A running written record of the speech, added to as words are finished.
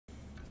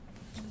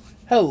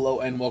Hello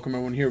and welcome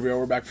everyone. Here we are.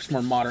 We're back for some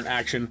more modern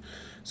action.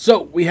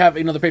 So we have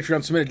another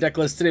Patreon submitted deck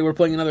list. Today we're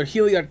playing another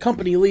Heliod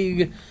Company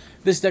League.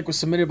 This deck was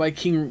submitted by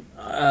King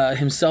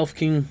himself.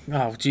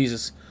 Oh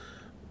Jesus.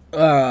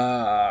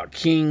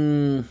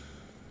 King.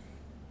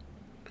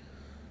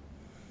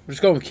 We're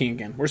just going with King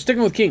again. We're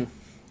sticking with King.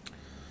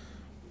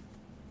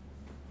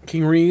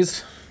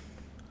 KingReisi.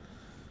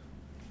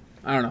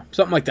 I don't know.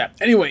 Something like that.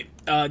 Anyway,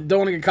 don't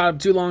want to get caught up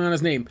too long on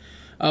his name.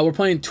 We're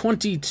playing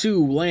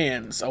 22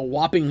 lands, a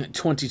whopping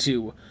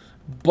 22.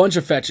 Bunch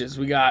of fetches.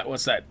 We got,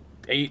 what's that,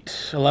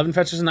 11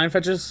 fetches, 9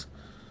 fetches?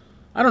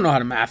 I don't know how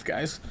to math,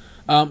 guys.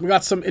 We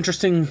got some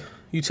interesting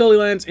utility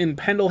lands in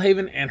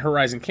Pendelhaven and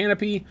Horizon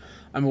Canopy.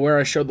 I'm aware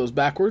I showed those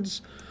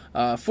backwards.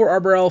 4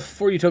 Arbor Elf,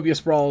 4 Utopia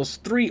Sprawls,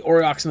 3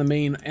 Oriox in the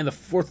main, and the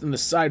 4th in the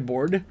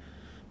sideboard.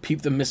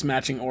 Peep the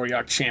mismatching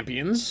Oriox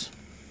champions.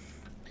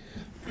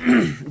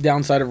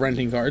 Downside of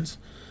renting cards.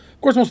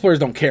 Of course, most players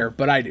don't care,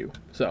 but I do.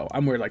 So,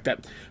 I'm weird like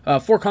that.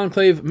 4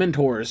 Conclave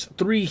Mentors,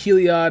 3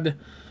 Heliod,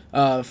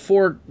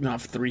 4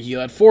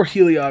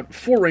 Heliod,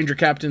 4 Ranger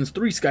Captains,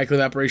 3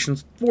 Skyclave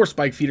Apparitions, 4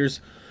 Spike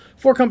Feeders,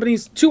 4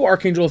 Companies, 2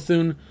 Archangel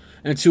Thune,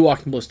 and 2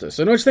 Walking Ballista.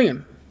 So, I know what you're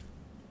thinking.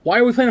 Why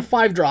are we playing a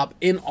 5-drop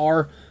in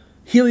our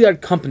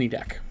Heliod Company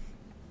deck?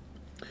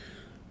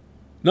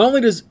 Not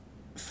only does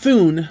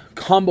Thune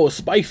combo a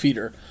Spike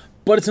Feeder,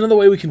 but it's another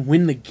way we can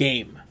win the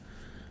game.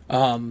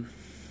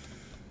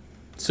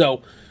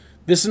 So,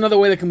 this is another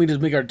way that can we just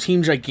make our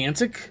team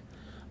gigantic.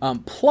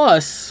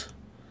 Plus,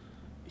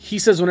 he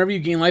says whenever you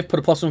gain life, put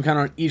a +1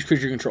 counter on each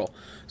creature you control.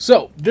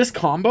 So, this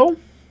combo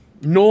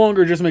no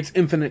longer just makes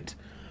infinite...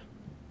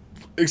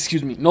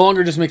 no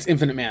longer just makes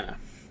infinite mana.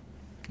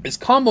 This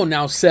combo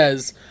now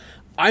says,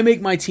 I make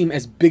my team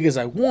as big as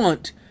I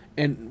want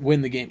and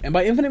win the game. And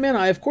by infinite mana,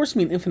 I of course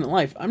mean infinite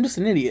life. I'm just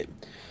an idiot.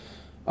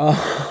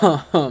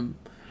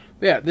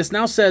 Yeah, this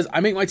now says, I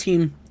make my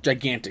team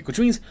gigantic, which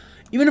means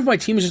even if my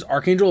team is just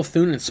Archangel,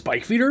 Thune, and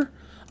Spike Feeder,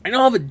 I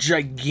now have a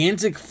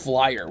gigantic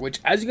flyer, which,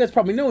 as you guys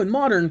probably know, in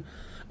Modern,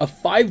 a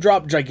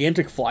 5-drop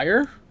gigantic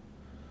flyer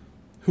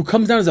who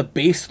comes down as a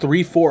base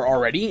 3/4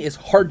 already is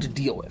hard to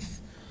deal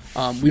with.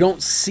 We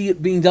don't see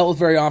it being dealt with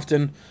very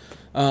often.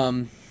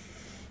 Yeah,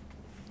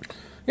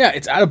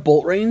 it's out of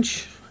bolt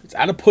range. It's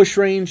out of push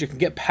range. It can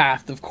get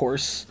pathed, of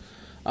course.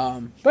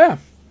 But yeah.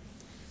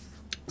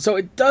 So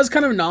it does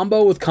kind of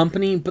nombo with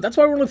Company, but that's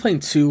why we're only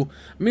playing 2.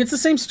 I mean, it's the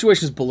same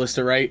situation as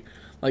Ballista, right?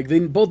 Like, they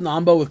both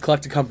nombo with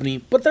Collected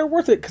Company, but they're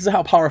worth it because of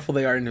how powerful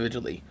they are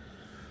individually.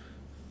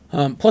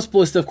 Plus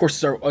Ballista, of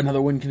course, is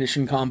another win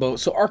condition combo.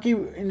 So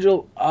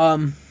Archangel,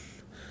 on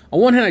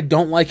one hand, I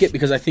don't like it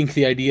because I think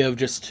the idea of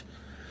just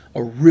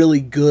a really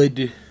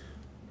good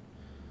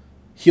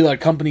Heliod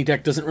Company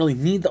deck doesn't really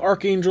need the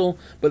Archangel,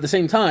 but at the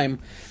same time,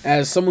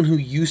 as someone who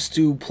used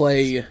to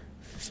play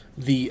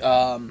the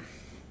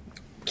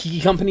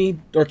Kiki Company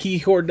or Kiki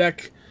Cord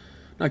deck,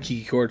 not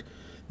Kiki Cord,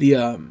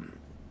 the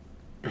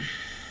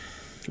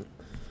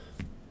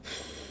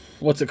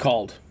what's it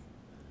called?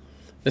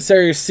 The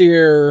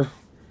Seer,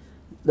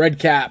 Red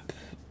Cap,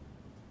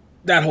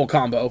 that whole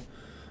combo.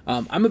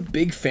 I'm a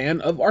big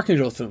fan of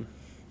Archangel Thune.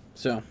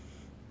 So,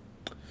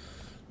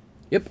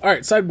 yep. All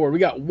right, sideboard. We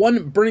got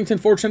 1 Burnington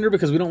Fortender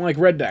because we don't like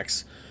red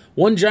decks.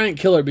 1 Giant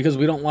Killer because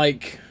we don't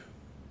like...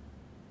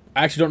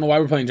 I actually don't know why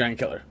we're playing Giant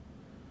Killer.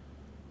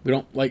 We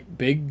don't like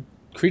big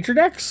creature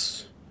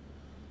decks?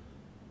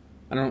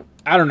 I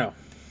don't know.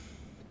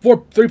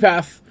 3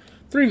 Path,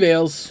 3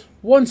 Veils,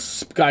 1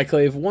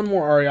 Skyclave, 1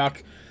 more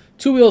Ariok,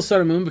 2 Wheels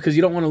Sun and Moon because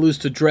you don't want to lose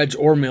to Dredge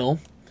or Mill,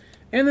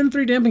 and then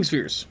 3 Damping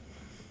Spheres.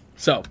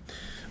 So,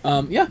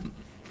 yeah.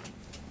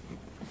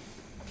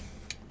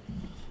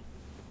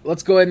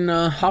 Let's go ahead and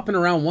hop in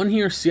around 1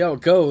 here, see how it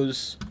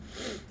goes.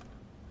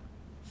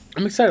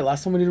 I'm excited.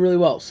 Last time we did really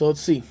well, so let's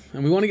see.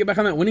 And we want to get back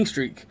on that winning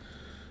streak.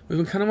 We've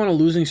been kind of on a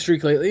losing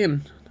streak lately,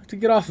 and I'd like to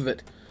get off of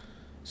it.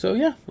 So,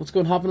 yeah, let's go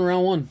and hop in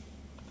around 1.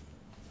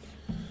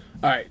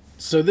 Alright,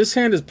 so this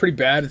hand is pretty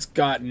bad. It's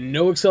got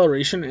no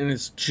acceleration, and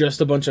it's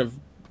just a bunch of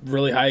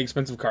really high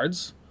expensive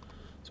cards.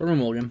 So we're going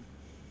to mulligan.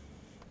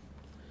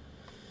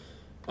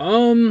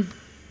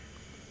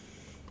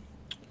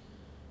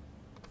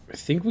 I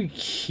think we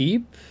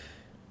keep...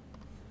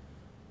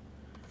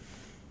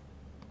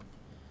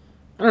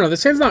 I don't know,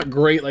 this hand's not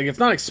great. Like, it's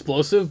not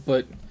explosive,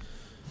 but...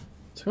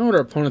 Depending on what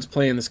our opponent's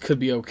playing, this could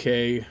be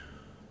okay.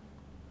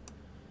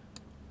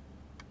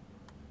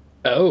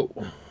 Oh.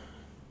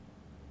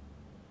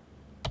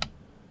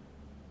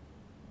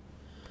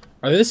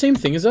 Are they the same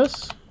thing as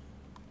us?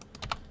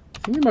 I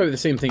think they might be the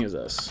same thing as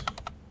us.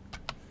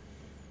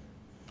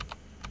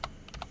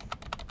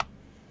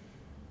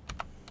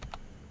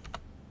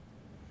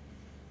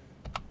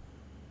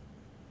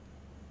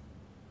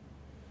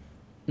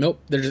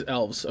 Nope, they're just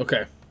elves.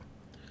 Okay.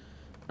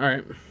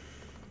 Alright.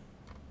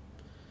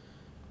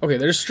 Okay,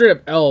 they're just straight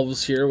up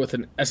elves here with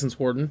an Essence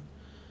Warden.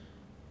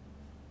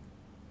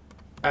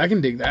 I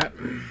can dig that.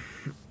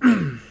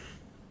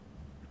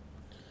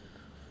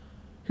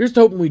 Here's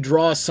to hoping we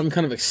draw some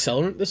kind of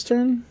accelerant this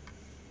turn.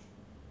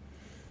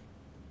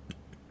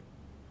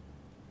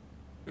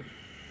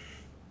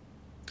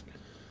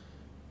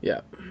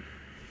 Yeah.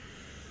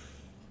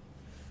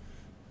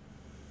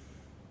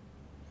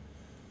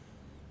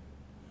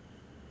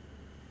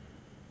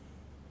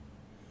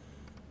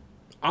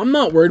 I'm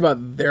not worried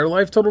about their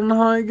life total and how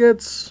high it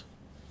gets.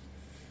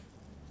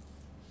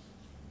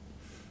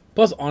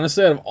 Plus,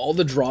 honestly, out of all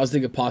the draws they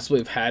could possibly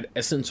have had,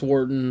 Essence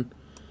Warden.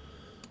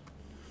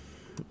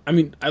 I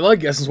mean, I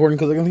like Essence Warden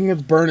because I think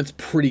it's burn. It's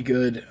pretty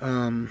good.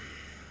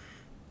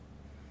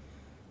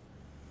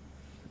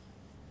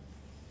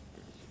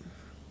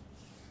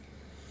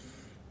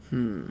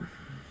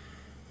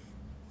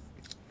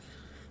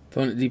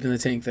 Throwing it deep in the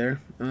tank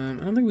there. I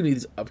don't think we need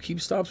these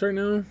upkeep stops right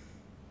now.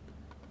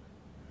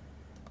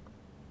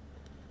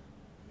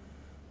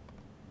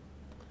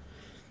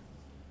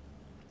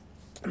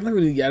 I don't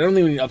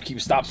think we need upkeep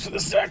stops for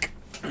this deck.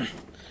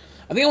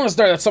 I think I want to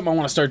start. That's something I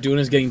want to start doing,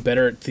 is getting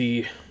better at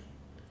the.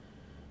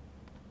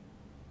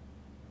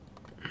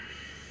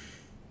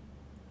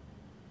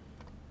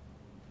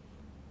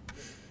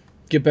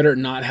 Get better at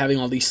not having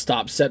all these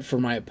stops set for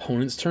my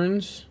opponent's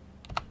turns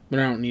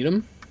when I don't need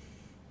them.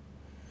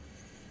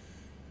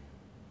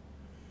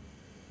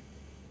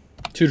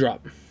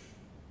 2-drop.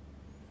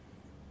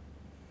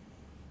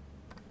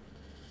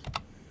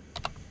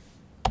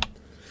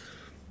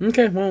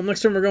 Okay, well,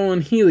 next turn we're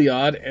going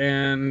Heliod,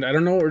 and I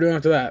don't know what we're doing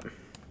after that.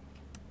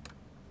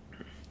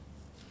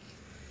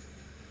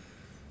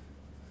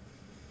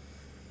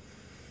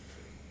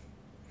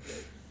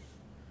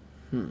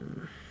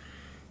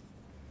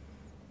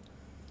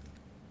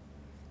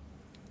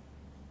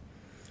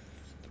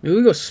 Maybe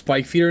we go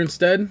Spike Feeder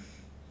instead.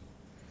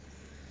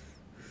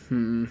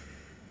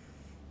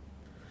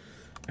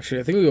 Actually,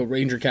 I think we go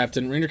Ranger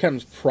Captain. Ranger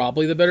Captain's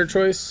probably the better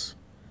choice.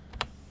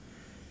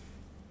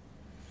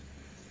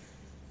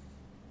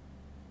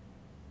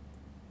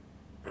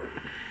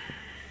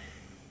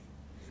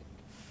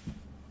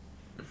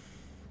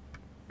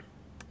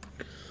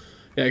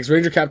 Yeah, because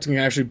Ranger Captain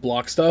can actually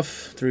block stuff.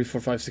 3,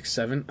 4, 5, 6,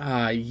 7.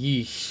 Ah,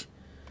 yeesh.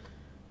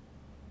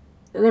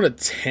 We're going to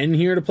 10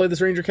 here to play this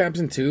Ranger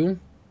Captain too.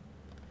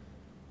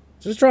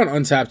 Just draw an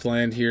untapped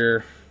land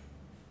here.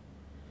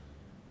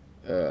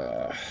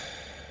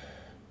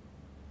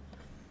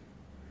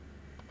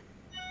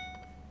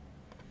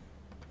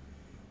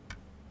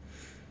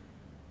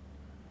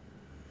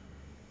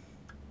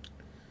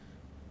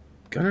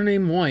 Gonna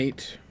name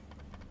white.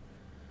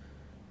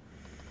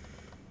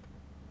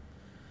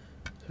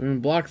 So I'm gonna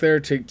block there,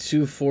 take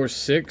 2, 4,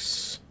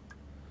 6.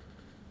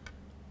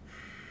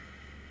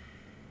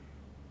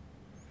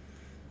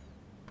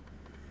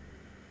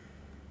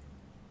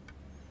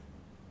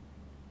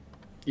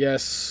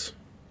 Yes.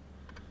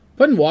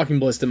 Putting Walking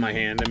Blist in my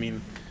hand, I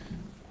mean...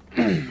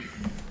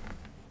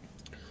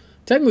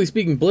 technically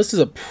speaking, Blist is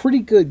a pretty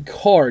good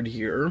card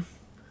here.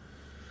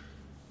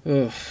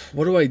 Ugh,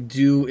 what do I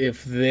do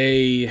if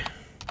they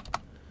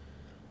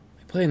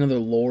play another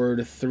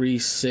Lord? 3,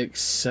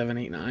 6, 7,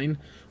 8, 9.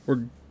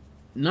 We're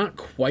not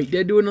quite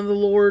dead to another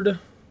Lord.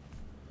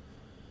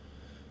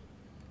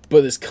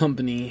 But this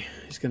company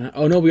is gonna...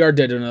 oh no, we are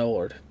dead to another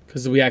Lord.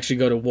 Because we actually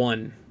go to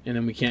 1. And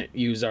then we can't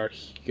use our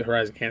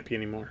Horizon Canopy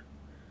anymore.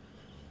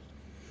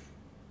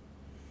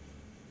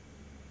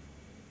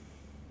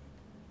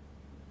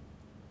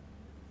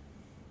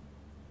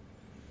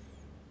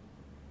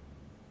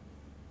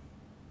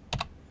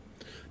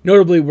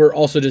 Notably, we're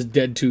also just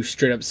dead to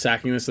straight up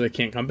sacking this so they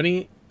can't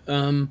company.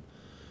 So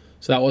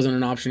that wasn't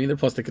an option either.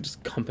 Plus, they could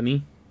just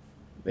company.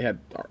 They had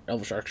our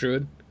Elvish Shark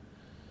Druid.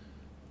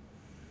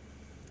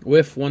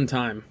 Whiff 1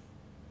 time.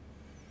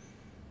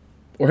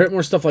 Or hit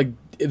more stuff like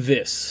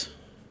this.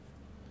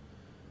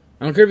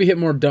 I don't care if you hit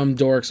more Dumb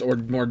Dorks or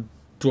more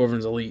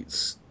Dwarven's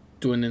Elites.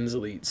 Dwarven's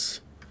Elites.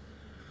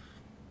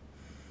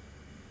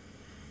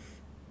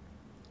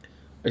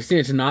 I just need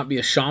it to not be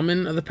a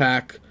Shaman of the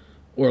pack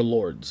or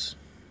Lords.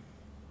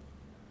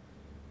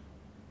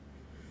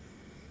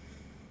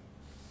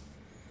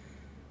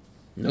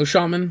 No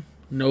Shaman,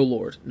 no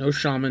Lord. No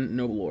Shaman,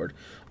 no Lord.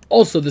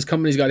 Also, this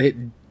company's got to hit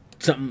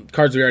some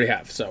cards we already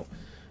have, so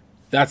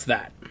that's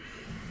that.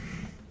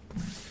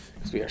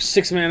 So we are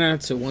 6 mana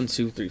to 1,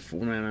 2, 3,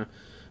 4 mana.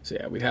 So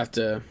yeah, we'd have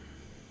to...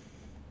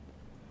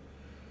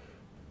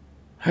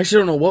 I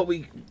actually don't know what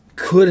we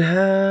could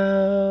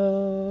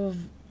have...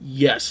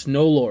 yes,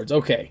 no Lords.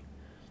 Okay.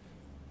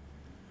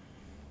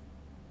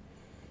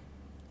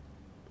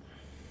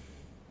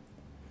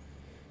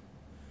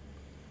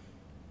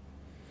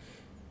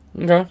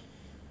 Okay.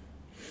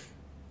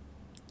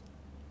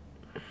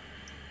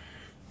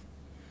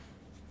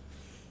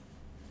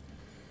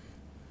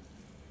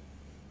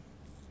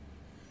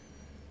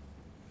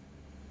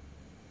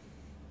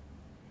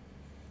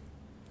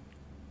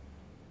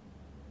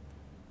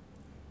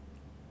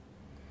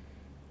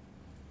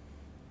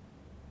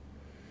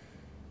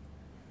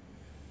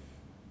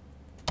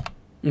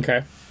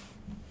 Okay.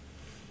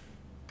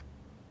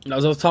 That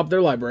was on top of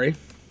their library.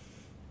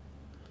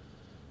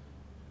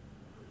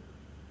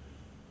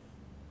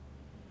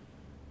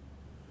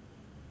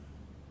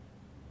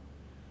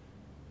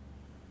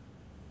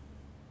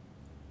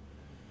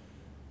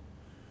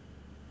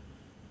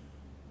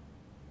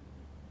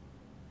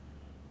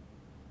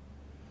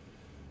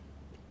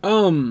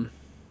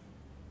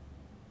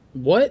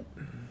 What?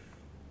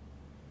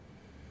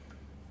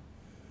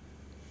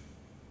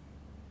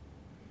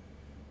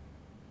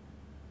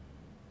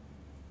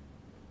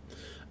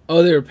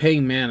 Oh, they were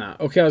paying mana.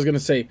 Okay, I was gonna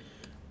say,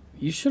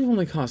 you should have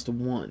only cost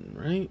 1,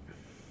 right?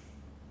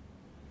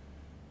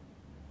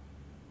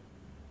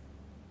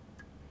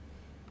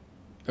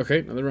 Okay,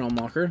 another Realm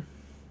Walker.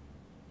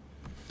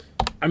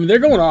 I mean, they're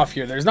going off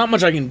here. There's not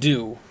much I can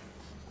do.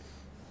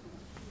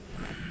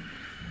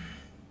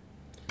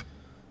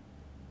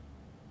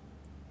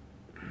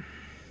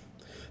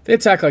 If they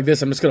attack like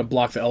this, I'm just going to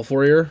block the Elf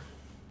Warrior.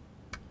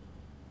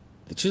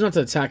 They choose not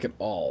to attack at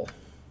all.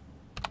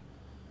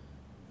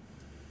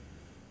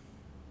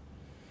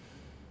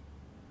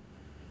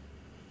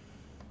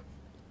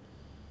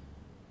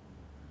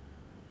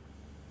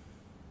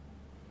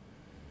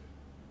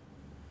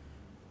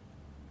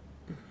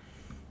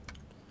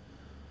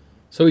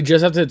 So we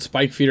just have to hit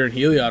Spike Feeder and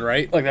Heliod,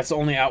 right? Like, that's the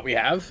only out we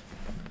have?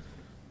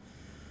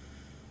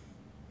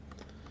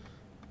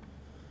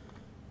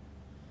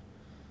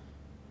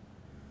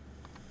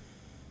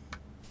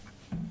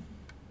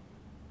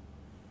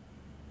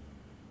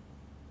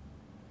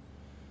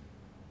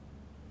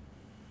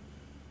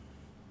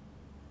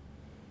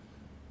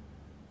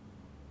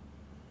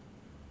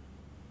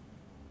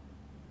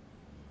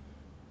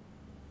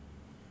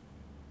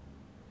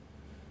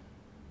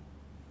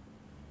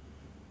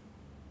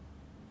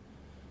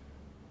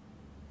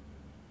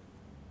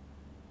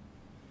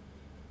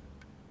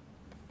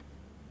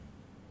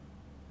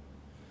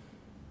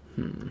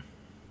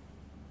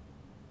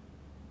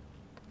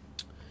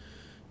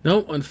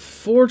 No,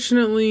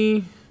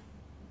 unfortunately,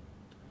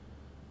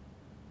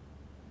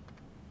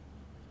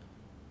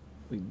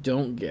 we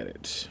don't get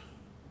it.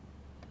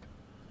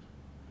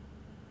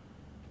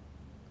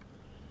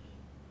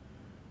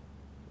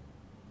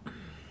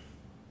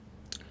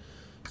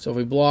 So if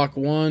we block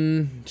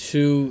 1,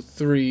 2,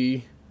 3,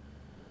 we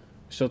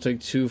still take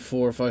 2,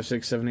 4, 5,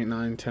 6, 7, 8,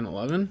 9, 10,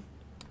 11.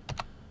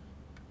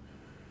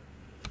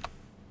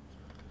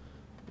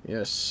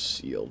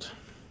 Yes, yield.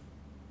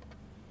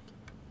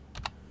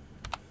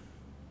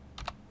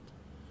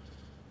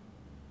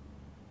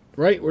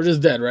 Right? We're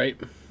just dead, right?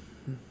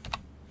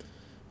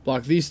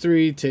 Block these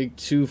 3, take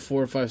 2,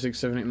 4, 5, 6,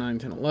 7, 8, 9,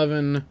 10,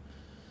 11.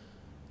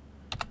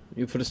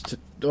 You put us to...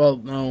 Well,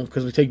 no,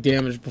 because we take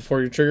damage before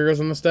your trigger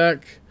goes on the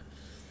stack.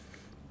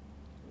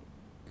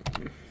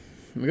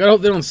 We gotta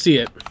hope they don't see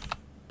it.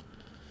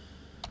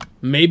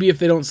 Maybe if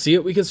they don't see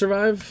it, we can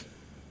survive.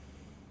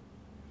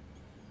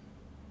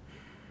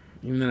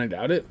 Even then, I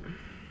doubt it.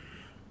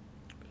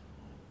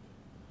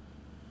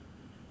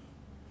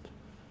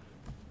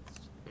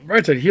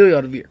 Right side,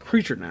 Heliod would be a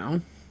creature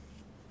now.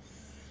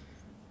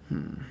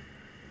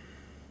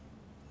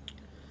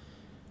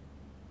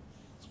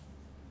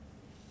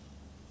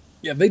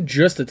 Yeah, they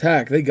just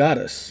attack. They got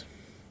us.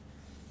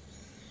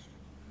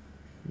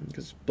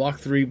 Because block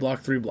 3,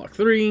 block 3, block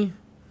 3.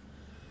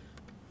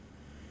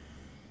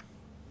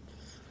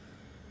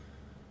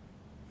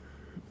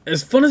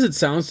 As fun as it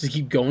sounds to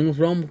keep going with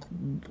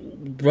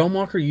Realm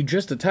Walker, you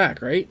just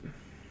attack, right?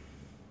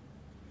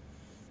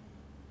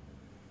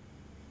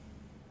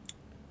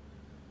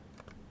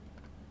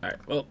 Alright,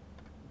 well,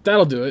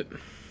 that'll do it.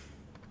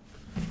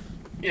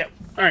 Yeah.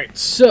 Alright,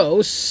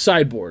 so,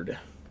 sideboard.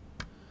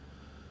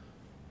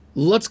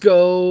 Let's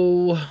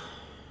go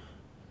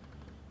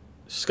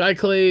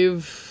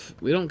Skyclave.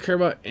 We don't care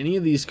about any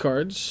of these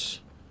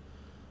cards.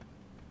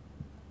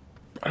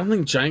 I don't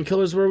think Giant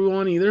Killer's where we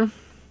want either.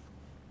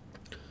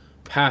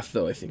 Path,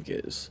 though, I think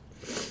is.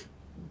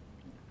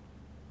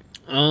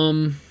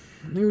 I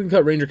think we can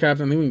cut Ranger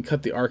Captain. I think we can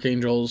cut the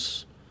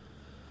Archangels.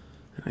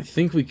 I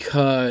think we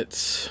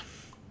cut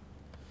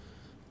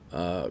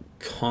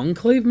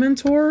Conclave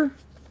Mentor.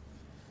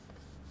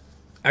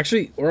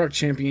 Actually, Auroch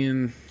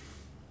Champion.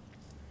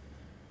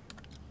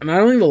 And I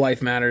don't think the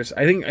life matters.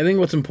 I think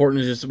what's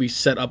important is just that we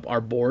set up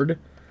our board.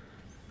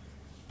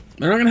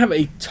 They're not gonna have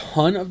a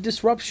ton of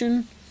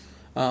disruption.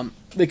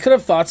 They could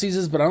have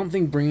Thoughtseizes, but I don't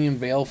think bringing in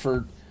Veil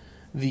for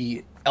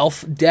the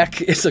elf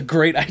deck is a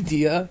great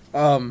idea.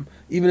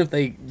 Even if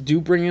they do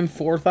bring in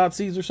 4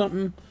 Thoughtseize or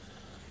something.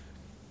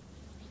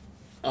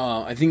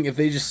 I think if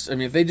they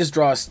just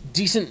draw a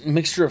decent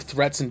mixture of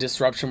threats and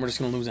disruption, we're just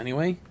gonna lose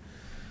anyway.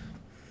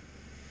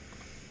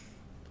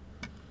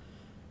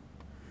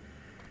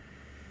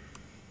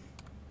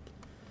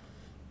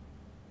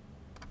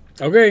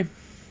 Okay.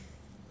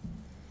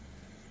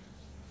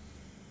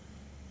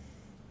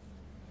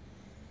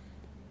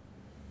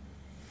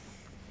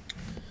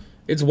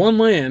 It's 1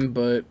 land,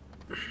 but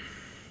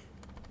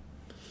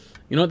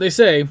you know what they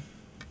say.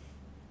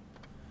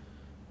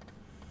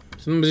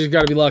 Somebody's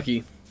got to be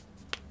lucky.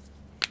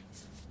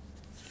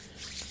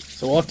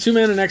 So we'll have 2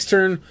 mana next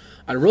turn.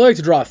 I'd really like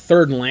to draw a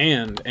 3rd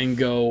land and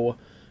go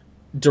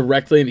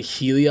directly into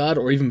Heliod,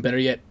 or even better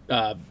yet,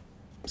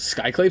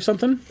 Skyclave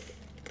something.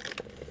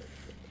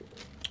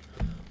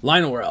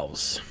 Llanowar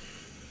Elves.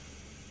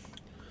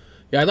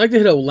 Yeah, I'd like to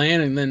hit a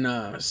land and then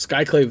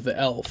Skyclave the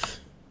Elf.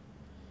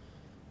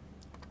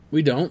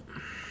 We don't.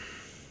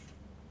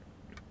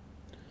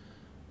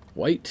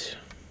 white.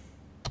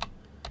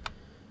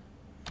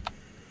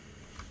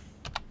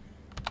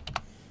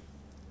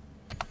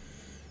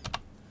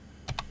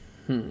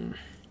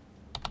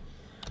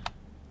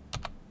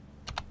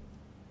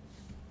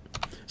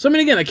 So, I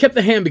mean, again, I kept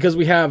the hand because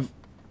we have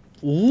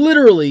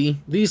literally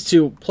these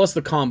two plus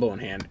the combo in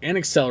hand and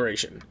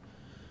acceleration.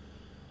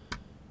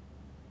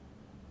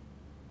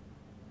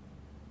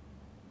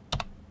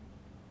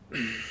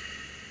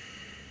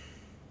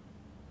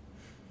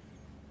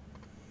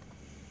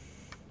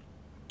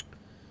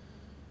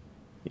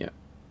 Yeah.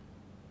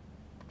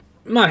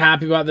 I'm not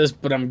happy about this,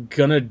 but I'm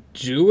gonna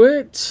do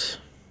it.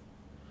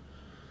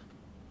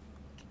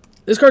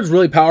 This card's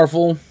really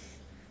powerful.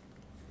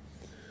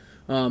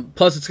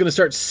 Plus, it's going to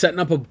start setting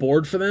up a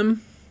board for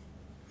them.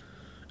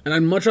 And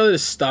I'd much rather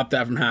just stop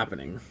that from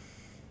happening.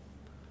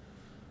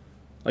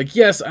 Like,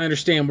 yes, I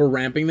understand we're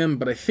ramping them,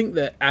 but I think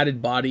the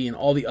added body and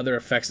all the other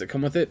effects that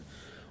come with it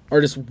are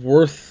just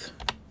worth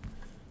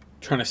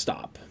trying to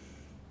stop.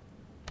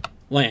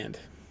 Land.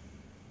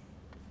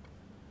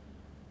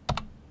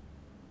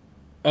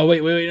 Oh,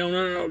 wait,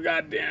 no,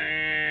 god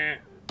damn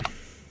it.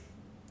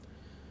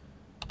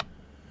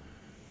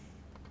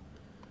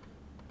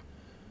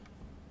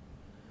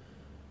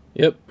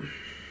 Yep.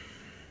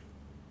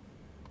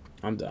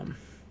 I'm dumb.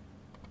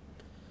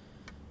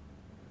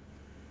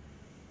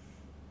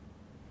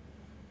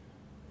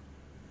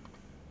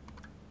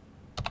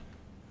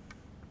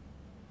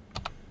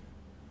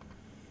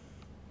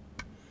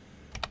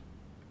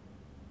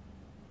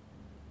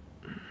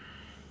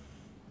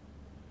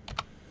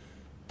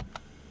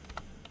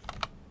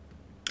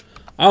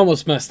 I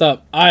almost messed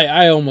up.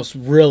 I almost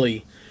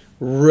really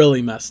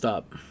messed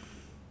up.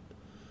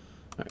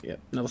 Alright, yep.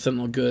 Another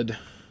Sentinel good.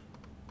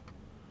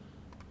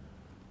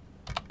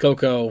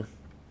 Coco.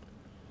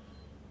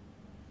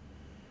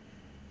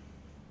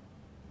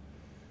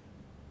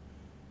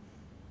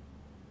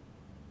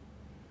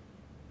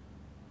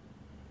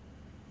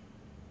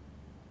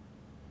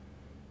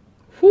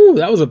 Whew,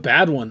 that was a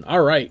bad one.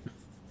 Alright.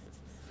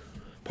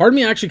 Part of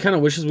me actually kind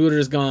of wishes we would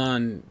have just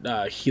gone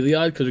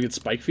Heliod because we get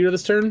Spike Feeder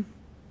this turn.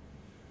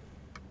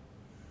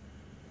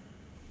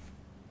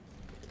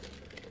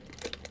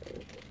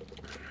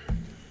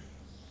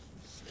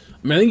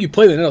 I mean, I think you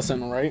play the Nettle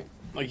Sentinel, right?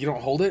 Like, you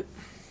don't hold it.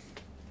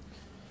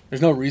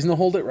 There's no reason to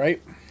hold it,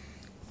 right?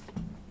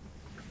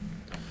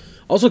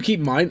 Also, keep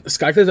in mind,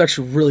 Skyclave is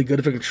actually really good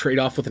if I can trade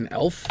off with an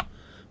Elf,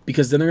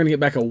 because then they're going to get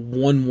back a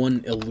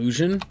 1/1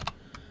 Illusion,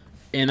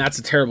 and that's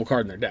a terrible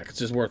card in their deck. It's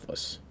just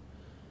worthless.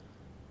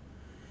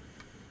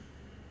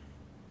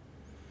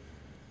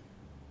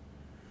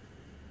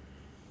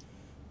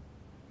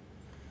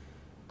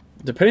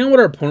 Depending on what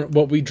our opponent,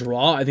 what we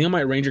draw, I think I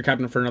might Ranger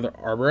Captain for another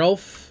Arbor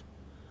Elf.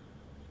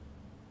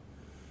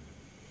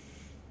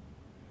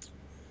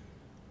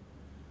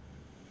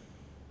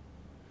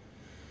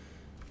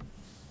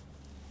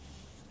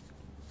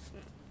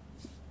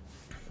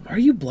 Why are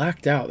you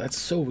blacked out? That's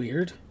so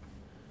weird.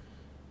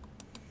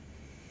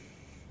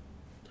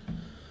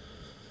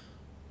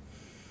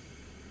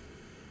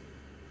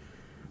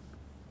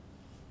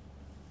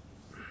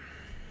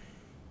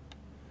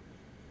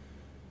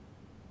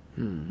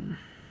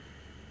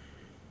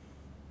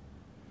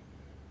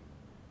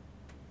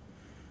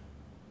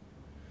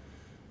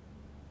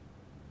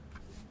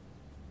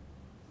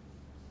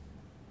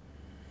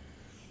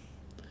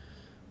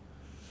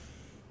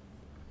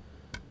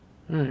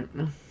 All right.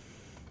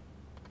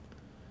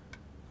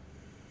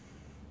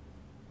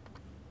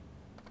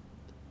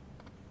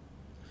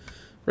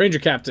 Ranger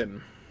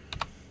Captain.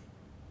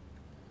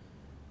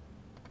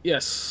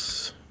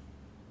 Yes.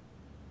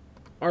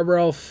 Arbor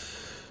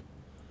Elf.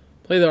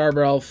 Play the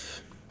Arbor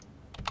Elf.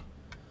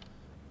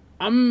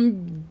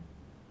 I'm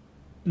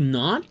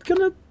not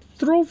gonna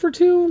throw for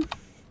 2.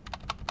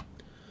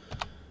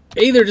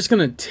 They're just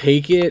gonna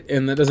take it,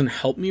 and that doesn't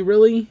help me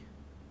really.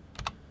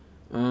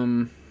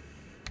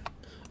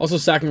 Also,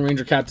 sacking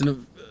Ranger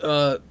Captain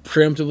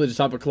preemptively to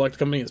top a collect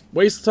company is a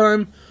waste of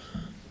time.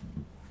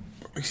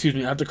 Excuse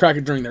me, I have to crack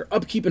it during their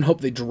upkeep and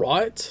hope they draw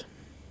it.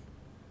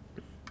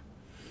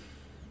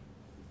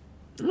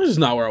 This is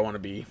not where I want to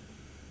be.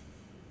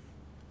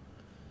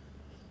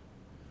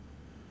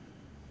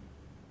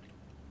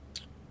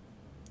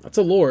 That's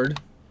a Lord.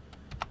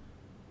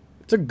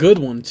 It's a good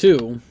one,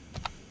 too.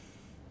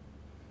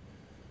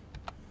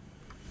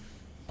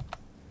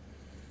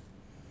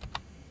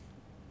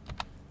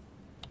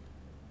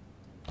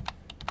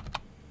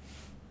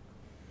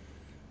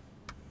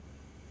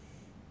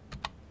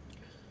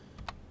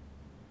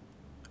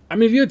 I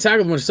mean, if you attack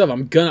with a bunch of stuff,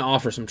 I'm going to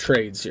offer some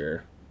trades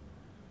here.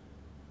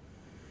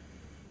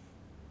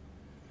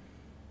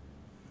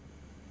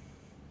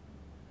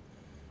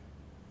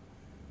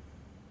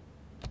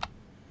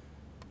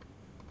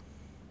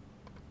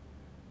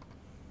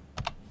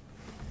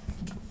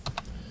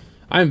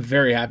 I'm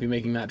very happy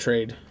making that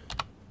trade.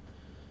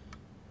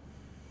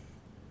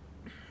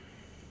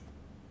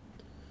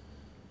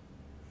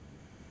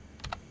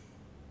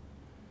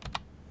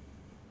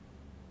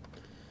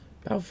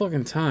 About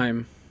fucking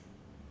time.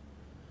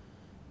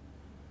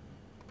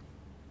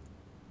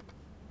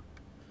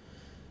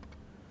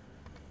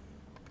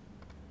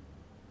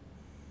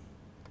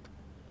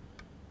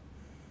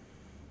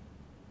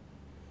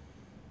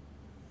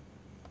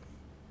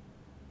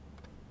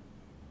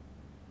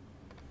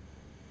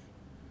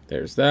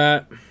 There's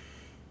that.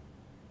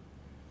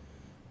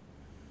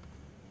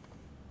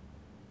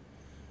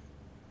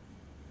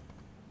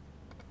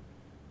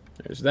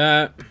 There's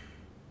that.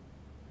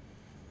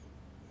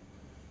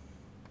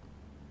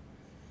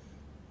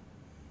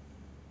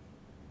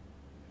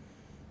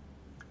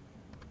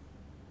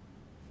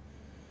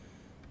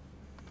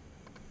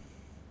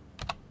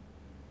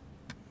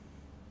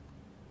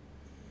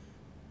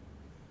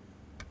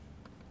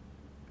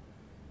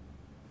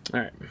 All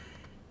right.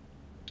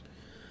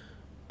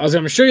 I was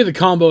going to show you the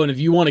combo, and if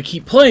you want to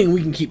keep playing,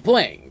 we can keep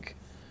playing.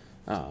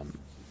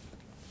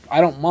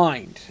 I don't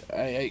mind.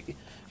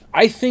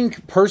 I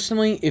think,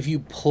 personally, if you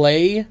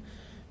play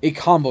a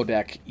combo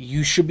deck,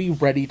 you should be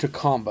ready to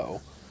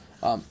combo.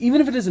 Even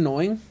if it is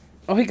annoying.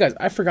 Oh, hey, guys,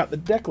 I forgot the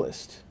deck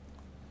list.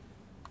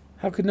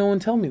 How could no one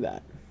tell me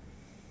that?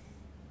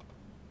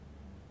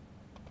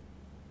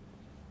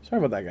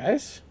 Sorry about that,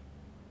 guys.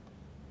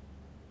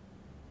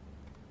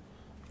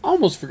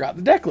 Almost forgot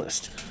the deck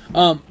list.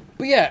 But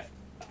yeah,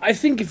 I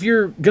think if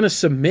you're going to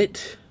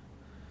submit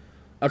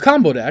a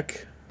combo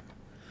deck,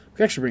 we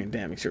can actually bring in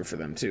damage here for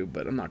them too,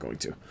 but I'm not going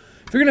to.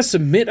 If you're going to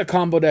submit a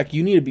combo deck,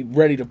 you need to be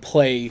ready to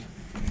play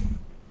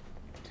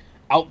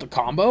out the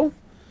combo.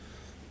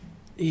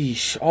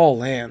 Eesh, all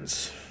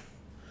lands.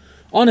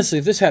 Honestly,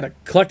 if this had a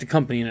collected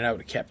company in it, I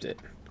would have kept it.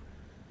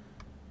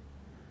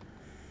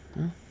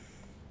 Well,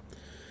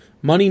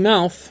 money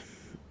mouth,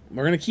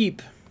 we're going to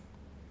keep.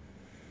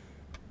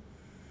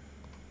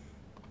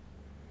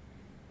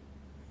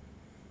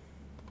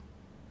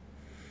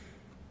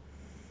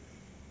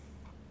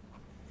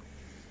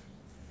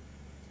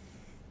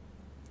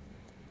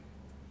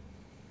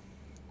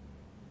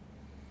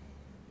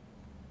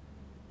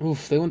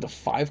 Oof, they went to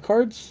 5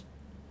 cards?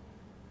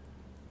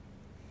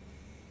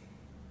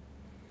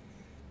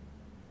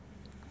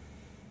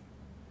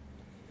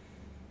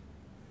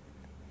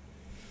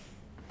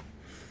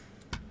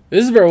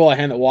 This is very well a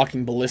hand that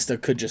Walking Ballista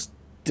could just,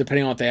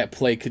 depending on what they had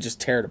play, could just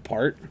tear it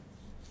apart.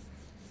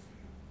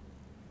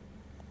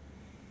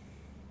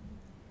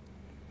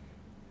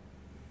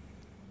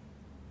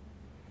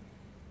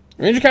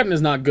 Ranger Captain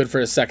is not good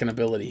for his second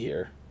ability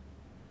here.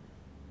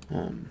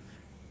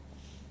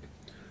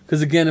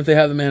 Because again, if they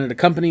have the mana to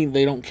company,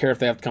 they don't care if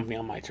they have the company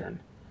on my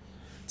turn.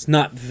 It's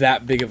not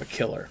that big of a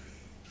killer.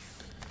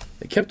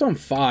 They kept on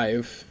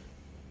 5.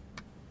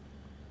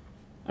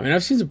 I mean,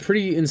 I've seen some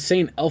pretty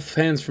insane elf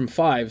hands from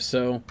 5,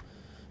 so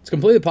it's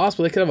completely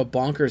possible they could have a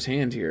bonkers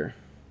hand here.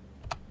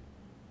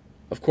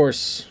 Of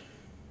course,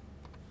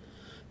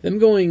 them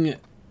going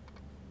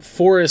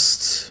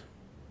forests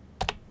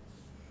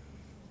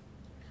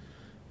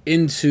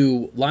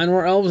into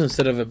Llanowar Elves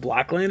instead of a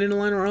black land into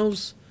Llanowar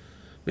Elves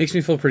makes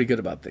me feel pretty good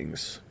about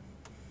things.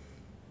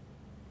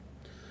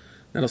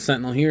 Metal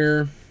Sentinel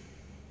here.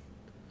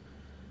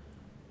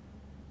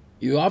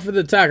 You offer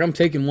the attack, I'm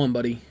taking one,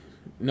 buddy.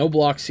 No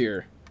blocks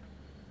here.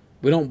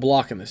 We don't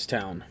block in this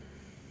town.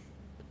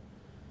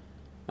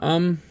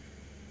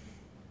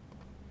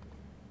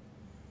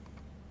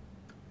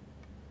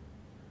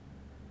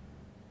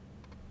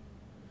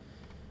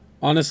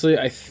 Honestly,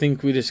 I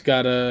think we just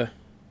gotta...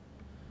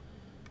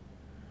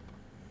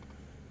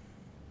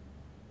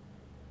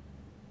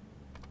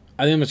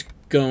 I think I'm just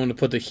going to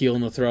put the heel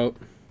in the throat.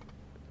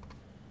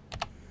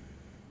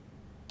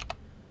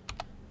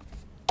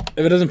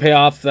 If it doesn't pay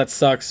off, that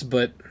sucks,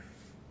 but...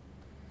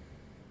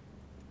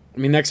 I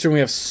mean, next turn we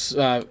have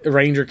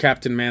Ranger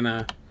Captain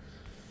mana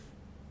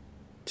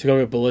to go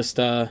with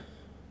Ballista.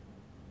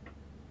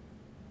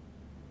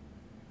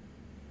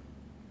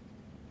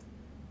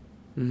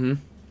 Mm-hmm.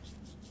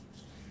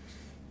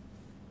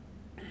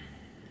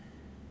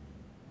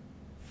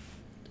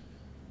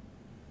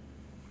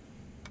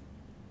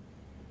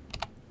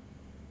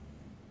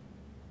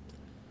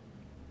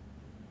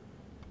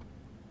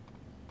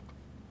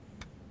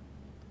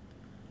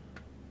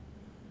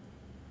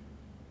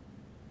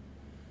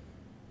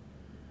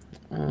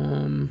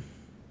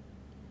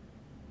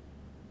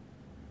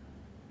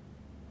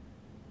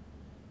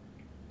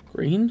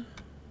 Green?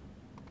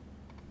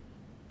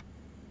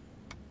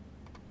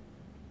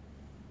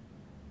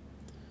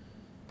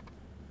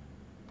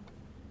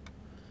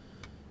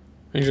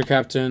 Ranger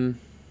Captain.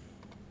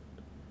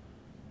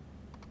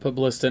 Put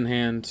Ballista in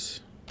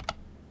hand.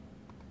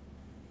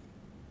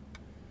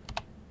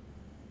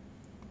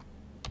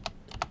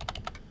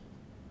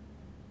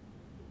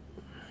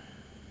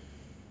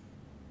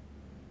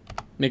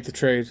 Make the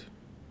trade.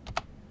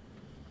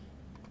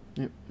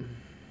 Yep.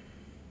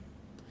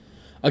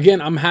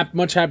 Again, I'm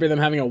much happier than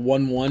having a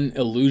 1/1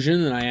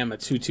 illusion than I am a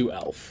 2/2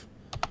 elf.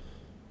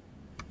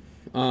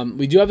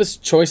 We do have this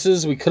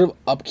choices. We could have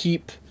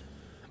upkeep.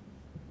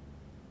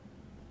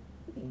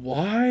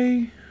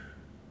 Why?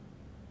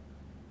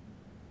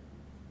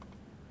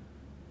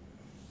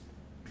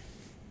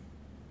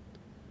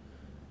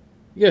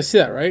 You guys see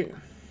that, right?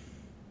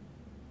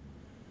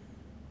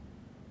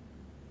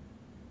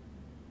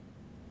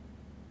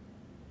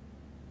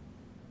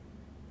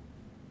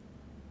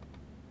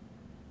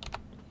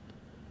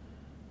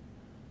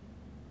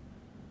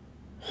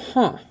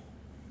 Huh.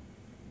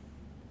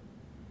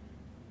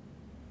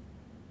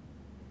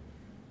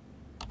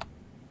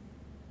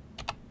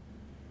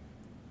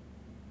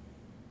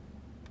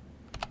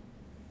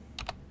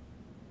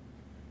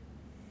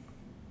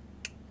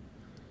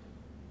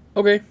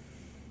 Okay.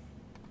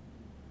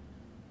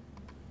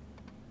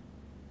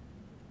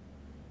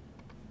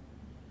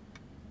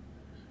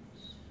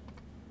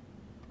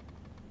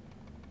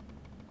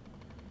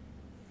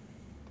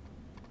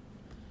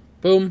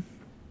 Boom.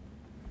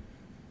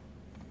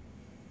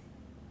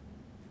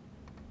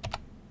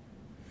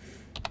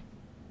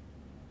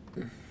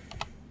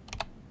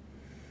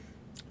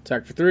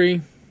 Attack for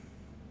 3.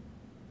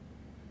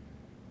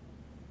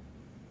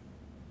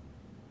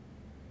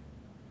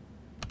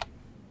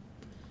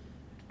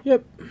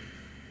 Yep.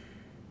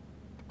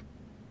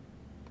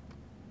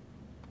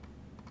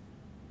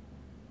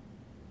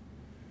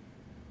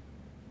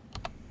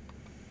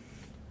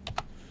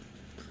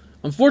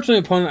 Unfortunately,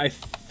 opponent, I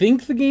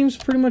think the game's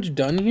pretty much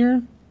done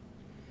here.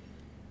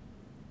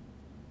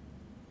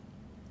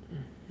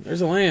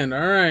 There's a land.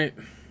 All right.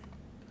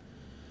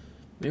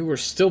 Maybe we're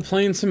still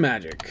playing some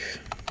Magic.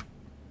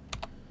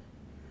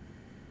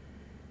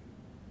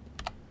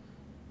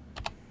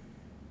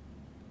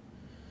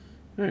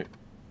 All right.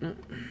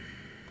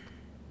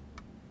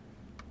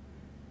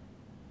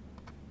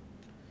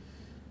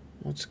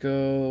 Let's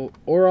go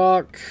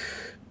Auroch.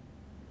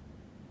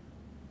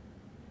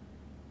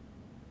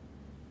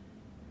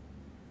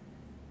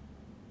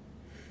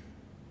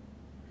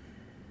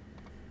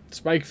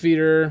 Spike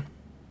Feeder.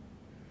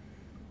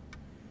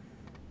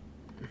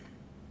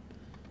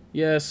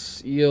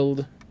 Yes,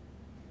 yield.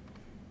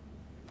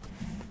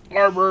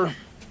 Arbor.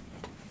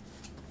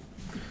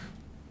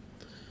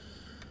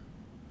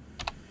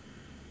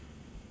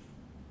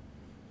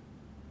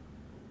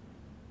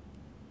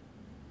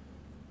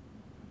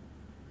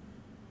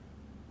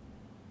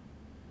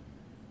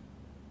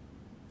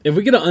 If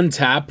we get to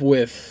untap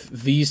with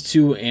these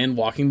two and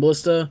Walking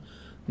Ballista,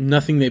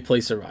 nothing they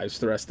play survives for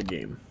the rest of the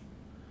game.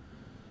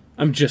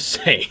 I'm just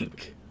saying.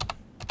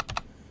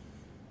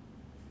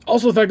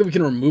 Also, the fact that we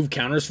can remove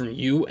counters from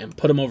you and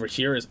put them over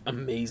here is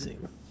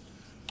amazing.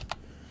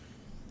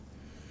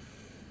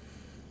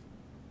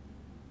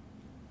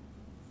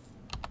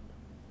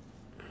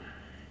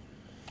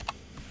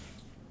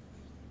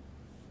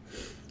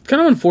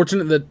 Kind of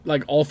unfortunate that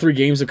like all 3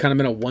 games have kind of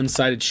been a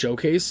one-sided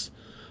showcase.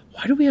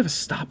 Why do we have a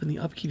stop in the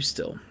upkeep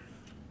still?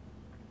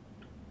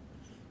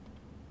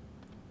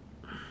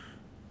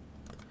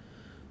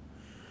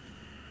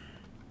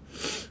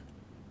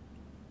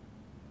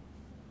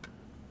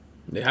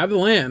 They have the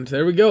land.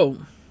 There we go.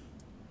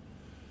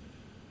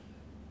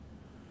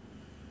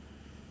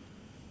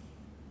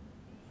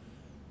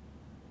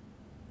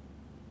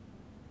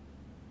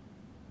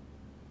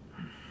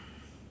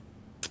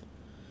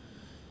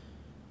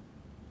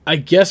 I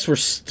guess we're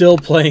still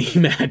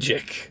playing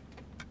Magic.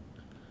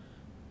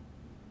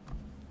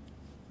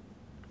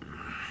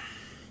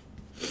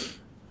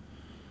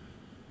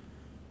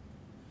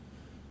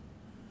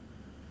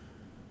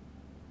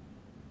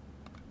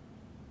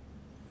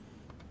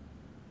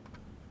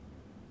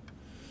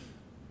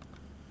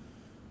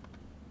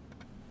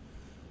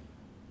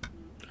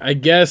 I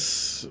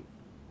guess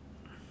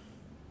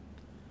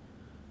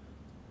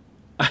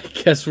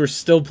we're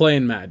still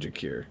playing Magic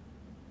here.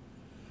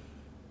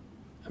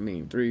 I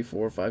mean, 3,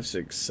 4, 5,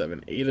 6,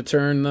 7, 8 a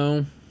turn,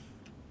 though.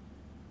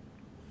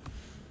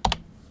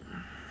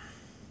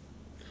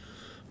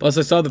 Plus,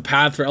 I saw the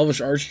path for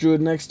Elvish Archdruid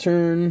next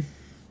turn.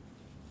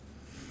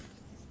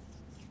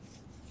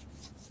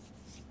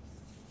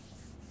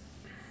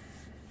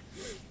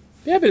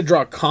 Be happy to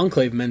draw a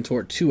Conclave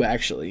Mentor, too,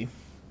 actually.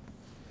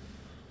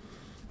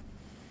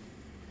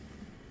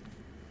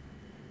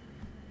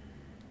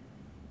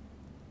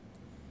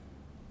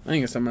 I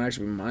think it's might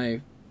actually be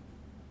my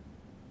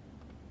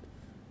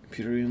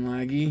computer being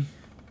laggy.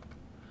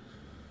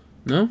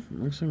 No?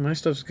 Looks like my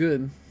stuff's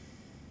good.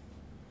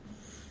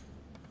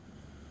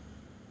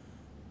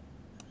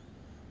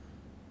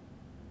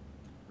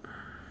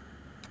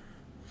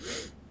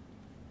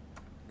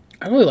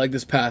 I really like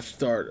this Path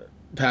to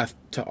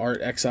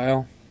Art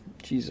Exile.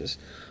 Jesus.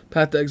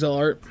 Path to Exile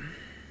Art.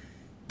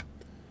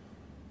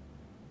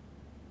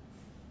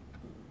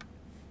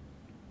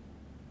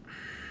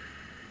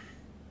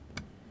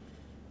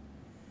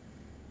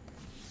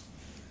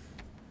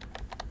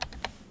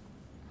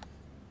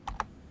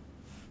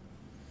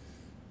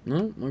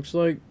 No, looks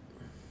like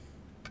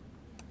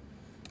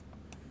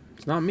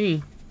it's not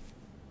me.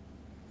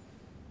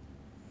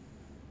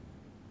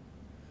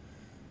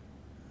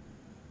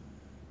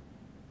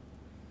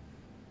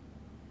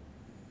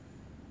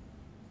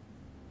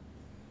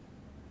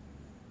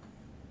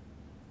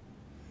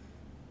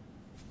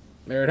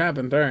 There it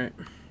happened. All right.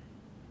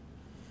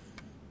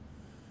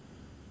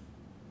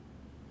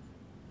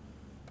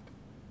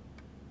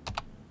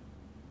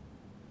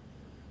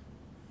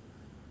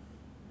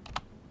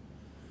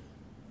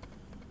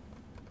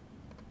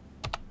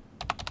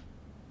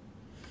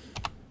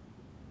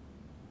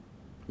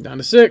 Down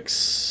to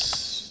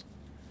 6.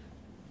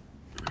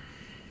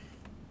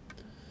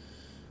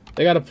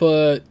 They got to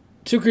put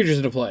 2 creatures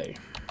into play.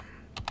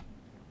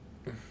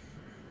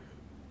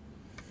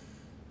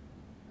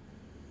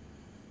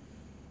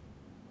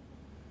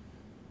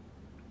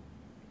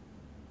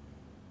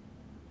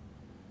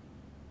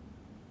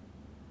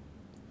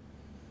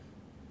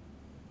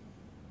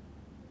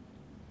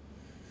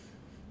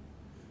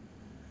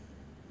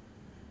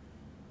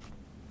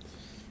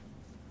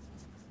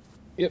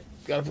 Yep,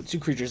 gotta put 2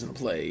 creatures into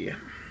play.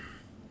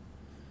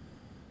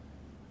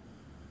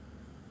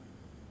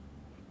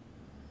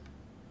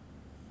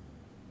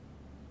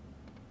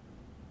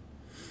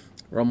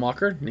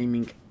 Realmwalker,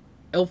 naming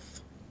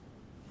Elf.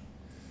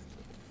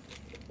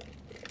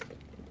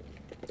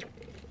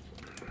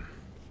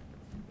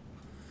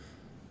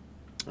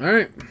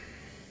 Alright.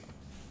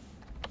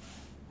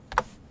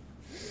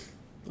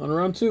 On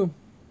round 2.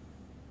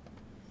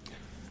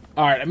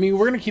 Alright, I mean,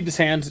 we're going to keep this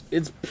hand.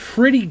 It's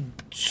pretty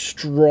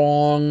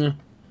strong.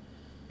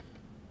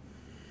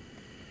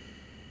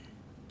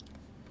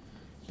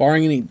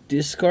 Barring any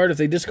discard. If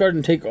they discard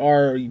and take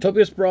our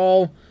Utopia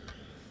Sprawl,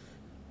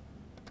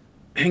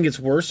 hand gets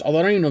worse. Although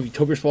I don't even know if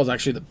Utopia Sprawl is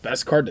actually the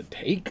best card to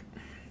take.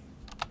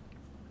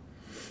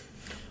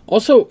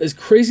 Also, as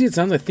crazy as it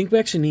sounds, I think we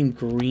actually named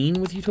green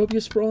with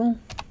Utopia Sprawl.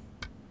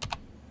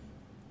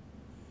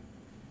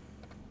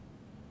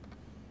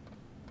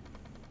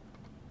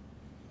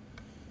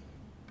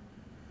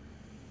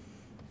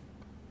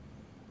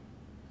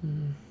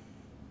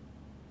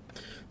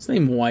 Let's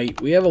name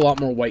white. We have a lot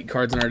more white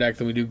cards in our deck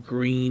than we do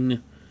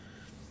green.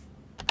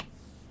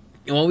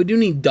 And while we do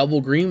need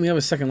double green, we have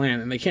a second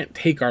land, and they can't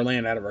take our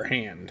land out of our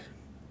hand.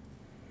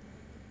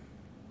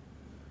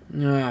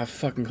 Ah,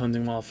 fucking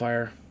Cleansing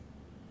Wildfire.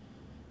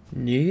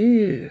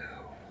 No.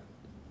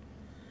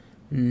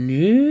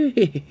 No.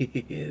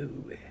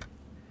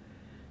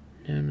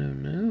 No, no,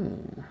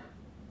 no.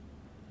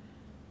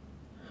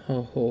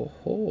 Ho, ho,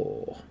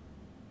 ho.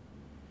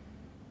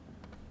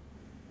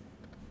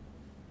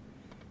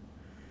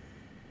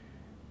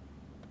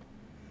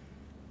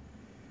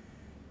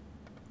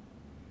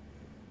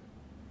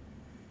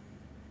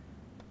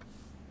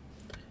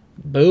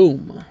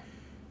 Boom.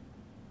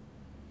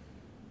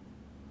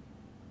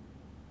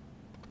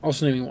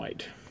 Also naming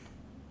white.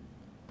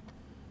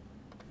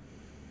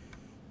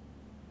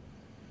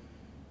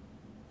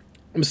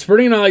 I'm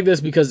spreading it out like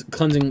this because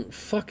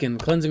fucking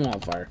cleansing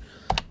wildfire.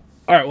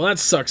 Alright, well that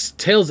sucks.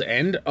 Tails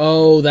End?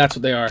 Oh, that's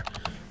what they are.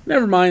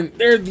 Never mind.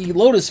 They're the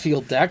Lotus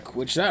Field deck,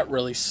 which that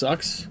really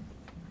sucks.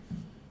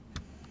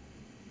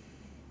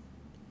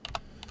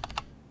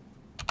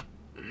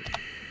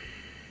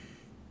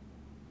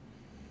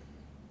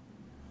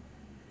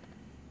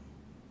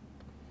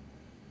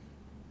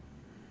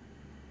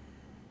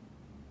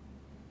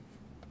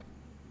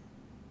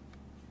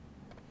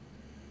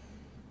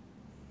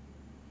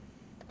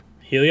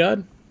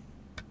 Heliod?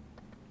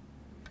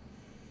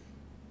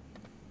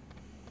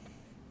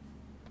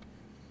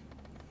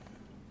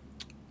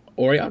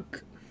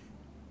 Oriok?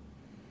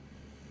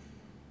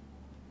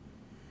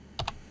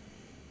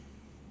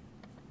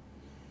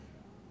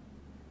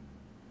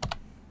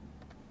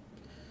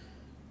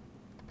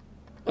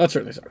 That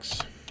certainly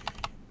sucks.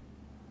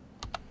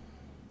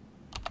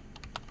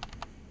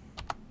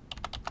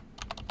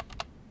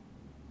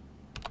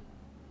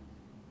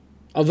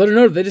 Although to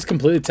note, if they just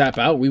completely tap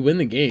out, we win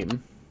the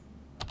game.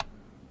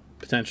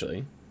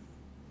 Potentially.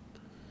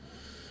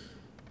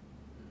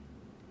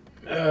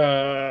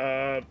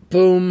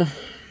 Boom.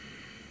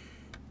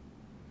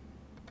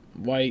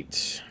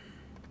 White.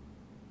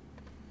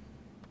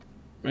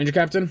 Ranger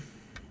Captain.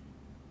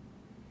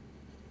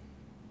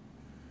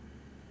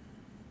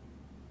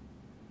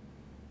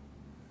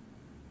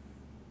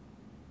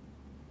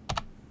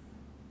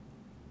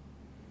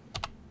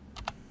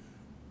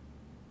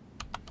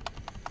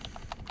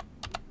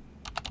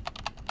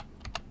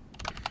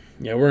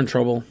 Yeah, we're in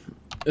trouble.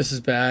 This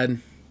is bad.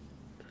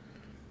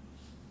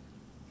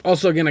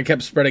 Also, again, I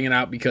kept spreading it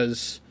out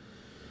because,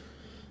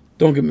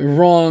 don't get me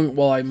wrong,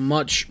 while I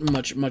much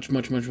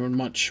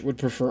would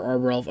prefer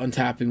Arbor Elf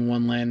untapping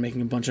one land,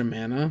 making a bunch of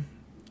mana,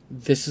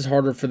 this is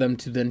harder for them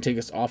to then take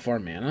us off our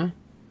mana.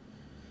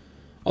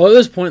 Although at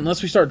this point,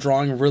 unless we start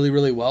drawing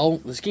really well,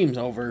 this game's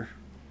over.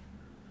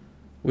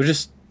 We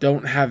just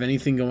don't have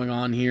anything going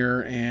on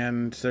here,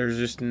 and there's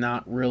just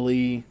not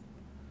really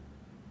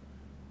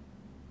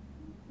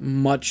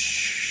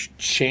much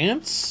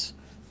chance.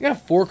 We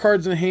got 4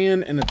 cards in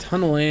hand and a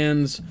ton of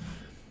lands,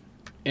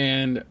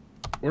 and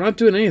we're not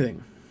doing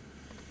anything.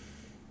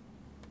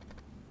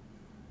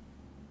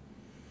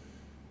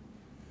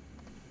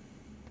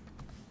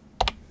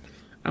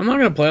 I'm not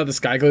going to play out the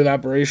Skyclave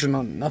Apparition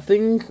on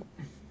nothing.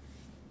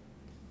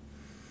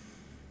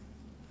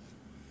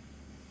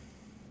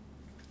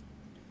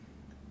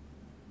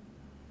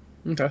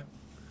 Okay.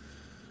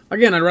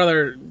 Again, I'd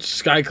rather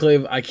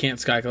Skyclave. I can't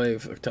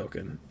Skyclave a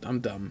token. I'm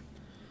dumb.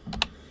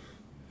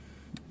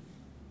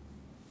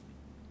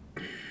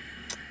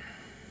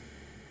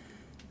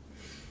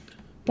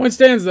 Point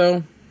stands,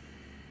 though.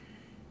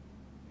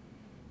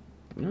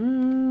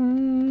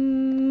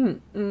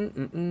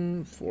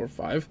 4,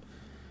 5.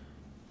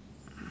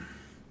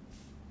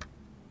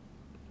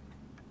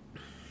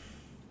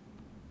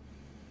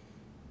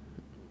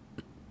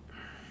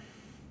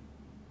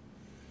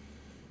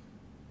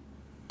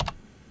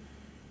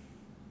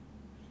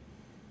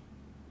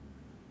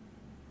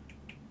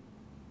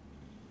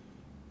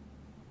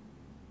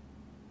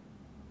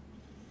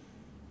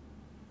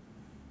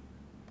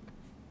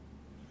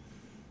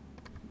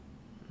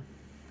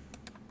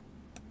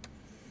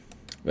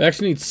 We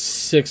actually need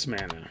 6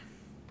 mana.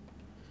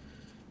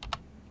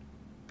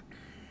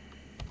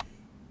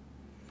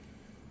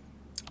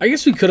 I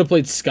guess we could have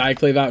played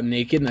Skyclave out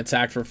naked and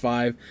attacked for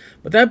 5,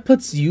 but that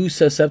puts you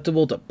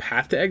susceptible to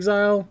Path to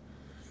Exile.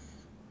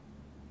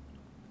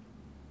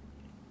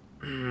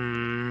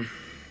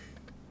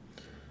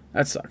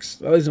 That sucks.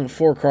 That leaves him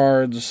 4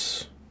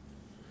 cards.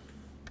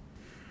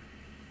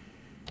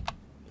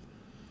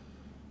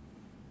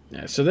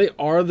 Yeah, so they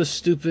are the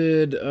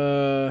stupid...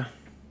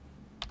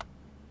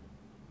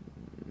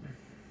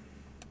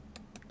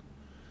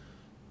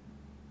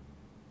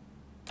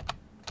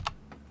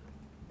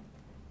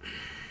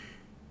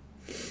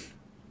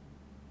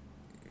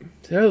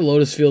 They're the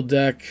Lotus Field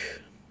deck.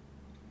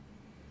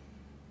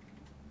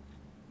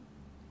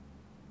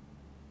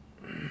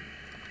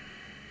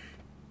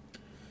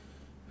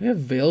 We have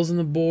Veils on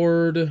the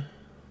board.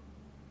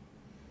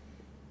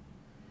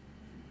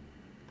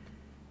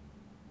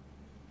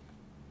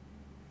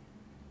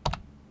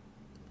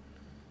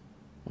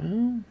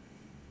 Well...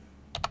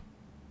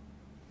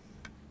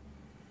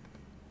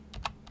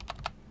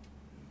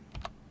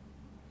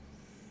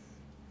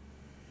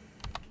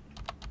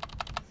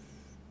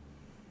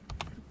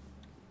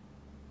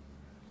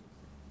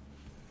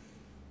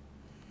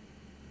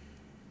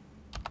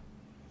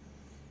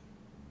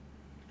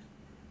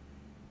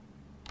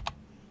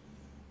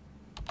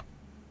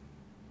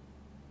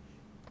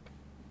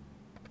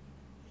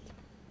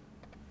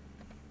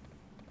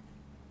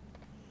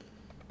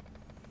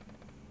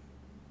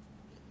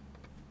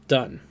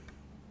 Done.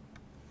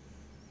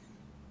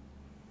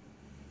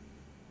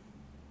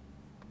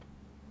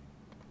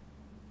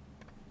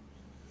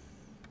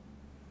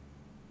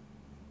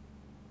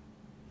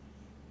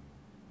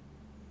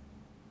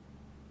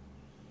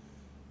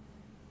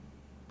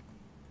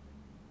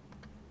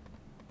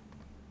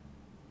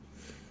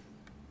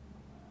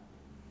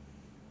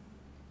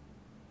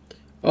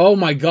 Oh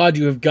my god,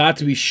 you have got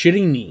to be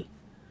shitting me.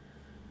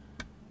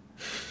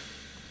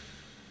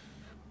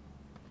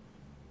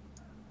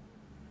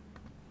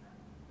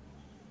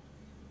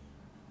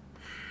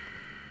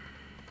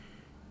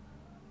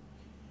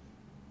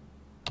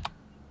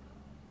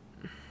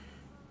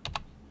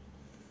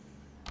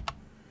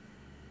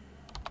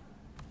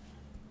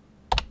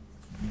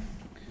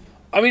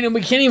 I mean, and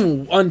we can't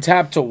even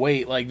untap to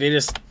wait. Like, they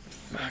just...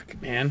 Fuck,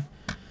 man.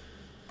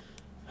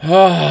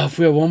 If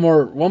we had one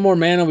more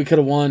mana, we could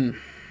have won.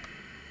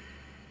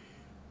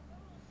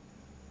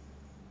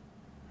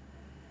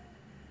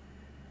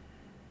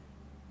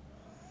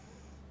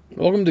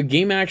 Welcome to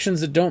Game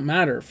Actions That Don't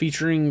Matter,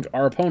 featuring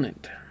our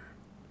opponent.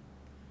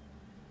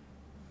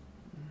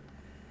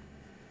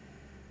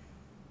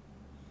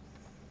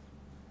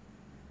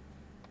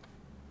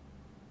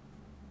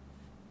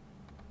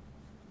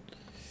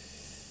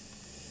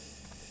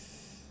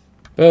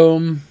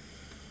 Boom.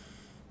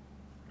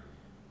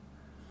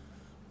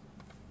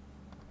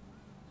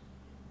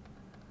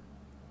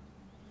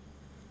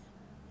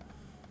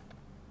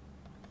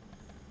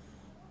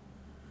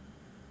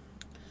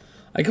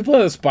 I could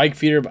play the Spike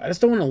Feeder, but I just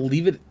don't want to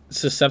leave it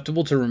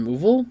susceptible to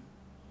removal.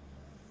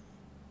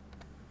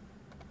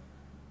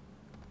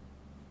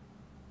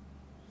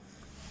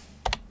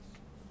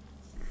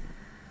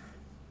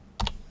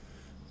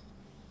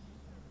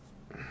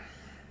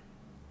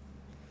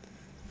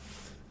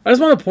 I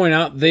just want to point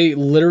out they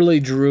literally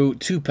drew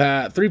 3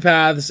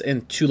 paths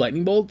and 2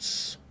 lightning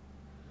bolts.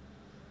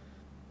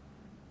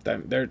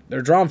 They're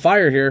drawing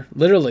fire here,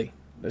 literally.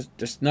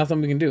 There's nothing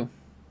we can do.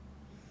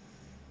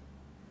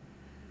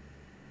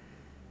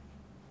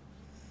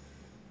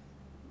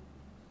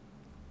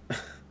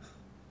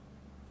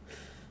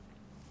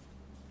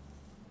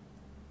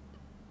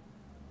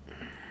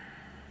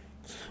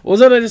 What was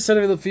that I just said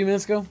a few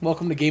minutes ago?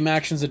 Welcome to Game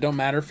Actions That Don't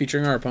Matter,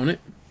 featuring our opponent.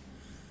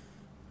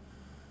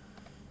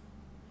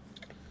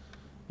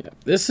 Yeah,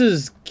 this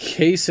is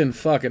case in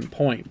fucking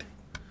point.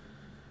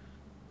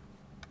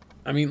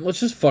 I mean,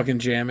 let's just fucking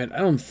jam it. I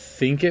don't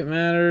think it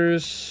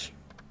matters.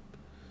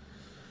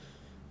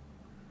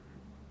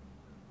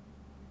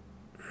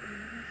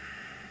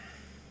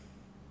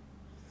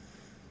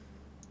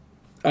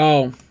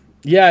 Oh,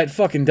 yeah, it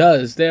fucking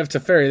does. They have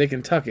Teferi. They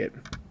can tuck it.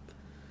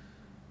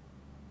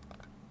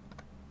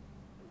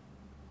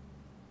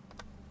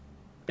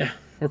 Yeah,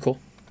 we're cool.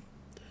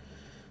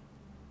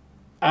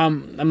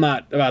 I'm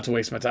not about to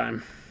waste my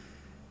time.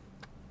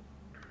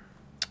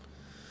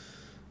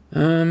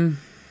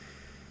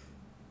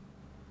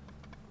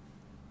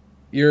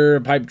 You're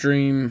a pipe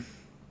dream.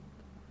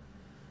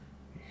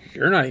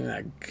 You're not even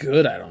that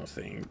good, I don't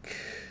think.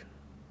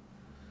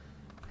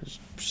 Just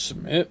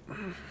submit.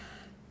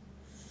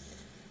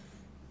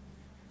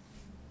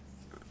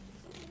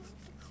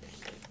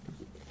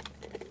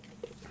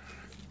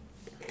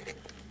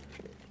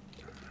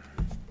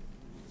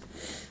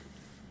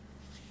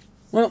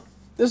 Well,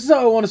 this is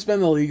how I want to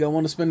spend the league. I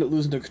want to spend it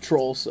losing to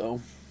control,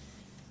 so...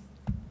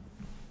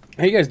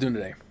 How you guys doing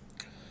today?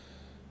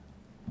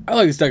 I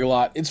like this deck a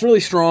lot. It's really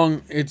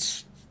strong.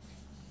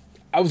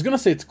 I was going to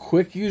say it's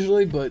quick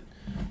usually, but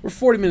We're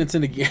 40 minutes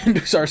in again.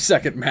 It's our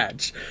second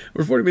match.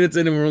 We're 40 minutes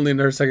in and we're only in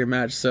our second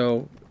match,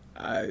 so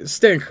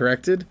stand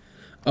corrected.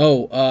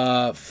 Oh,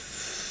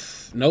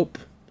 nope.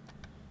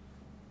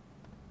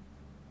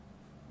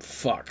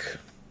 Fuck.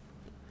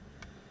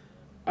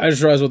 I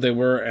just realized what they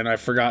were, and I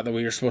forgot that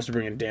we were supposed to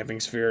bring in Damping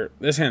Sphere.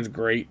 This hand's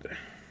great.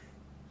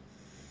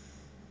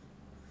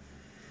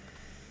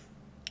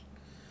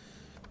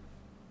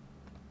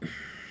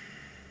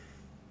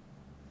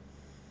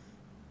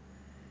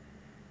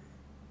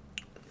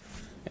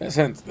 This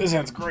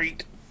hand's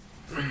great.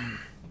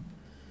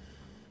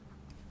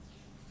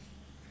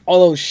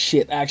 Although,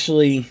 shit,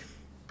 actually,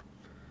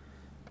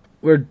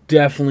 we're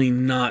definitely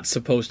not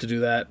supposed to do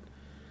that.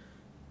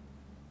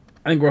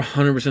 I think we're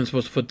 100%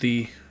 supposed to put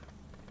the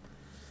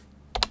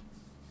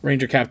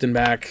Ranger Captain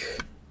back.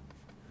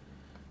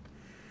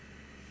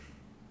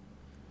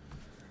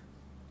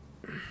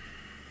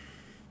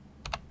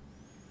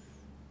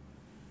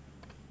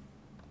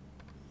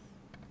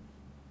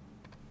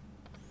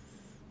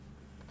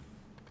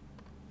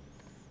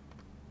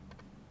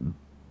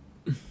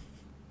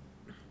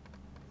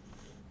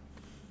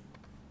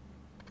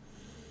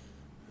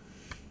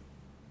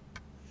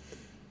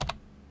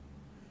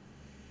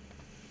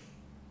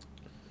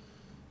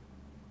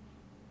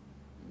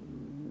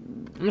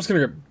 I'm just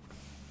going to go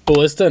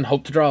Ballista and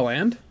hope to draw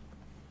land.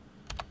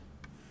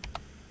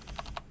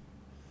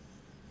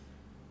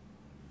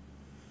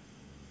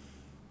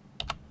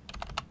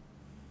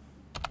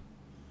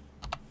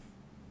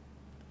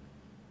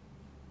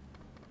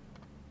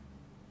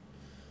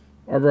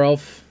 Arbor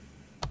Elf.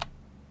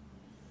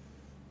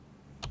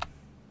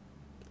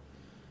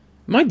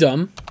 Am I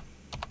dumb?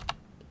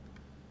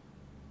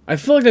 I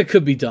feel like I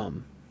could be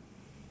dumb.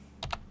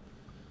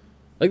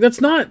 Like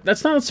that's not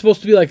supposed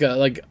to be like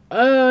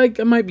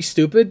I might be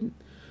stupid.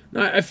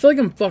 No, I feel like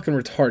I'm fucking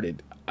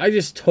retarded. I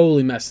just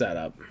totally messed that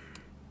up.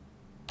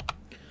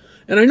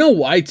 And I know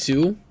why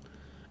too.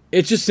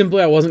 It's just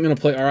simply I wasn't gonna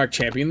play Arak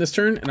Champion this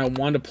turn, and I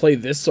wanted to play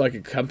this so I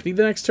could company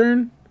the next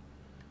turn.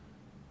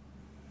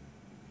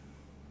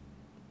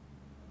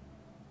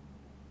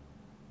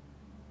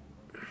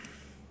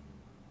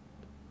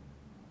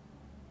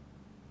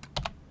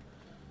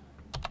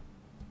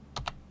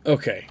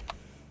 Okay.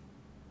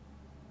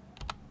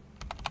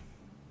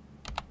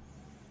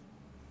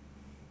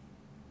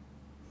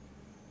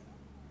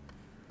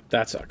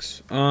 That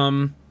sucks.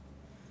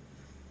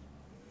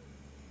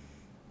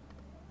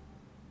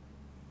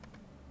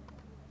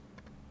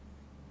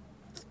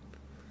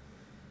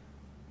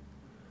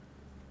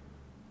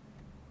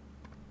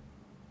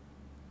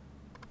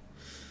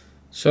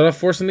 Shut off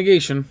Force and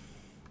Negation.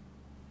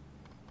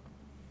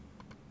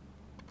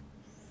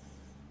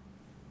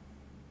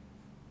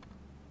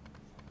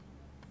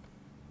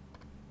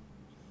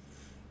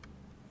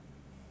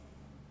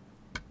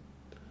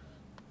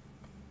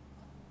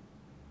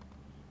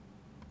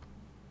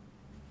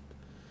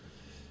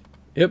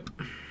 Yep.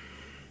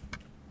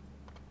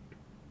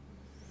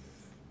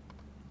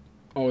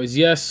 Always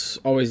yes,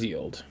 always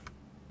yield.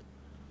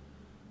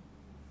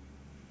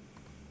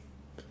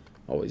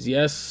 Always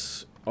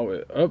yes,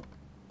 always up,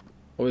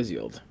 always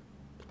yield.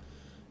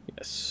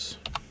 Yes.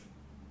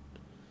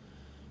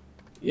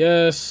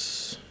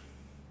 Yes.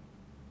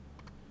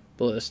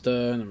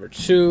 Ballista, number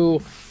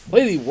 2.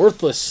 Play the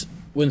worthless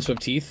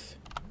Windswept Teeth.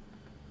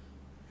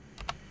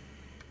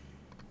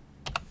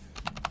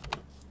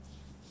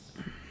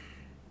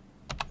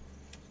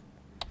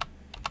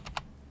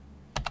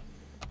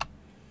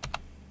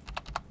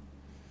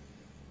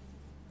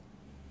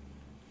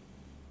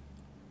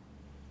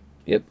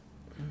 Yep.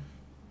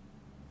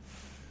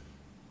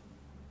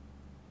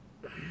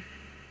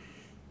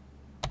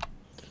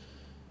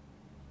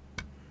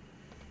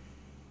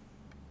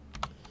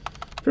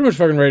 Pretty much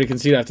fucking ready to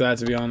concede after that,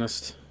 to be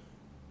honest.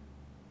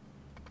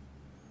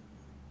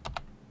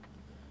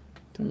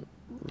 Don't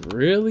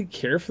really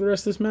care for the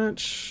rest of this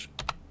match.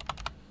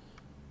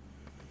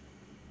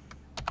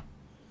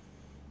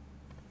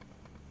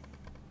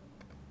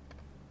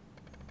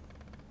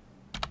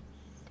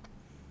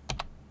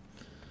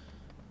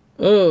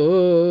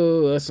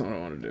 Oh, that's not what I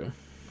want to do.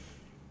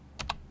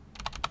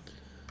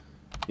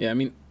 Yeah, I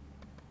mean,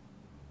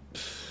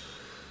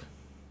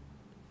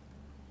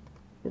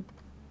 we're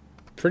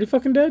pretty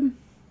fucking dead.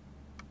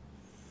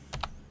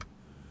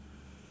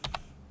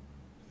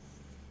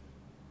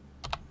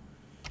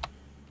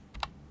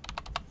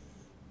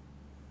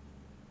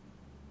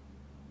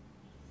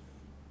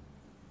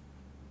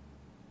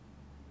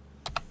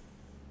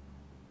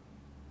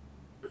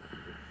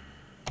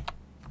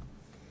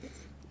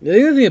 The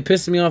other thing that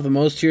pisses me off the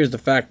most here is the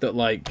fact that,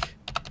 like,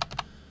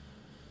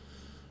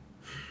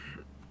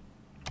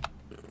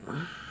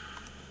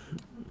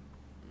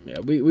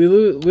 yeah, we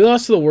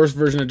lost to the worst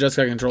version of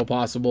Jeskai Control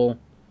possible,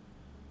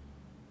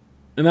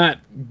 and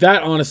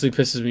that honestly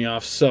pisses me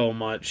off so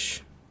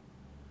much.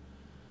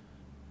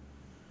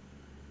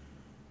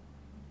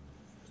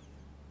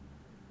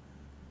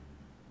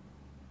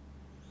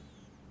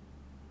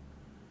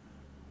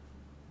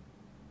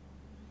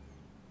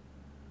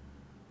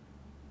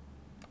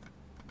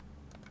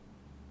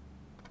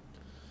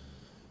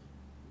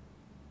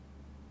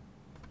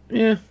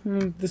 Yeah,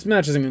 this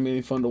match isn't going to be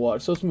any fun to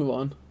watch, so let's move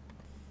on.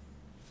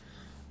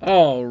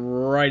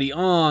 Alrighty,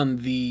 on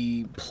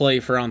the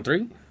play for round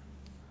 3.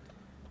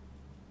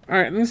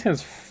 Alright, this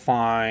hand's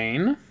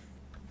fine.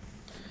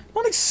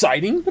 Not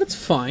exciting, but it's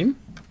fine.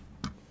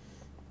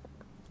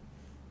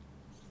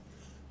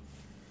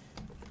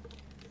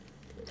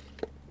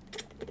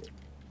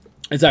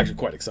 It's actually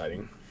quite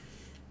exciting.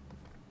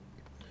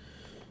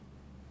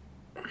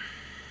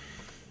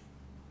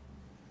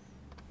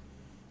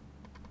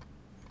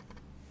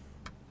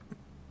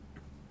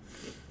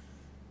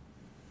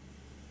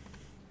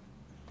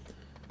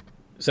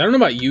 So I don't know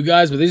about you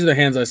guys, but these are the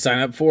hands I sign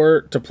up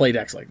for to play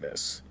decks like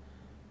this.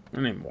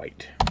 My name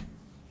white.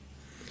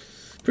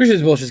 Pretty sure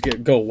these will just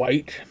go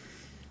white.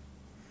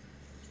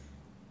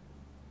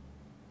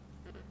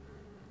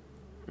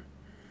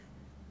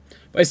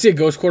 If I see a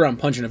ghost quarter, I'm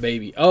punching a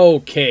baby.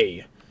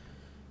 Okay.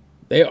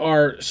 They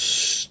are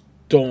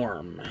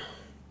Storm.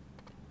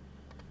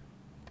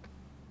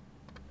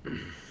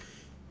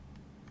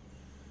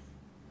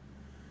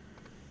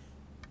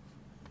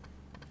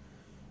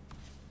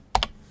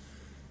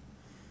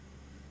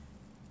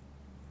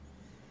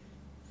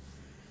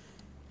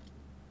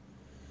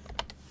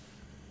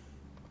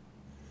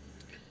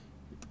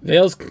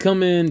 Veils can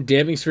come in.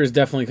 Damping Spheres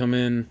definitely come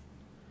in.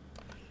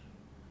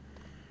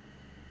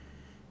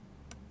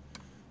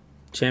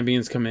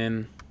 Champions come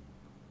in.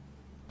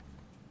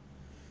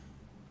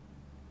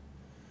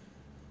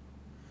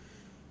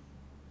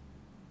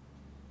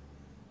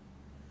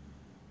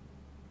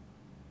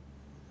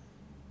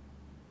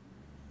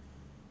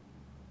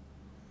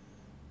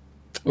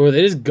 Or are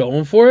they just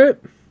going for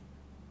it?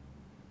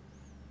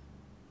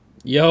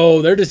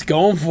 Yo, they're just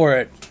going for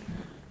it.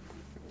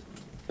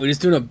 We're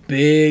just doing a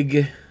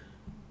big...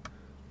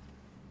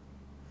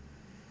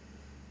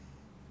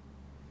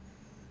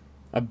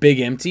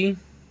 empty.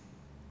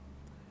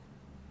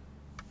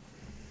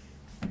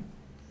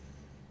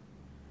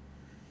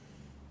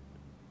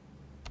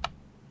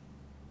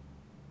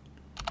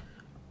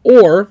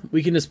 Or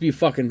we can just be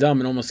fucking dumb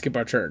and almost skip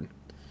our turn.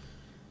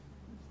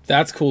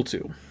 That's cool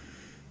too.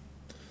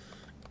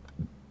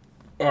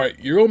 Alright,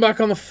 you're going back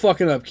on the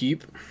fucking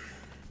upkeep.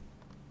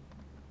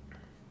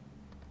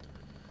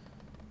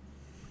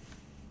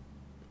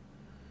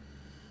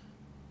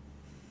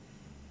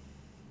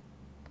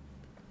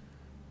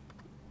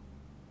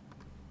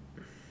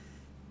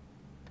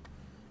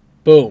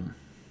 Boom.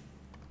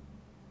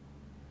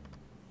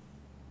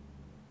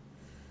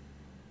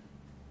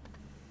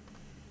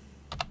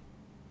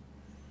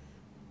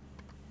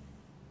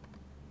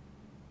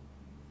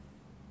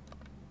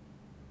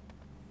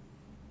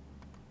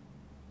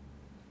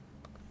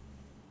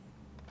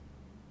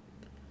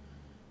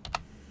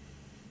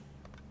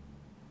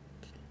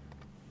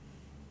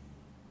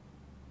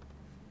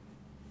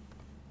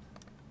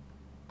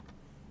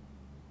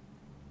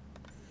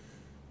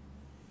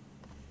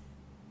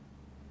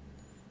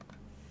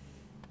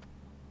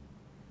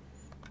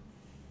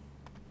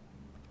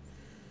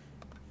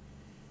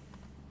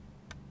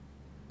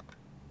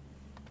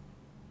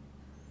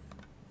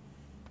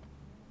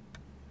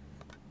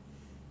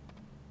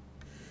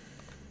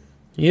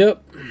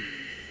 Yep.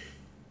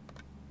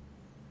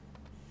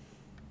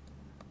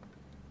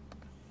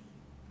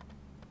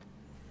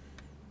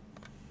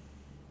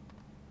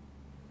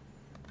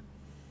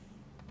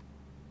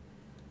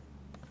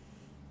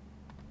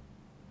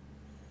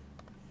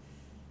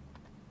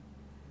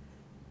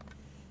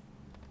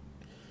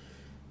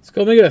 Let's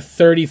go make it a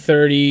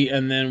 30-30,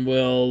 and then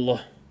we'll...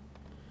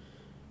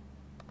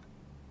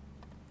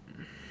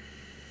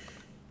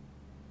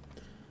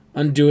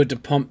 undo it to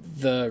pump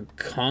the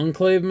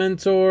Conclave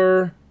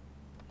Mentor.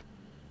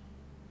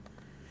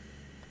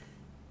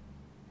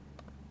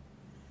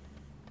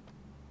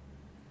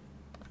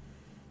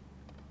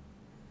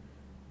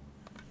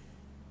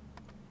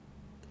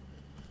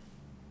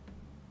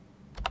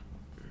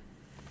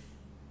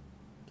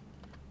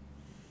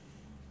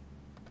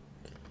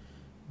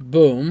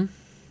 Boom.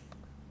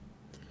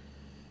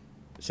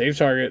 Save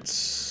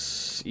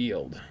targets.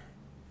 Yield.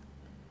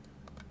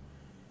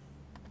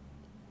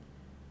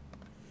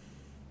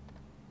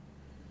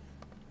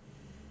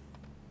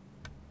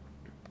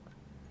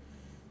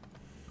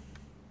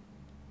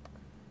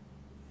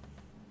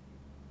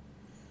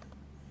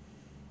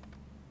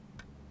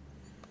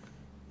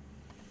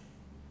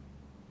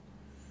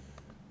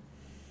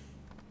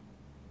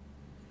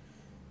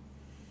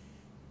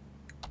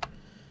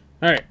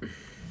 All right.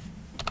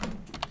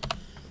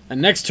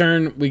 And next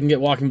turn, we can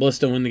get Walking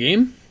Ballista and win the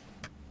game.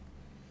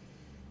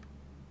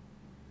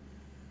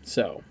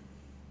 So.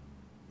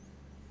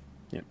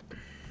 Yep.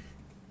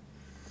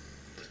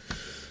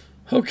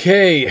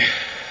 Okay.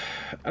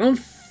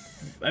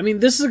 I mean,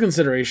 this is a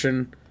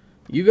consideration.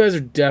 You guys are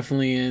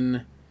definitely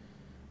in.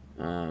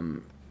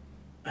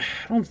 I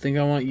don't think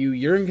I want you.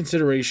 You're in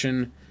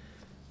consideration.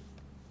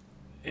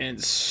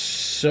 And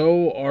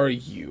so are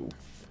you.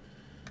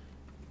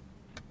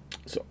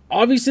 So,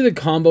 obviously, the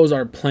combos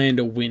are planned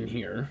to win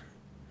here.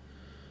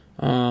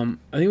 I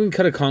think we can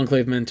cut a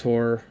Conclave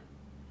Mentor.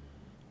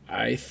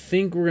 I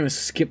think we're going to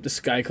skip the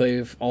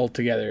Skyclave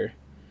altogether.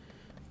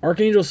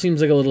 Archangel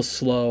seems like a little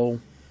slow.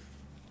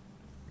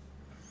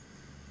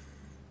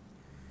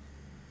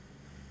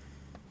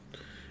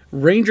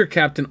 Ranger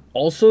Captain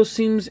also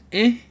seems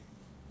eh.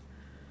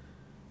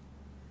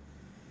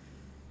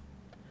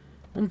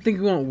 I don't think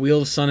we want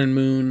Wheel of Sun and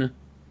Moon.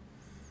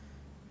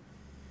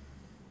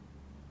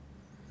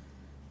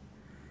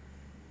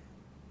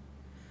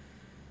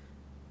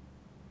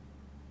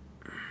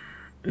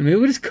 And maybe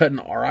we just cut an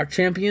Auroch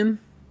Champion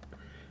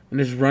and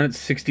just run at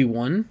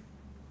 61.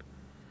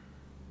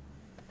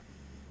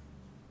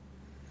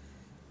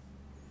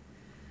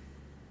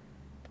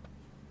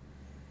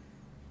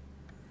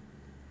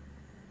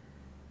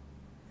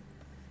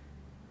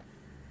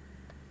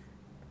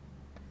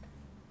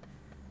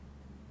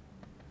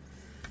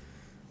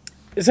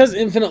 It says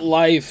infinite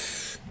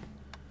life.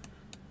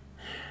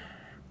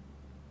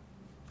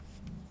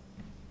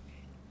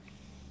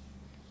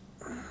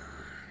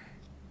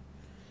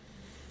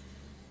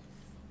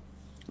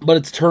 But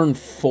it's turn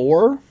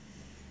 4.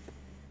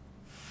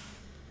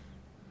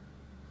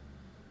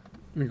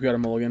 We've got a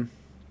mulligan.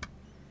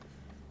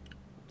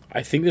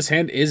 I think this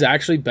hand is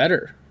actually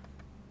better.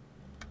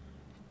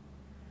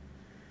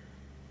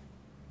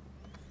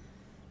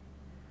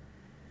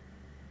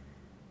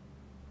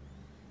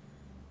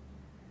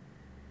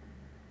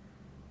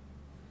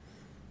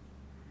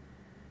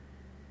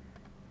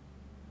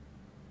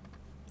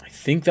 I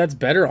think that's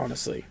better,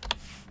 honestly.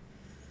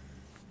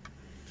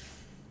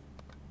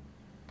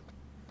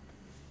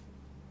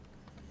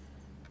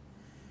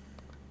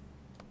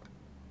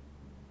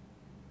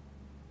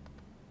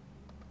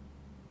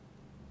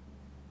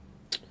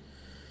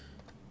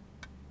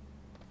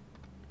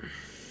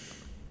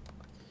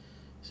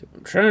 So what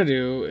I'm trying to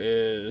do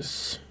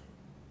is...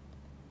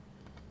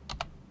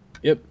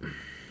 Yep.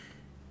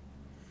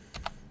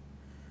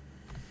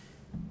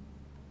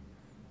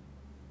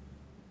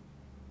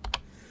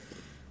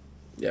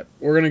 Yep,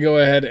 we're going to go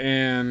ahead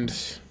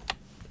and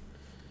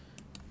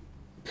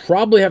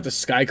probably have to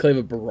Skyclave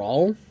a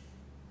Baral.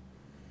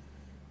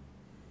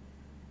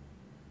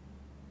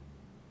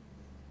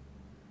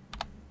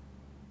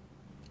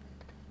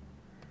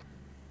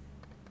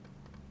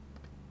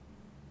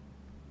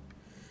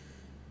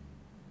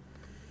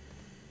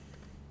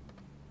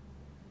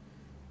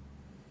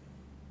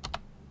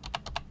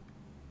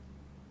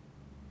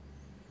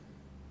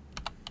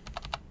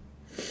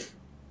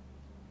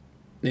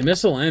 They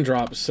missed a land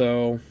drop,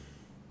 so...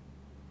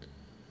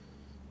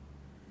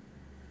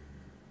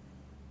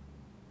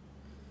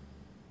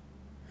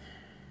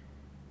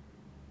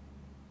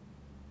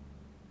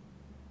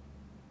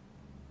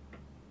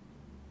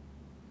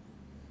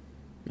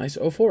 Nice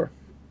 0-4.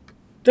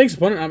 Thanks,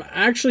 opponent. I'm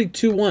actually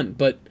 2-1,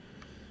 but...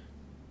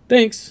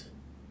 Thanks.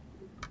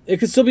 It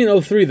could still be an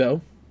 0-3,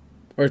 though.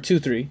 Or a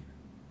 2-3.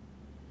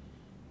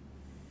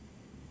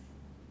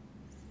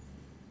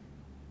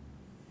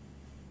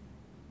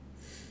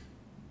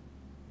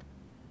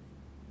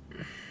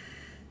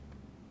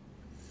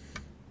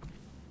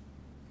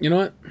 You know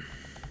what?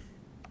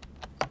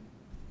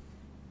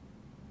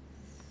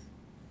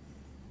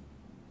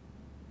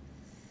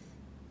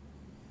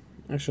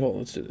 Actually, hold on,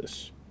 let's do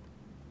this.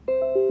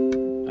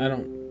 I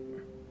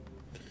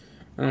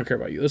don't care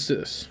about you. Let's do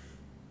this.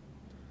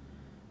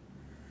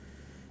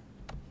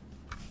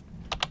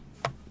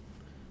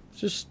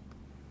 Just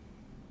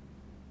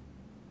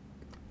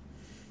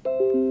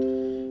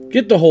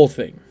get the whole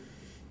thing.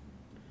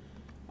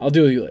 I'll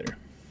deal with you later.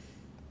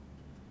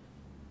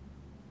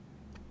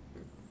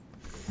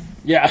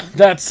 Yeah,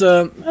 that's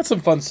some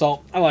fun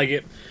salt. I like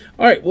it.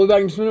 All right, we'll be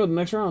back in just a minute with the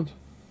next round.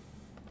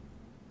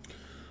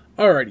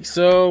 Alrighty,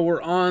 so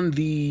we're on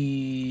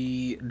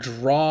the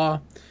draw.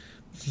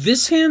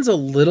 This hand's a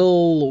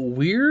little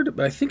weird,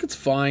 but I think it's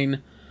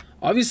fine.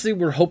 Obviously,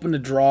 we're hoping to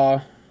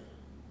draw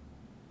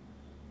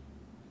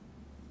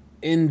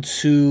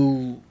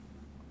into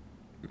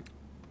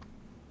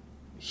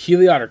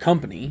Heliod or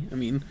company. I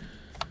mean,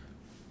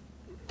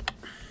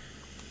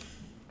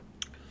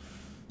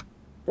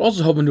 we're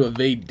also hoping to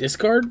evade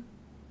discard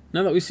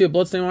now that we see a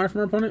Bloodstained Wire from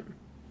our opponent.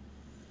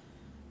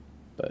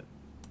 But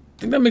I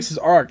think that makes his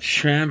Auroch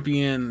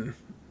champion.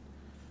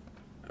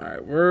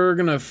 Alright, we're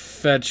going to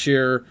fetch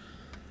here.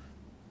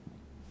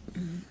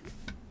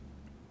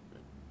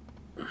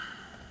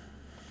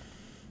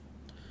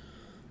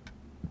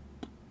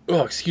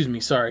 Oh, excuse me,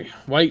 sorry.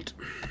 White.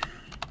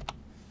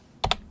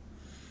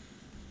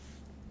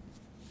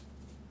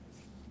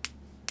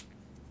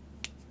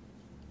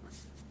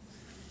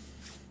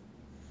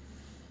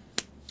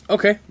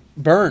 Okay,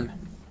 burn.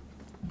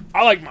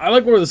 I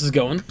like where this is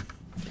going.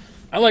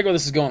 I like where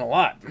this is going a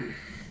lot.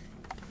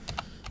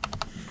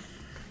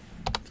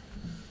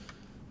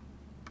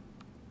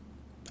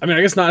 I mean,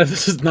 I guess not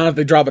if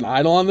they drop an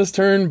idol on this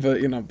turn,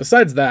 but you know,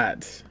 besides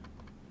that.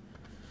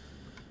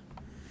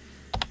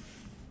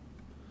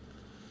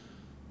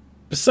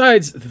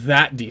 Besides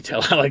that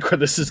detail, I like where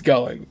this is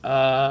going.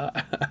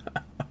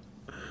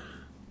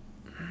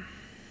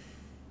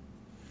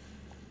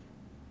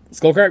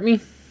 Skullcrack me?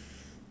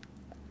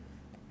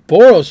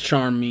 Boros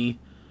charm me.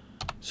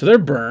 So they're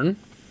burn.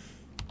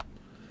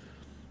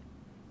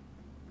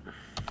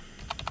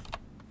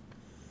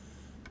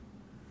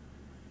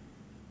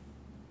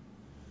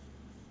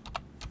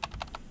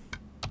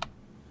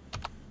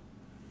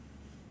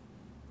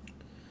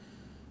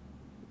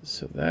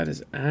 So that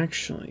is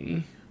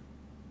actually...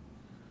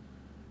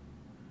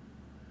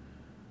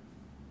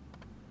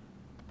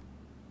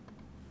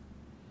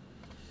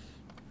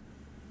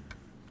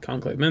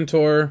 Conclave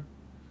Mentor.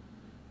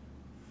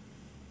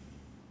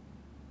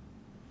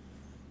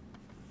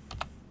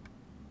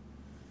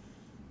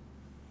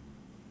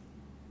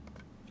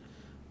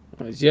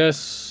 Always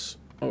yes,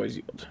 always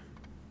yield.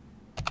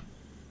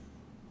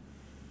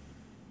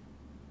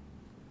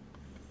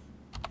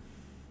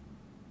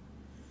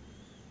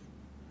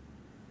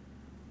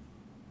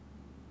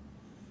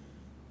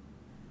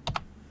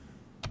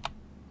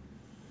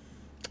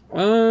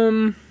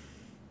 I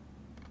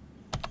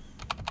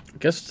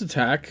guess it's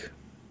attack.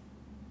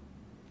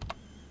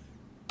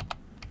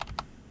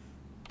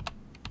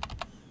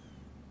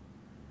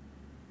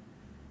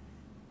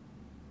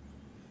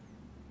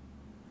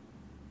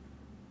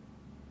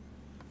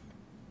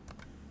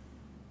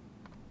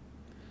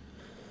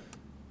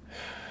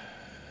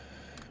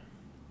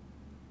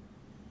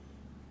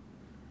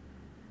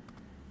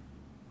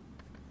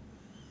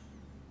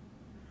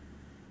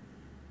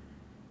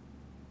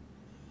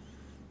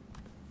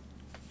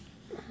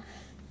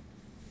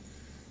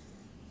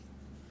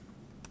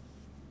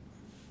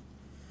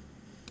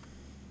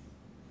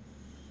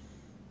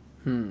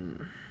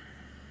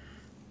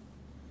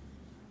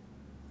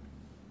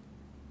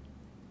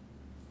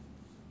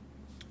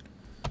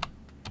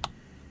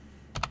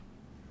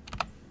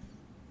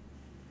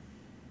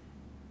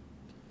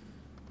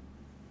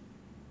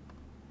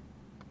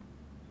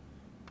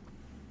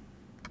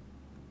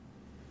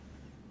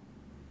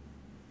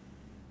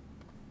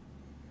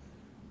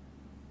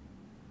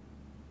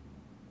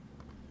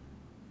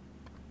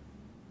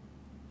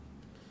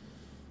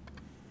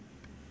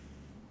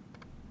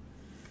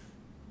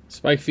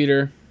 Spike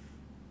Feeder.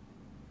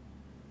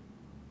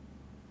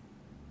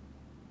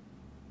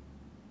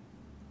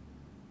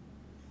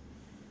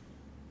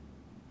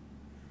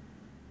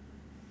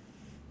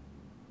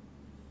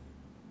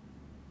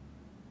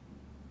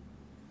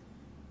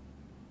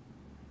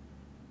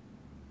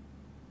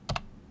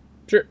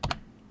 Sure.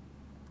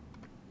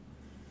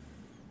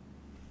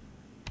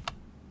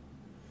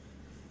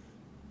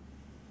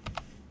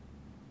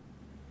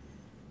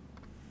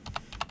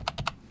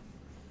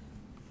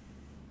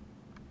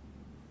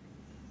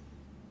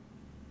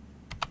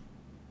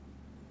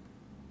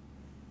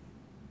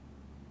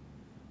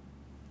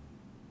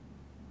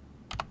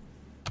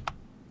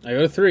 I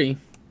go to 3.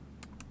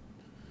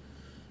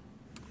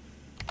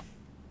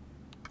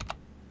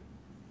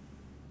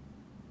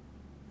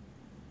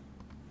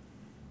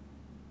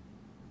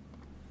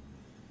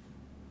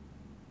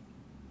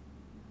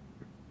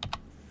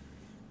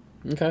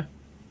 Okay.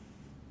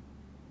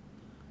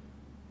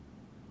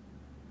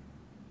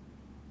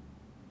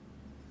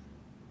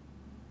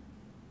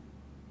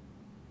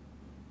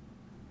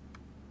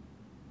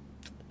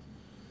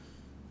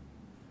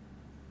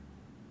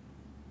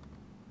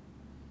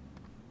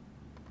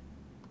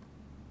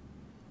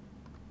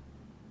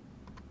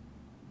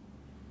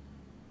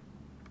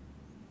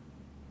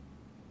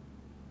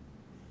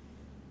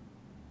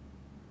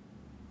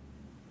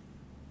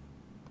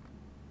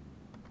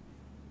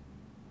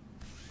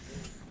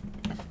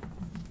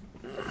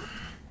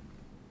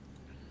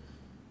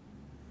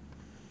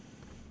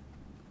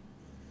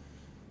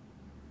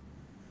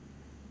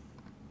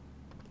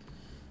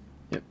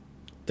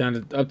 Down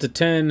to up to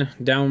 10,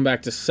 down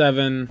back to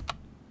 7.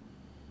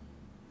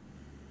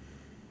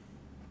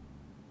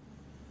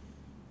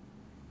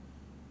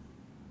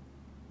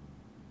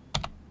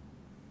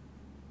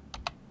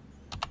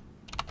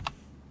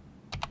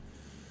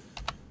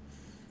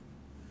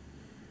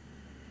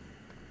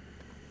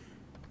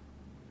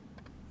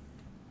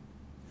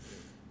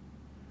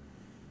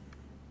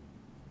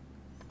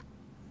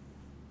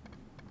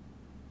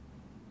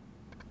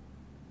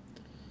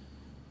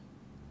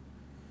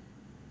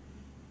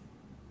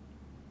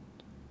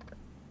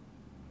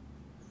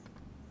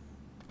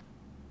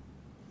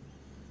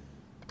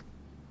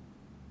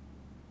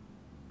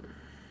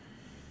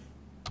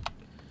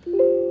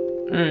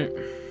 Alright.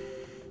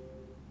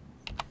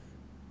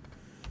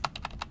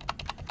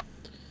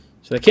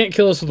 So they can't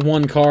kill us with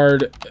 1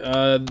 card.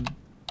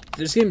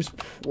 This game's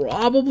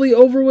probably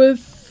over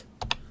with.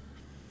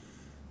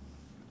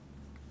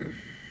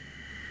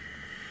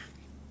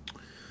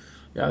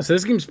 Yeah, so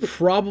this game's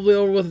probably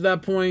over with at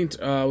that point.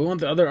 We want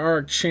the other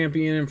Arc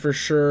Champion in for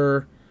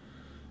sure.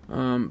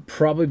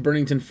 Probably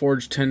Burnington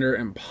Forge Tender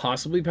and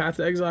possibly Path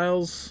to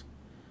Exiles.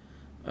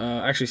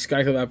 Actually,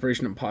 Skyclave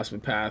Apparition and possibly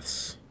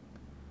Paths.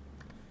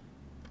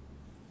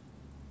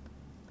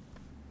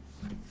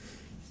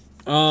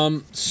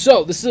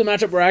 So this is a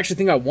matchup where I actually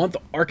think I want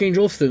the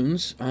Archangel of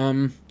Thunes.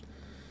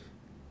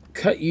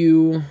 Cut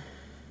you.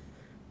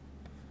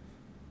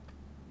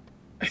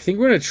 I think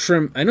we're gonna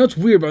trim. I know it's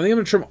weird, but I think I'm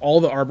gonna trim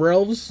all the Arbor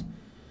Elves.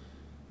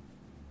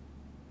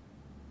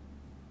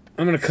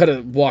 I'm going to cut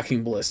a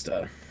Walking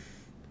Ballista.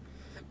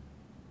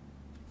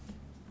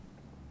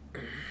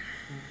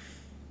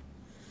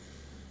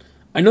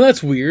 I know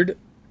that's weird,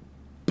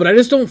 but I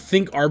just don't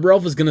think Arbor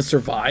Elf is going to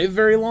survive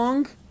very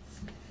long.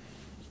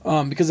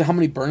 Because of how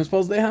many burn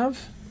spells they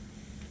have.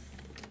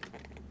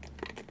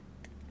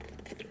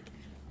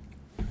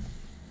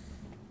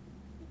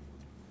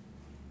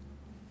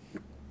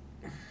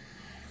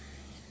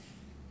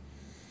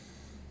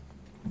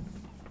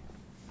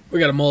 We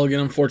got a mulligan,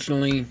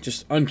 unfortunately.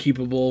 Just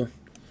unkeepable.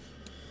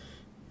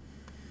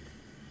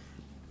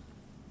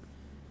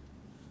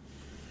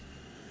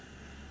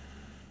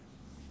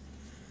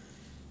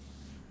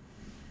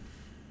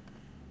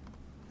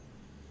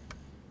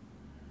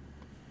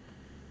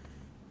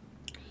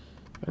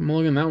 Got a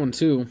mulligan that one,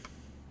 too.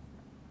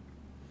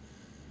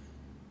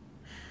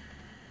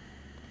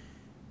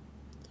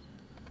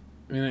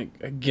 I mean,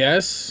 I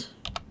guess.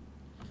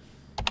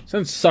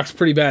 Sense sucks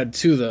pretty bad,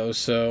 too, though,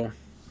 so...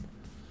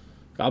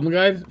 Goblin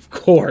Guide? Of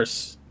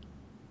course.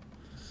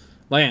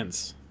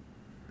 Lands.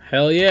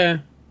 Hell yeah.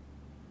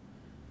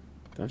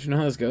 Don't you know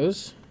how this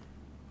goes?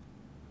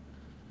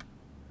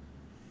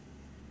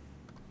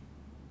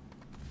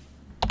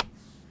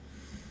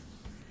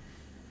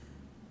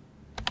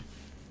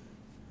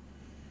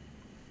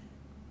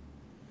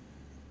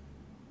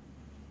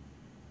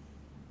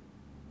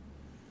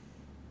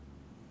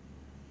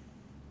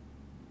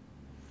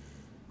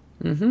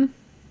 Mm-hmm.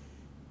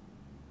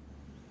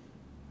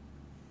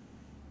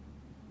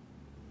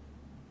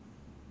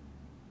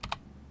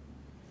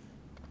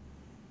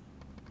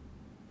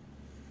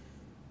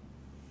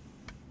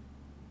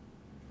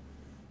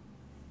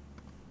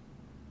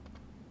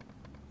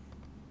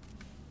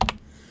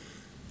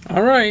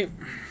 All right.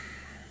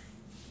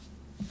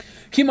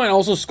 Keep in mind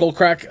also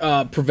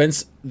Skullcrack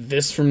prevents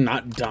this from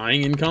not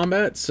dying in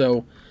combat.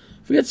 So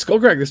if we get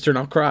Skullcrack this turn,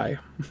 I'll cry.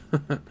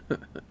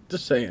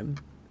 Just saying.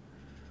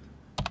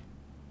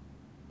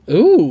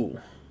 Ooh.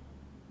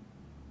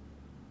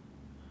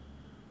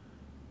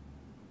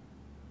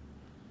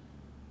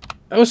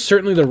 That was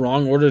certainly the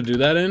wrong order to do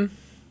that in.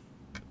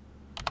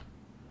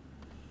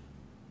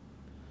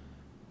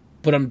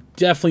 But I'm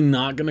definitely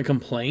not going to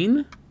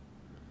complain.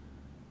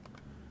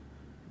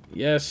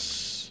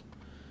 Yes.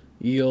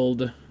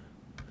 Yield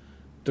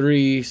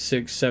 3,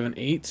 6, 7,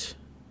 8.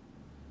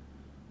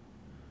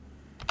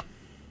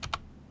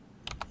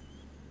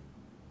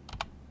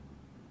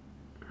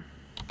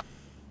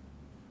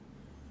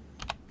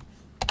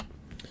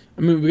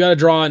 I mean, we got to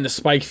draw into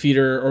Spike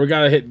Feeder, or we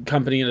got to hit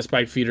Company in a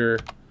Spike Feeder.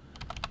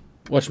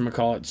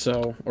 Whatchamacallit,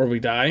 so, or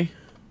we die.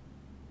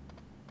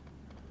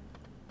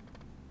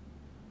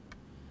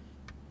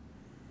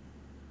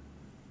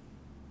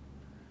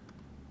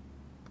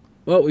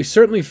 Well, we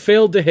certainly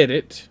failed to hit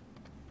it.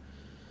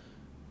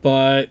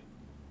 But...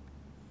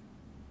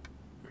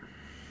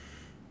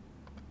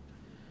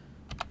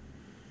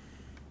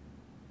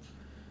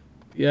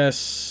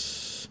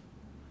 yes.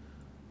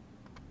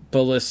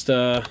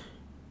 Ballista.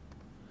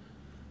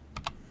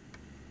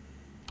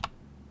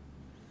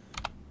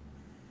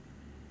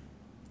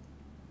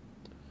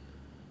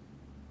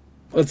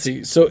 Let's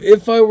see. So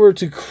if I were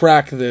to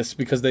crack this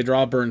because they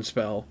draw a burn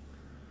spell,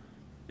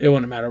 it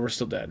wouldn't matter. We're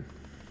still dead.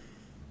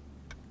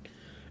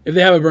 If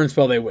they have a burn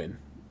spell, they win.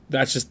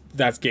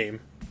 That's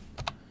game.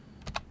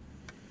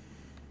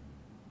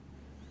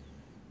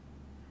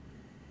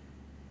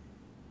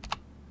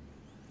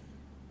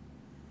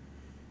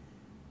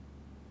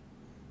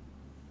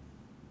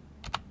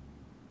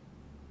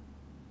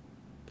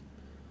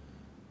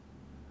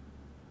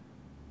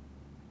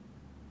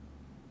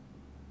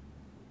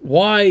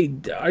 Why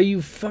are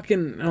you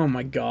fucking... oh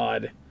my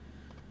god.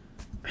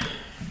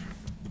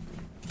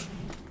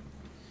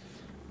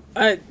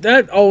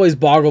 That always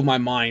boggled my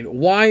mind.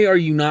 Why are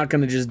you not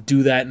going to just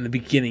do that in the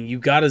beginning? You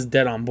got us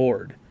dead on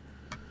board.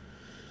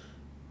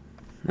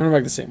 I don't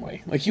like the same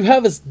way. Like, you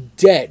have us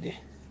dead.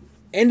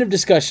 End of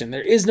discussion.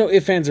 There is no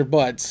ifs, ands, or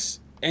buts.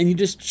 And you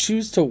just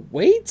choose to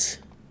wait?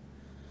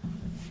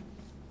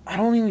 I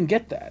don't even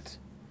get that.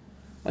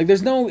 Like,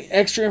 there's no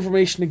extra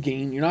information to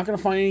gain. You're not going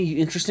to find any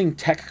interesting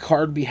tech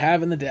card we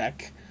have in the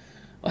deck.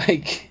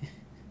 Like,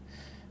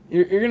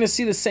 you're going to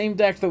see the same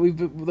deck that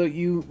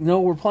you know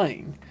we're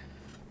playing.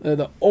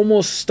 The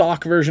almost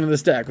stock version of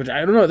this deck, which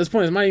I don't know. At this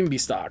point, it might even be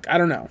stock. I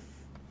don't know.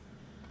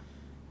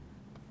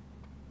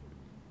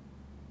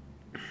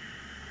 I'm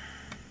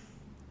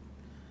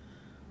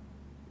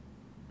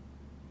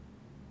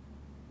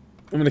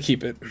going to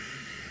keep it.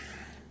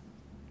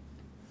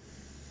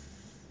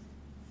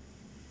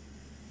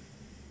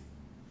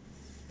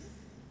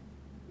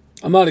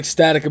 I'm not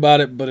ecstatic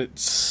about it, but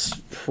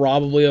it's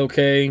probably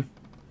okay.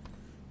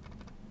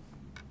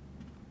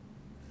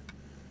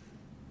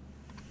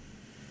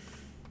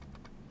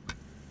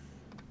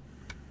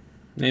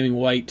 Naming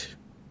white.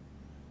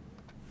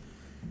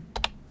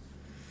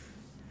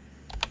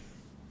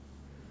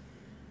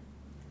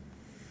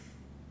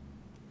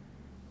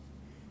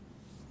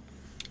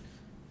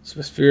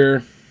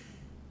 Sphere.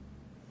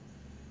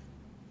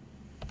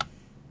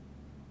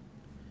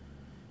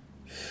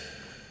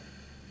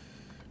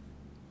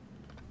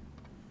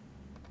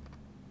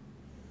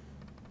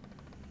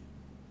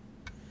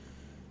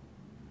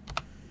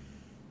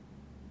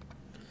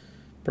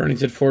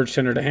 Burnington Forge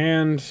Tender to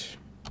hand.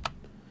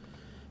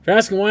 If you're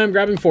asking why I'm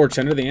grabbing Forge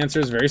Tender, the answer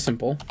is very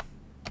simple.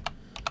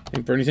 I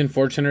think Burnington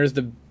Forge Tender is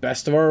the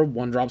best of our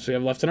 1-drops we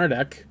have left in our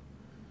deck.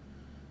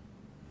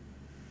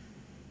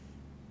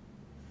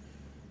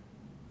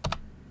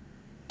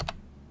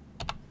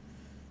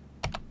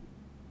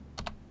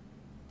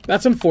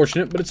 That's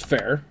unfortunate, but it's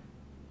fair.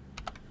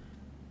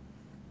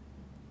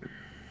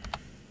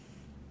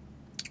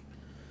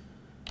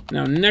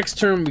 Now, next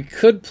turn, we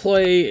could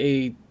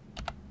play a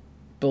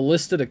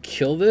Ballista to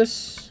kill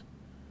this.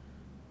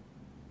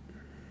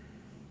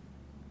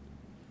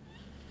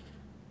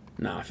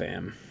 Nah,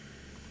 fam.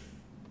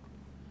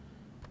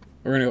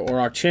 We're going to go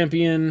Auroch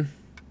Champion.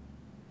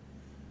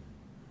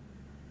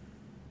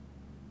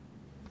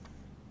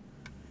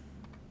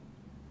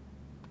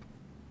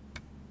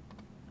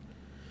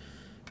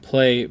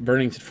 Play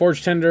Burnington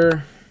Forge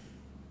Tender.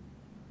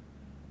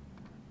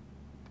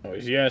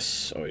 Always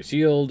yes, always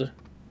yield.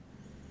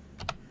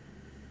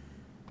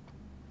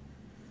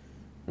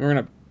 We're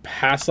going to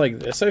pass like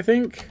this, I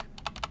think.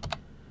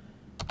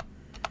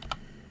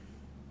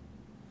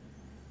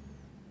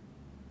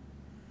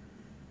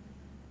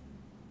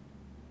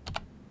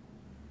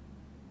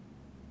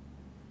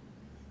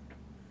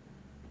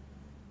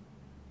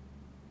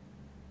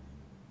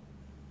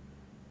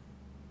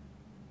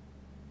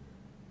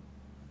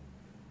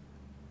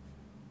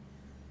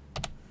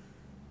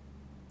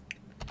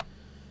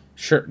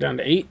 Sure, down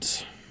to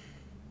 8.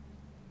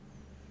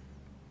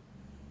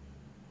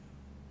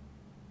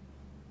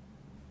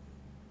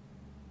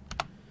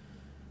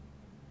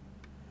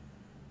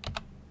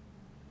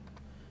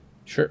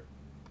 Sure.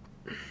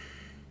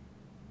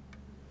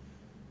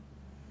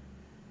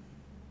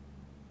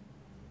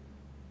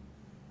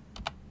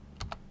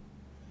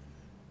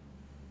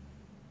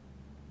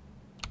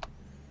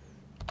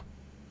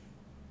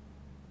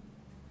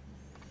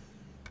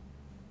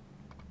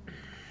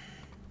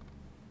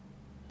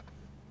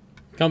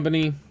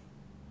 Company.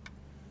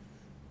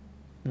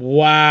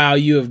 Wow,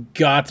 you have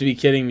got to be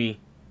kidding me.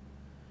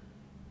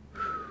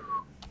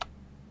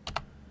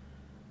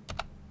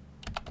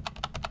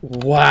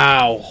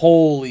 Wow,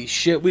 holy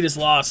shit, we just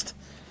lost.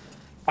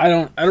 I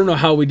don't know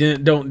how we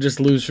don't just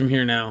lose from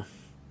here now.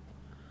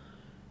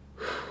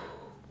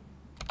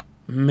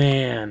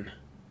 Man.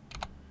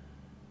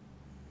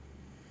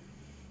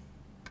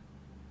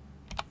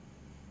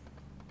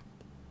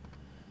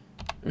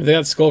 If they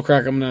got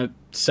Skullcrack, I'm gonna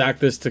sack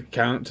this to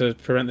prevent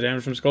the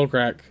damage from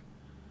Skullcrack.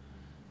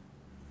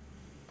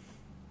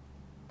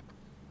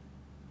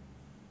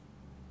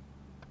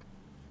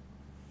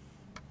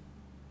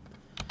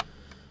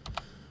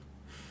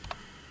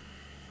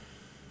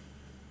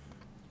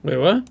 Wait,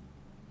 what?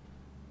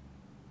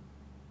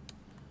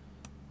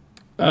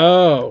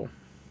 Oh.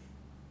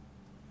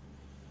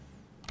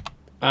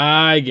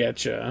 I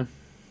getcha.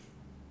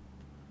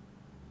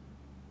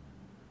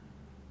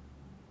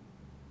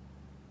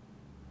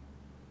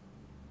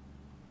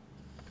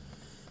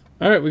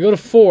 Alright, we go to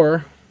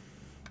 4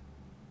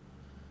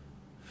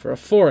 for a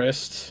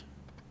forest.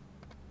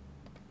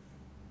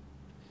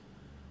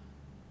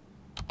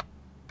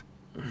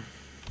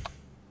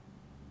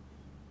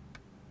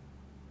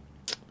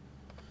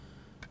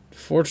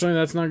 Fortunately,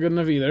 that's not good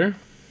enough either.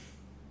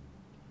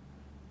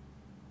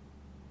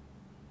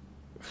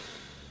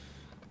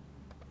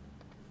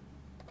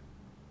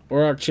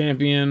 Auroch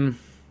Champion.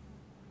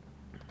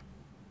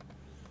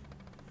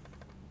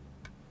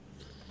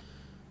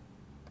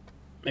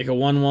 Make a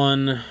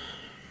 1/1.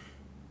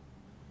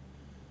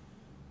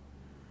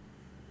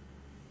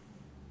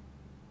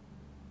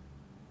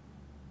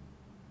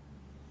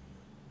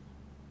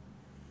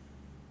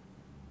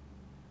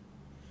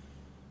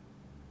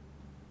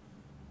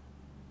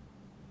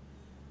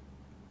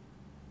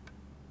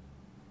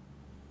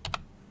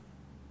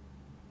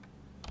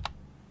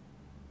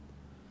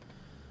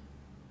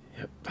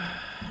 Yep.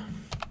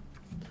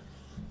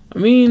 I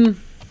mean,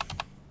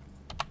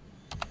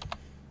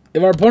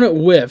 if our opponent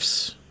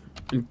whiffs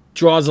and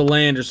draws a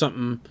land or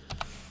something,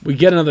 we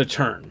get another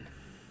turn.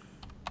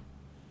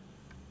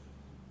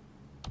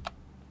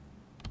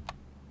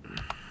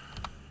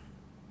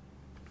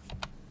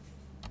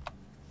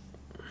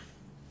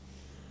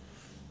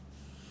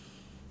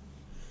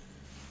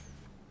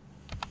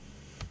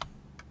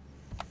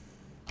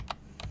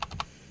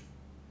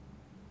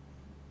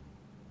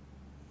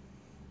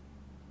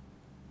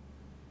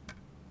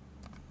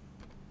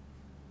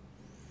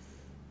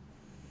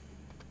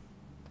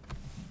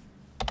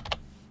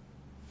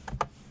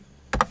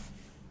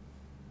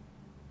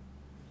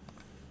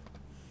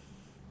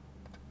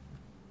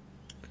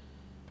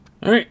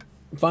 All right,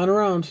 final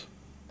round.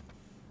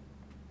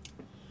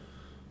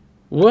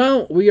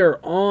 Well, we are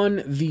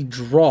on the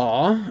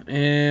draw,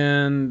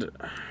 and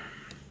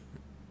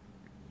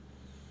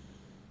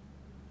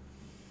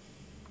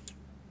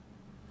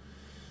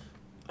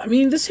I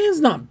mean, this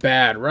hand's not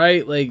bad,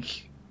 right?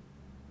 Like,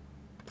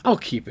 I'll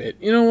keep it.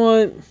 You know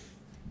what?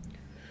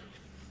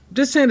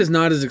 This hand is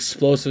not as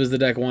explosive as the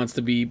deck wants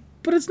to be,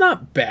 but it's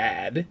not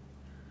bad.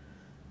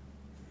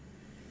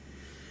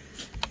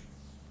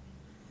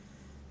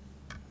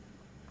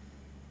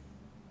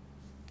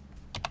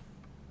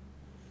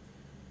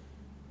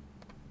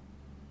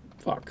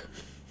 Fuck.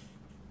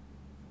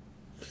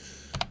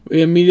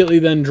 We immediately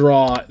then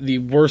draw the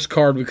worst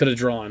card we could have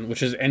drawn,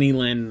 which is any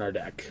land in our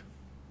deck.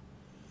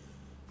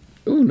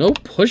 Ooh, no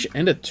push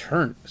and a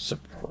turn.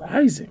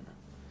 Surprising.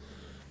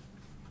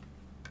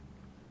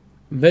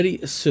 Very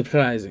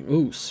surprising.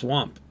 Ooh,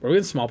 swamp. Are we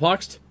getting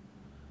smallpoxed?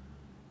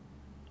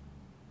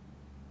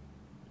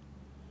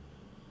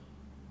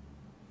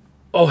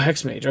 Oh,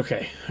 Hex Mage.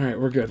 Okay. All right,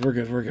 we're good. We're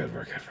good. We're good.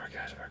 We're good. We're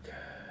good. We're good.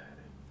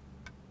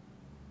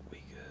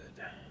 We good.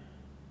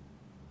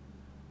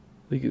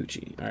 We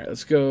Gucci. All right,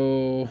 let's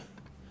go.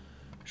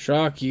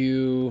 Shock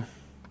you.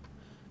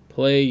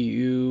 Play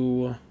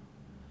you.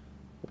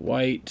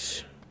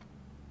 White.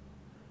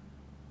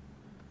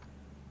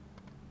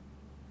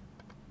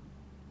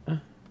 Huh?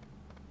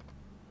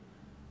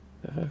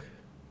 The fuck?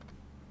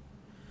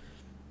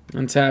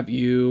 Untap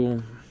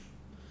you.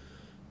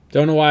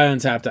 Don't know why I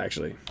untapped,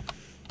 actually.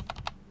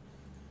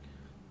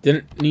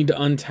 Didn't need to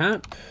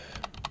untap.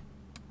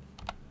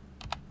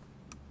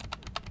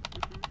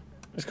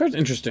 This card's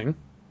interesting.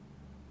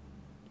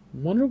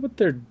 Wonder what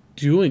they're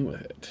doing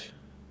with it.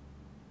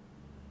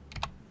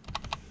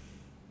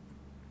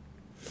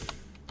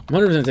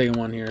 100% taking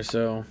one here,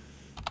 so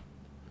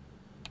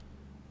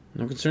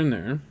no concern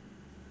there.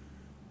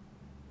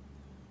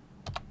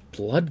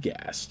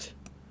 Bloodgast.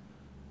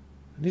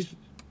 These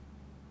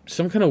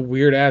some kind of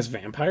weird ass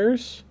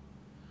vampires?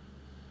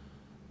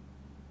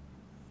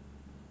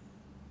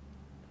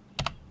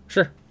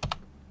 Sure.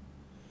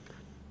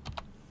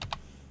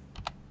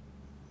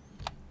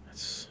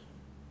 That's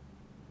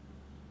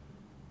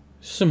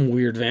some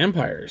weird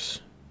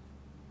vampires.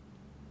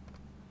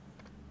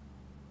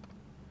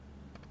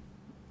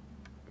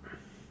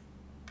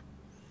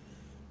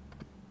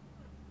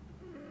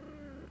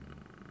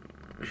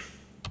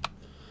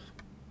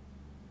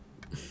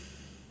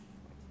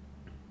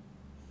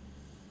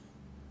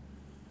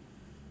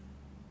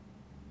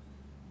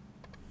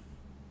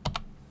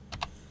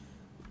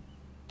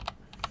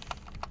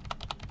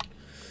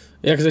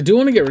 Yeah, because I do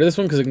want to get rid of this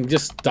one because it can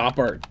just stop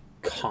our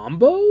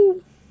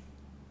combo.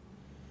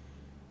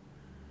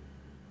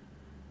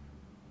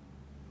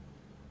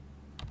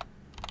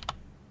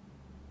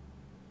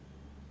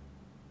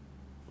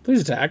 Please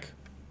attack.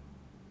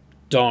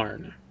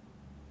 Darn.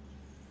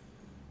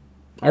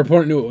 Our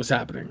opponent knew what was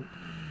happening.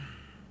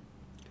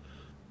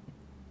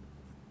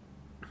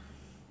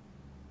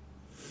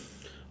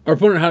 Our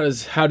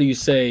opponent, how do you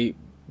say,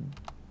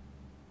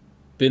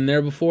 been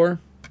there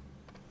before?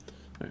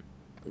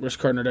 Worst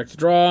card in our deck to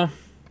draw.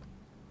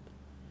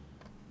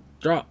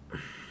 Draw.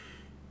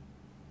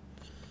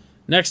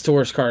 Next to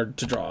worst card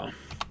to draw.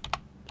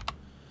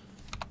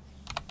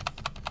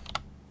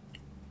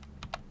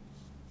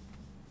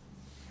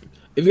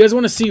 If you guys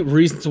want to see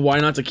reasons why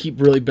not to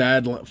keep really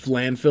bad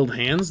land-filled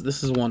hands,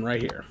 this is one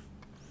right here.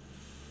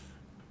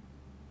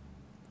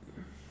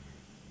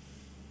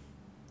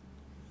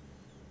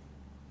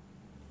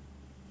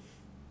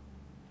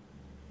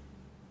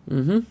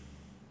 Mm-hmm.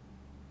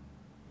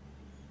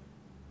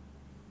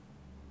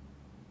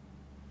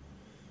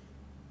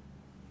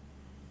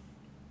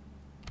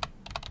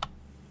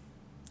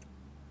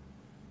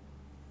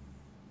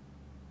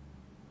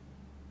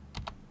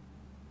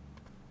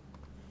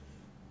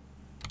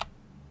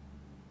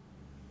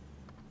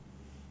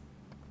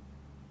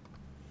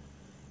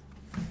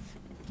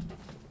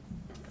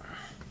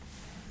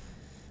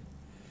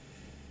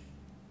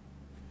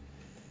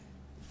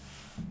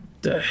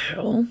 The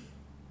hell?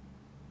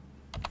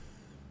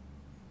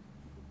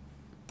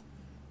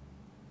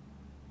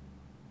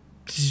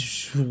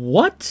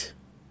 What?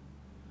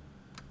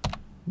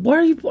 Why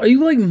are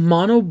you like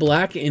mono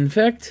black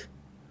infect?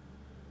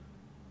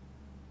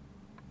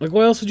 Like,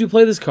 why else would you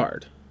play this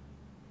card?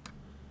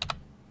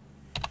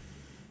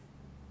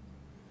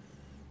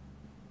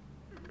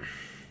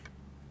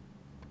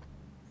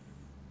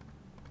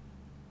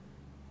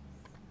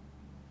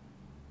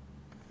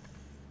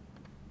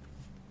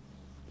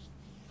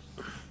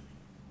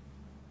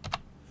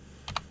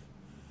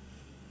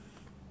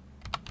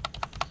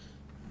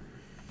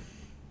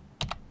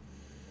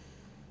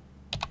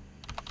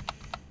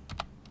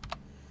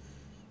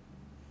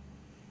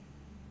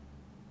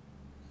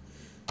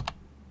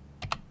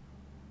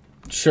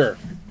 Sure.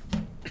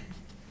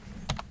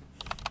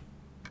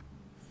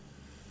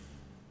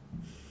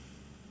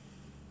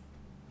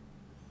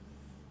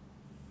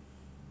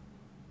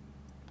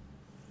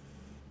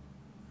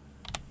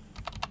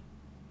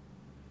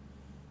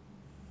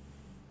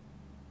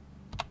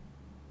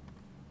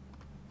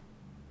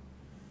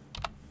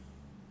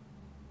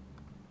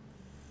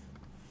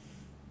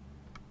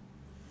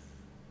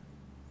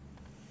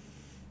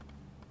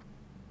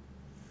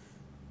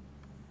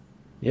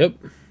 Yep.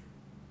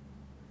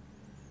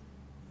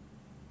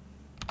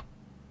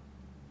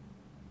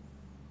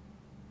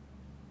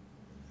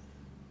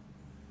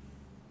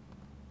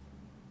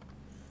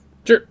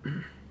 Sure.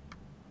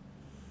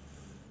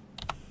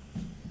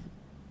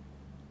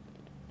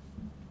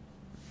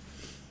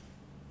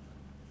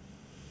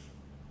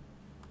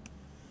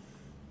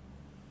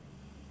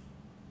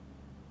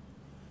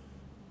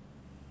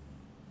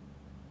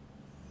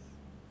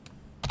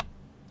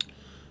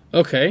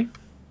 Okay.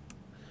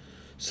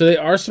 So they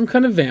are some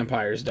kind of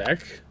vampires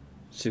deck.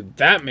 So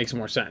that makes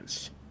more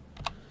sense.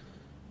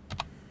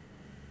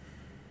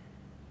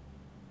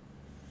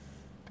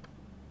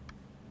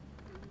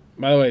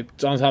 By the way,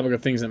 it's on topic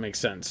of things that make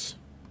sense.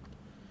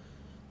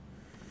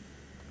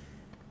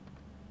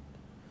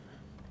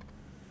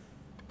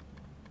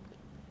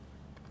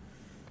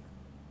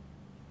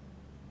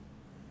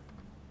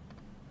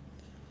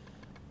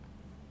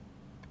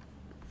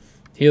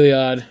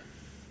 Heliod.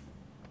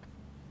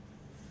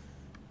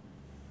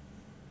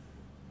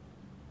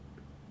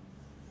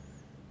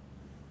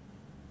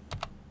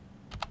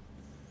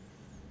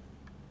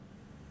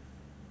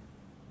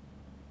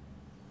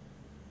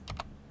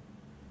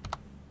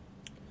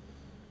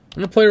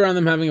 I'm going to play around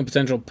them having a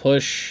potential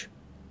push.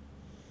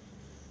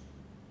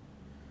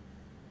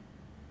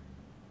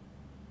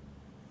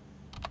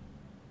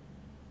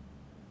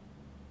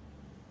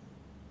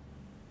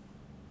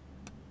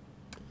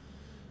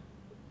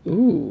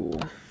 Ooh.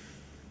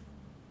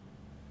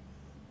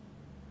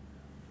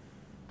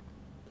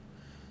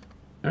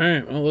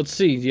 Alright, well, let's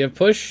see. Do you have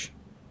push?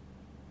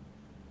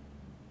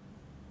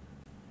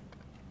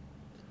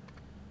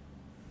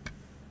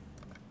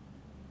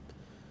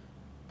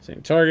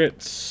 Same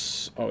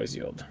targets. Always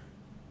yield.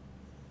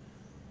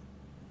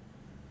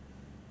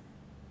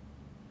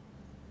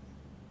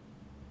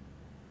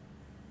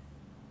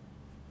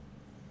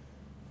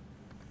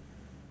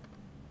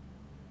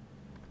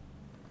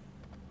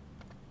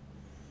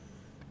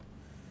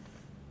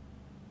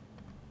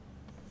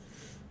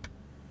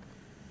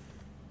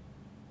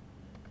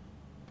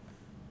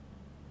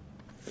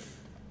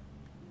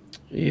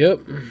 Yep.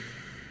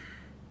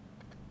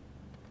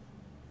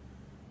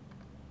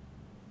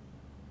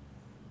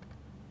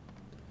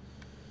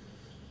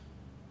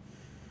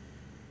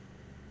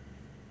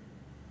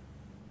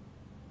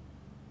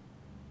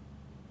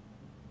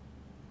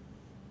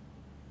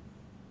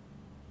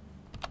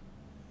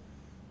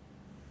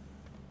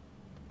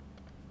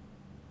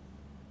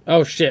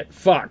 Oh shit,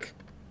 fuck.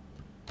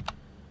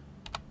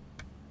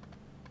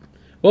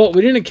 Well,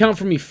 we didn't account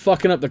for me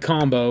fucking up the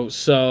combo,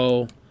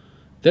 so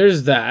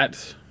there's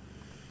that.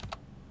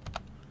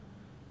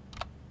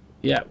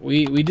 Yeah,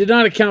 we did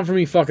not account for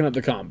me fucking up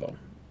the combo.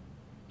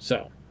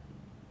 So.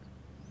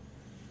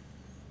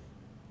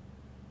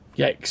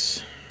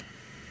 Yikes.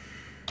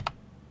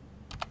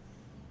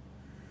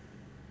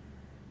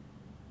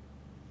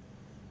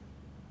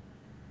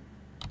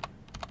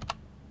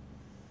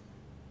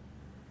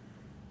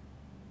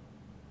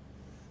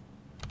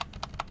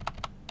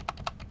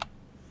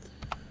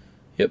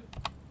 Yep.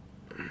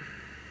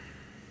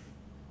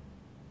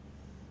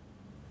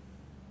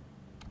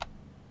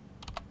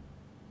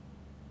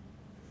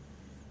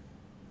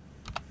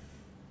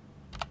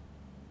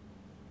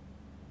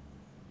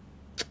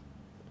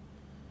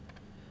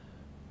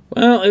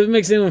 Well, if it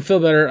makes anyone feel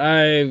better,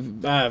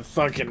 I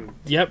fucking,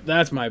 yep,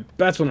 that's one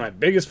of my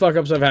biggest fuck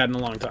ups I've had in a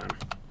long time.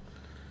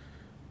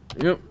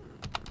 Yep.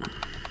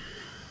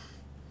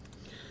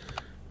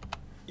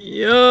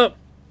 Yep.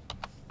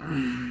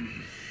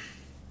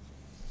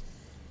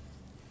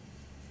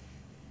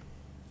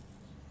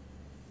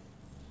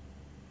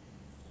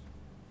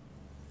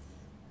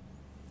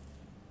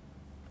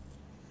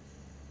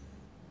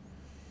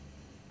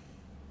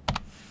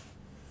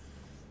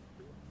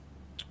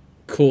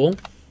 Cool.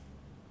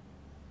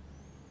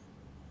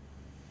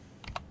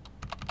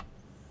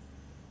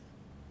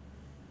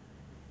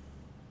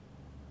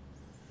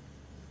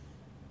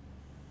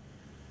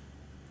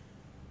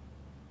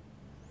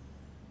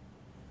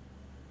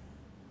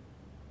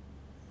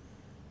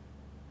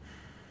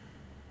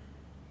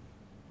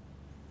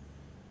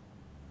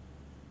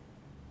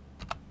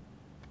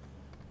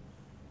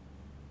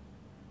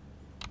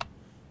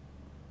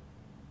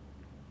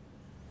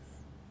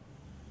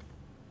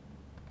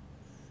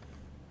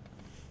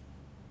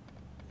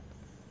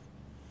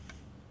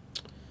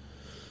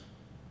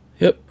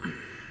 Yep.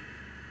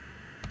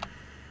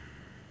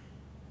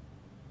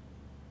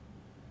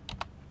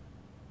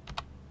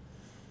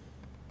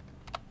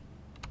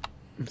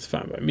 It's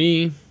fine by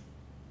me.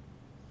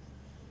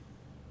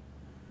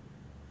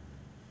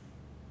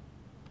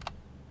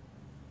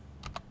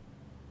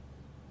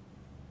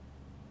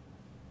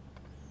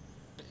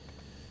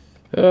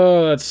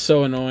 Oh, that's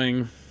so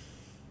annoying.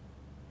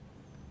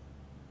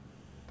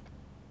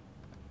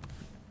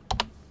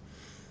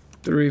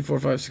 Three,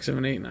 4, 5, 6,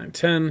 7, 8, 9,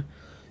 10.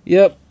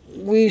 Yep.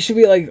 We should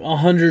be at like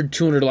 100,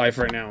 200 life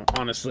right now,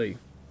 honestly.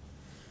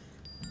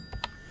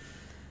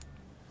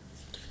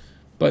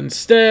 But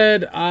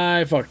instead,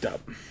 I fucked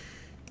up.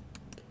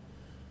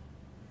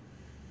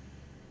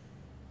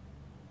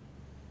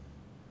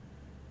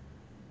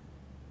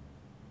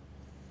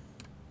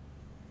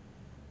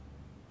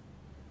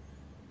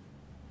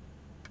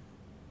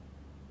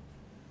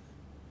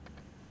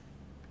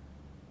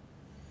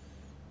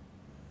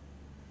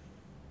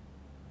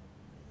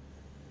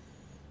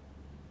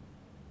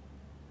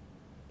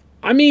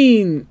 I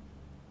mean,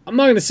 I'm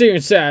not going to sit here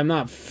and say I'm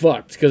not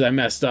fucked because I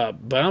messed up,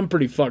 but I'm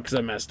pretty fucked because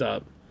I messed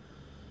up. .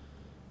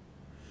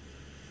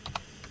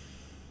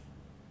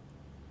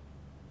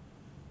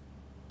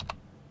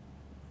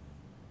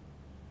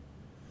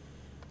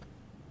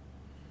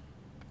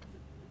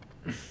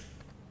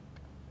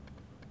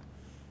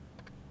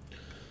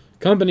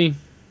 Company.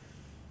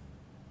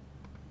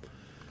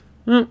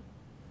 Well,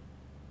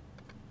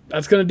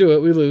 that's going to do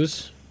it. We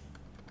lose.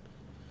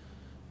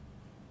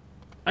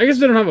 I guess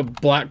they don't have a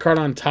black card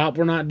on top.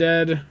 We're not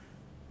dead.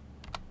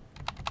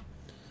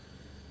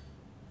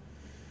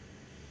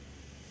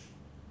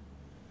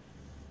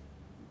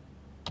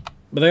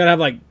 But they got to have,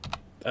 like,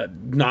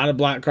 not a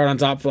black card on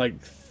top for,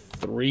 like,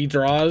 3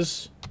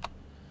 draws.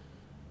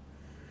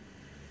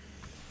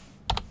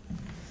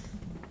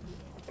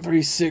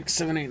 3, 6,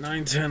 7, 8,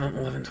 9, 10,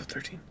 11, 12,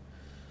 13.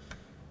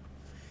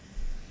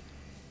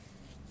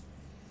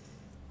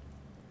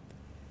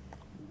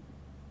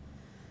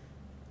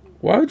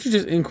 Why would you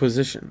just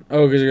Inquisition?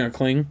 Oh, because you're going to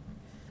cling?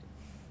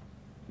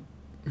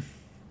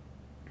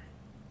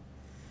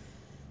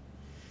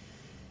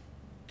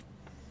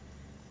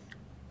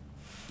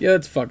 Yeah,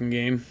 that's fucking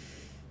game.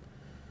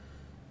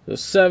 So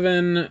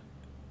 7,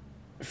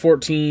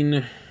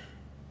 14,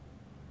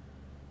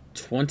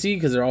 20,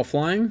 because they're all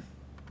flying.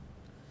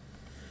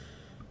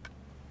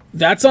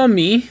 That's on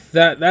me.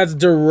 That's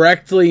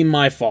directly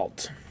my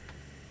fault.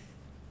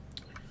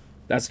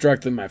 That's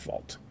directly my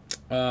fault.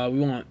 We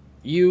want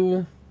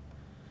you.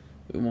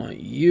 We want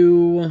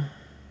you.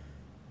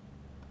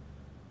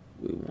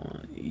 We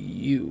want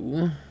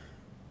you.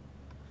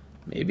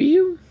 Maybe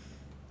you?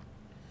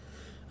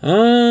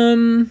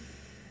 So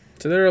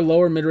they're a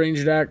lower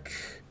mid-range deck.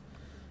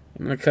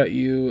 I'm going to cut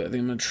you. I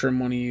think I'm going to trim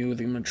one of you. I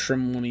think I'm going to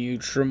trim one of you.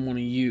 Trim one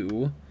of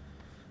you.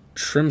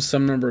 Trim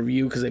some number of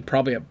you because they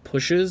probably have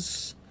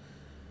pushes.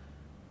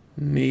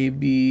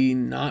 Maybe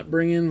not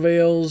bring in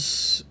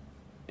Veils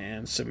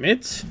and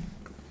submit.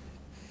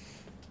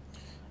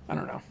 I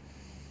don't know.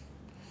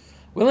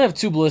 We only have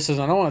 2 ballistas,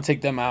 and I don't want to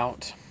take them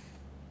out.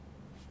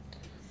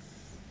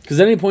 Because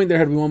at any point there,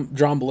 had we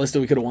drawn ballista,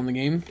 we could have won the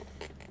game.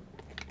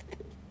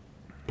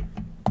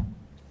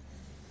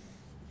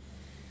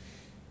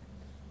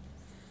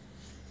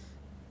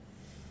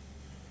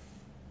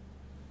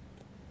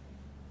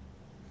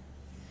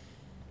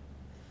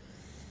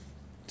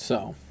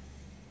 So,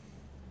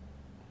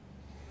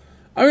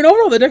 I mean,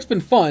 overall, the deck's been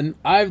fun.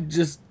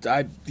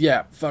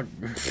 Yeah, fuck.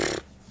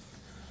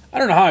 I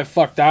don't know how I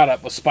fucked that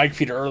up with Spike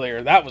Feeder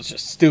earlier. That was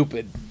just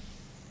stupid.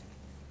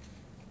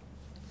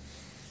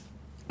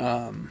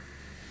 Yeah,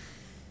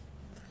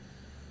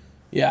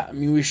 I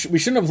mean, we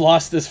shouldn't have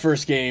lost this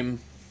first game.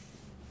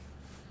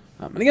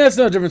 And again, that's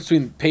no difference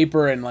between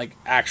paper and, like,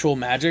 actual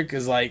Magic.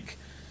 Is like,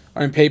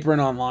 or in paper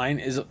and online.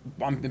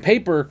 In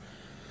paper,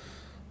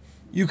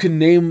 you can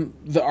name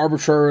the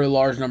arbitrarily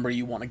large number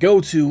you want to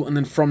go to, and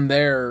then from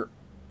there,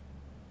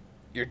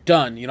 you're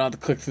done. You don't have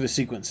to click through the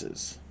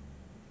sequences.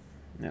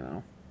 You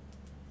know?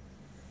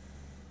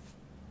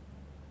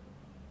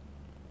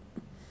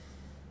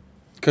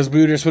 Because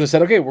we just would have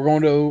said, okay, we're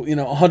going to,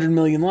 100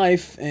 million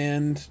life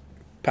and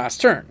pass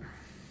turn.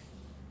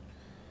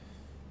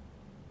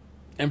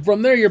 And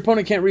from there, your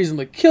opponent can't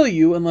reasonably kill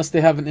you unless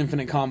they have an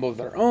infinite combo of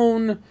their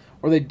own,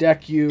 or they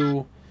deck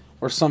you,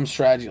 or some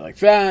strategy like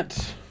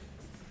that.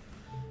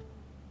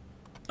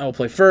 I will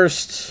play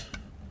first.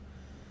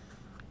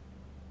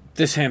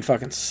 This hand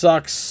fucking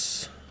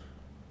sucks.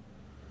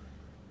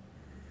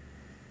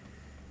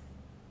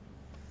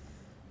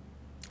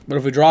 But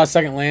if we draw a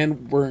second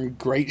land, we're in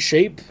great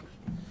shape.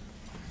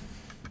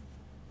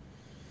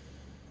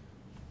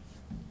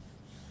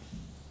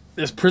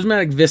 This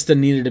Prismatic Vista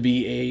needed to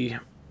be a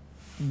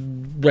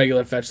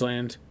regular fetch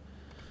land.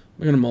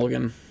 We're going to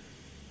mulligan.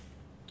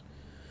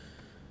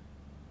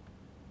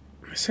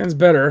 This hand's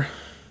better.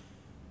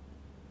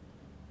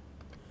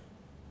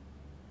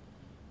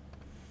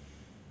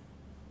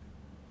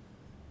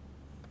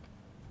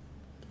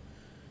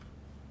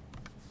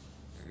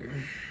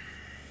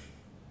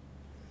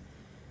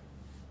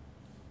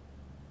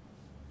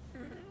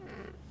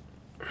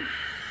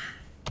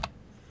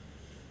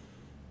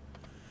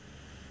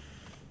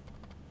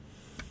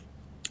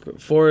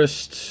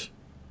 Forest.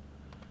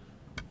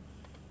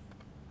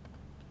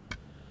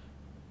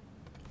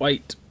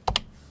 White.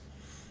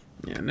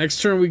 Yeah,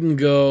 next turn we can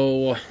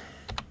go.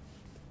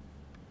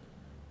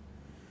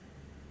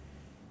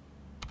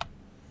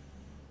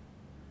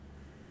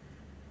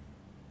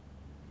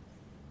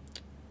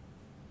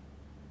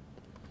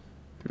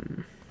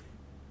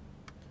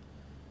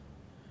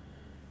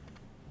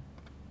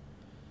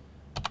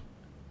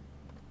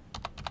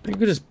 I think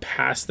we just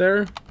pass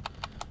there.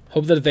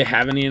 Hope that if they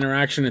have any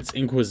interaction, it's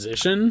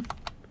Inquisition.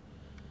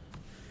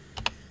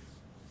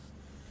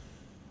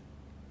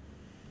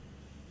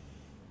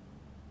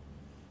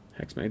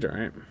 Hexmage,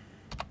 alright.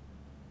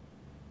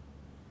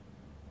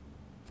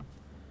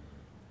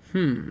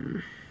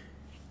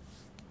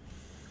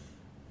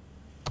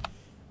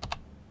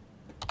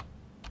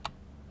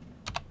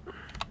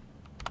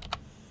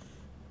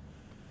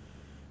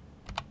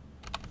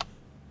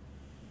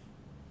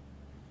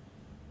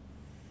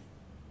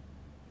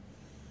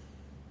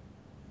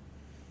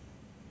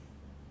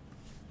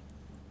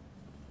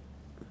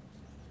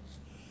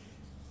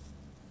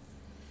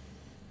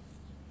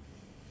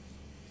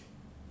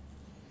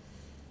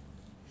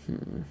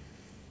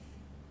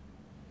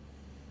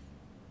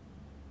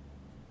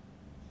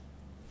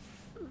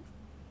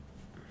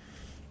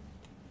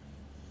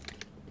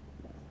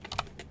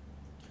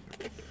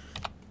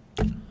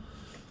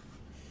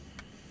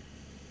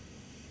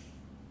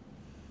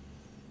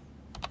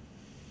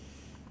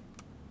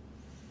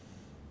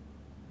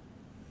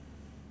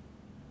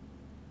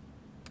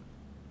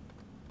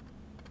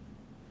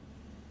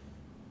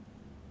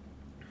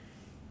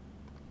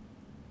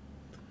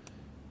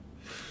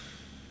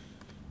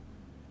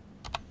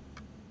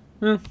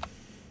 Well,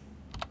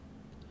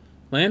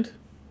 land?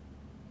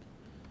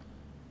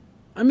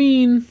 I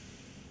mean,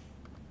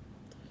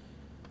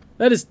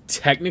 that is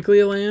technically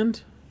a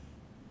land.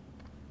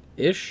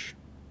 Ish.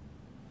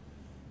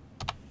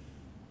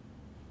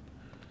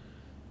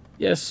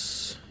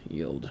 Yes,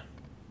 yield.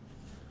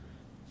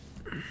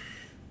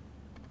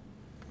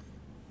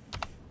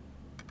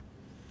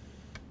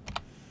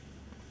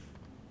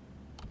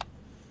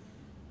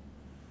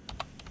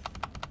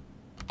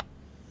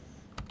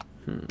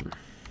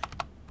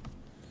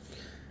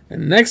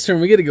 And next turn,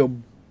 we get to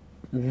go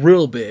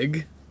real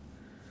big.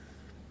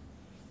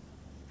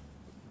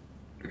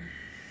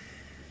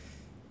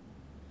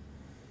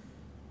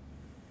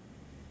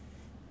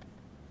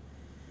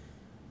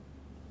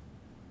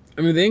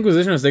 I mean, the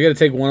Inquisitionists, they got to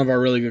take one of our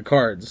really good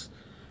cards.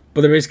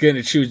 But they're basically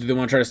going to choose, do they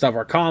want to try to stop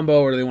our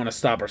combo, or do they want to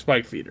stop our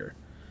Spike Feeder?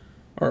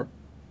 Or,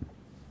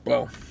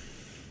 well.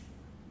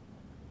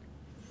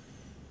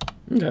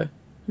 Okay,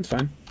 that's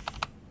fine.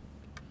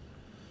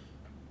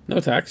 No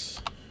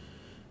attacks.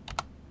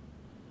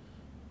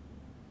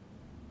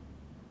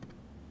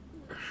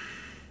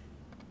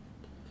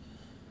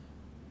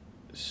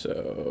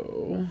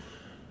 So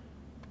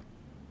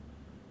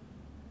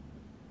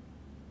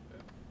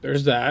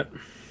there's that.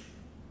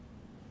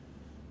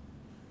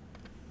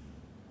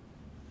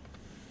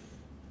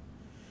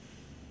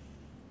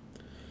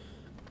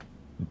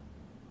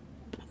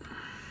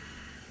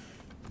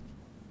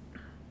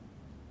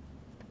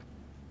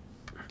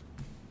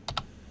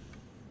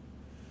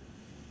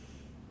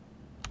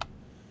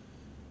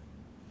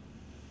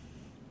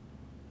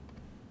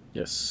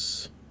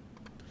 Yes.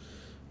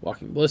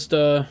 Walking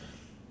Ballista.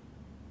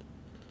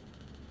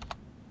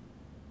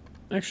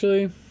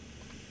 Actually,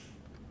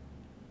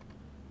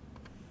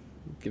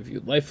 give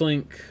you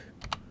lifelink.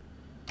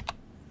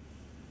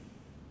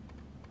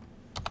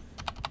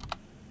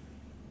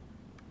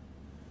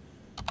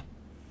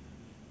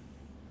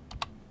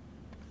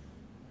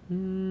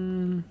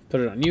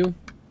 Put it on you.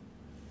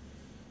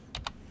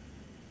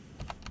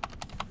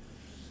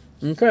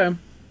 Okay.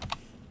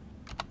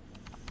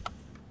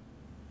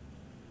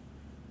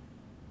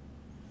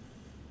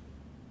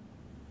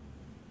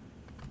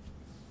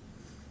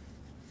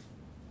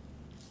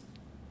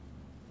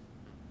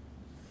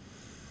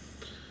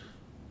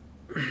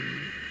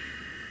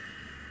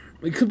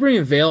 We could bring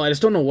in Veil. I just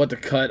don't know what to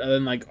cut other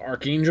than like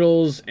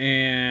Archangels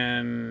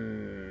and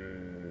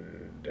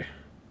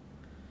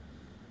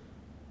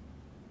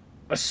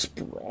a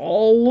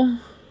Sprawl.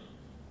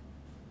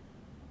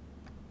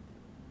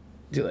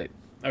 Too late.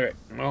 Okay,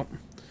 well,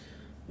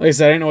 like I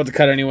said, I didn't know what to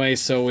cut anyway,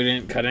 so we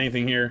didn't cut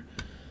anything here.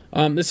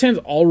 This hand's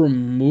all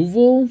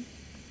removal.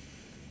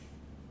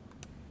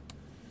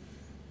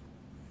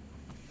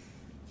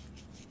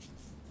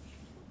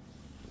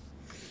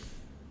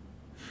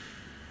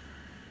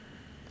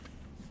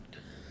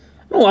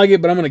 I don't like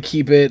it, but I'm going to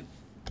keep it.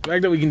 The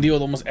fact that we can deal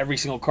with almost every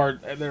single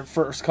card, their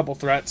first couple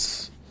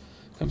threats,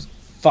 comes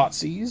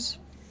Thoughtseize.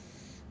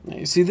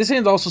 You see, this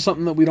hand's also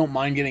something that we don't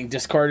mind getting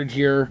discarded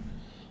here.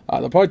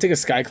 They'll probably take a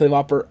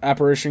Skyclave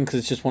Apparition because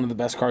it's just one of the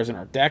best cards in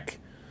our deck.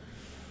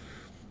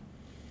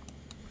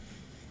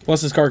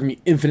 Plus, this card can be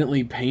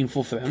infinitely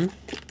painful for them.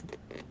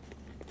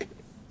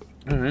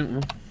 All right,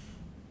 well,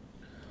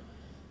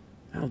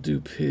 that'll do,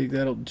 pig.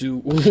 That'll do.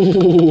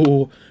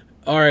 Ooh.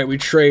 All right, we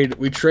trade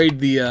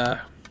the.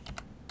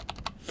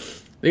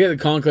 They get the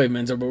Conclave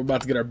Mentor, but we're about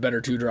to get our better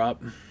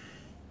 2-drop.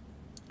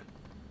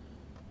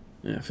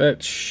 Yeah,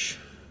 fetch.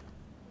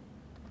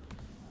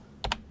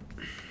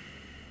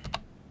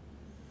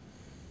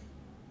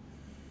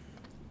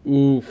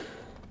 Ooh.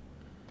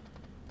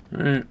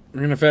 Alright, we're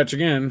going to fetch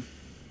again.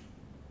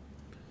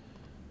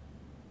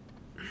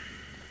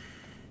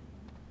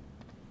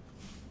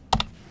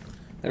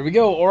 There we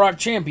go, Auroch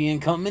Champion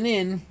coming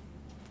in.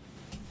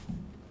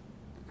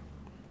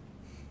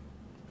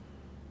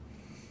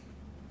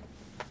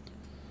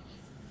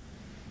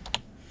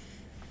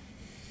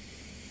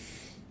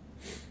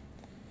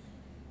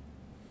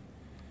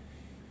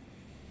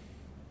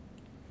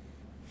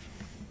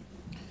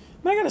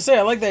 I gotta say,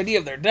 I like the idea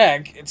of their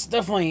deck. It's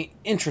definitely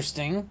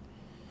interesting.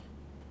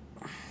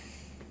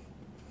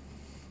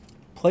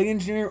 Plague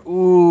Engineer.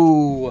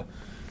 Ooh.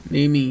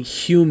 Naming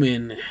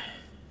human.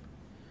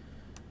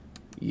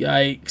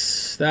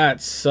 Yikes.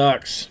 That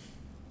sucks.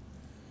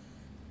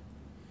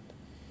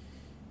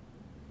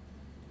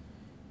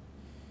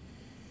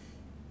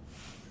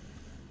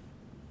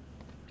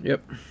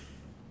 Yep.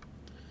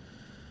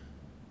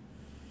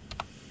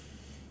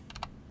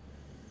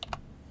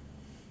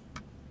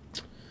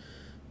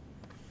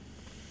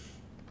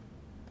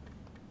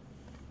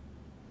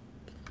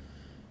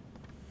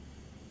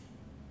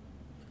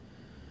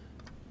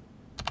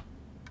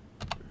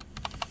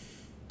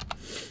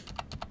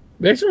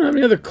 We actually don't have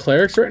any other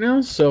clerics right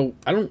now, so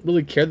I don't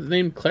really care the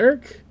name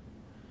cleric.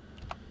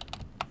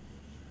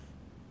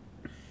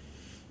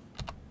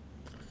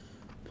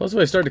 Plus, if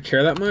I start to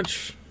care that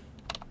much.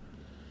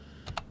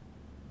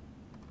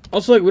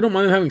 Also, like, we don't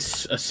mind them having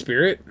a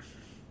spirit.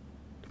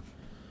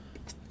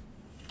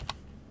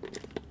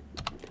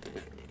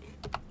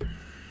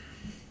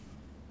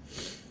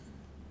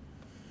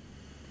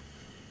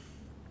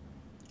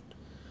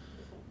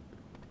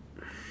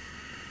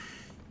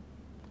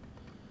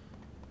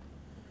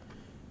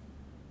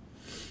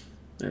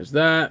 There's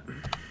that.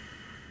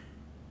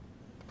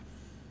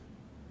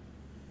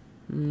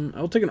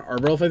 I'll take an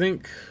Arbelf, I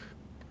think.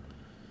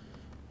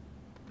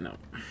 No.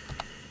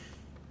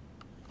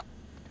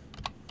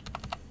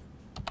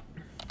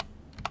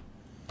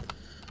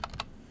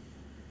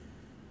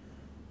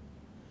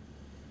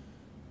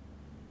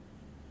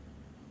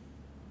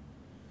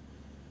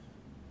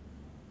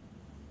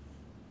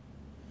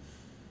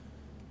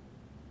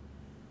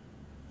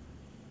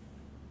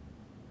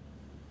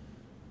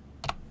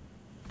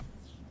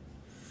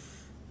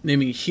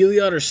 Naming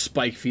Heliod or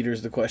Spike Feeder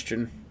is the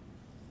question.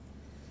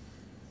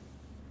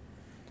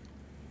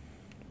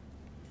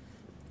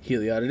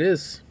 Heliod it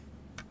is.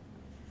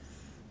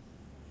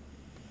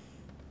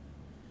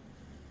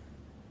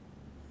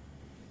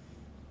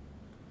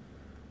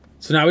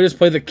 So now we just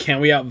play the can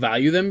we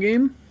outvalue them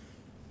game?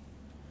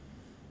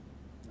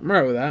 I'm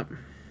alright with that.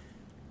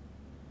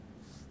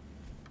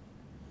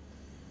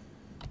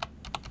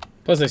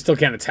 Plus I still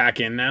can't attack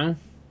in now.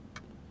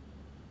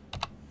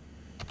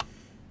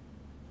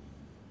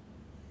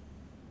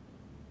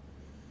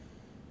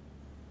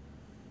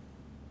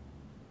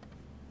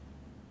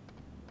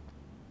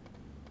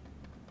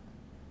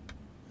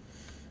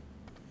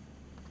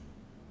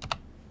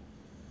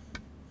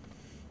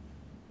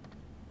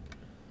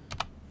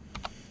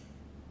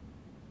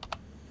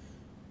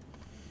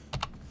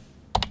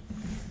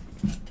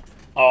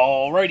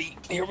 Alrighty,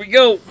 here we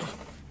go.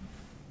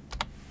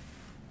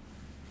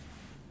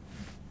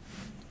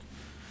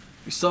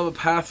 We still have a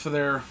path for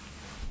their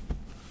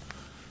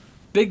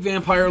big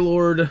vampire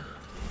lord.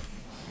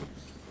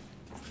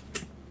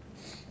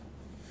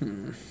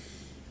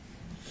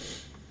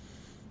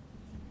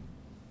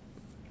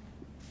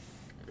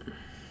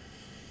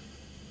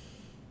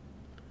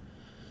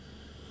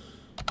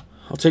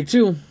 I'll take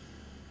 2.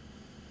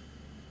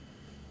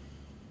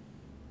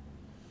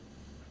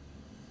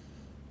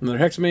 Another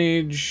Hex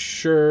Mage,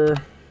 sure.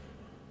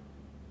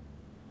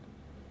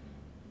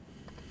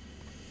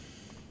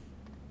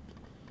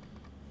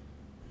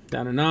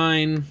 Down to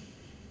 9.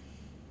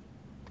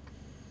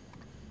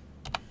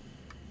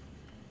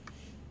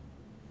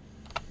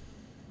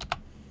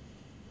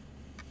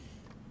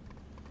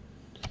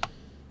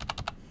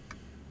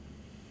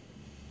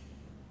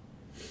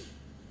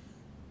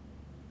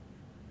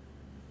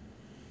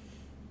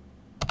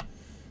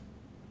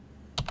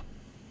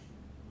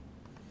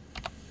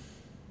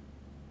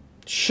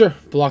 Sure,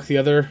 block the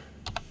other.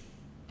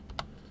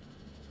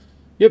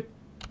 Yep.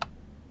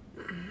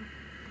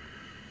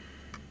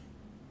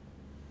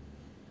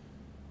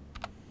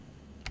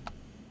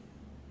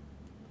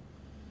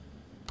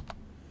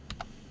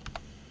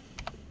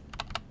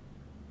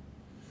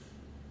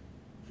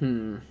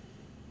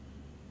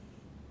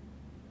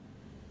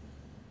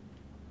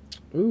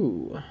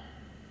 Ooh.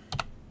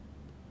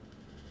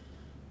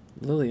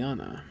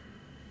 Liliana.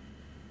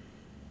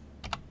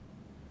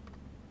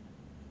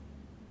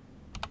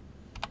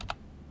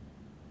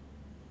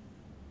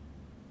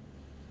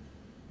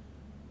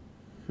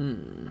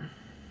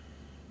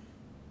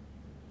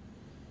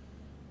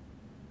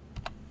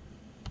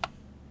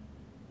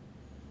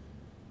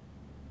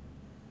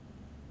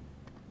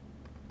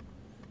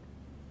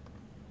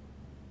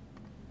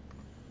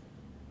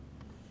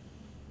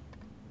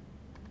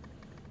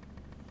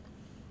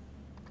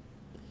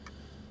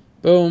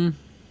 Boom.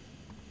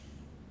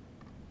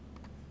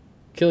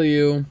 Kill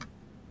you.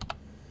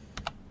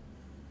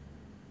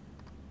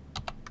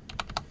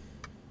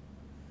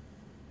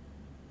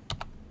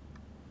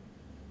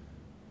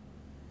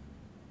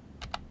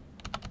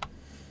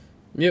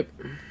 Yep.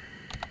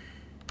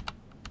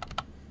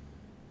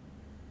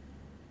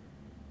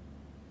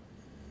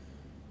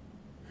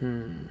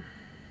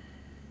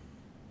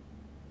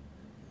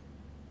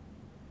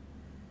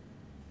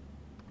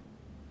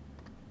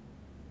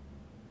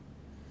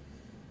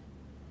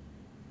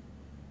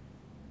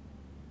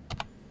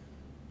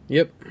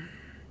 Yep.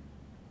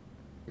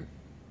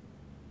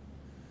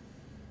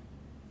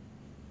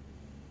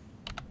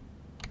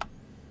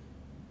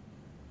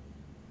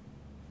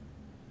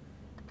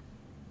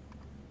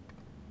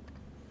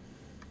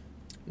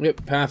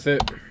 Yep, path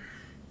it.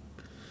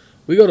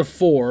 We go to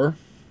 4.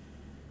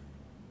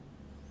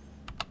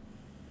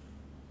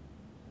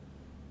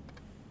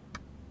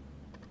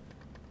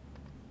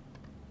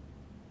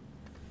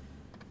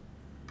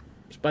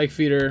 Spike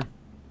Feeder.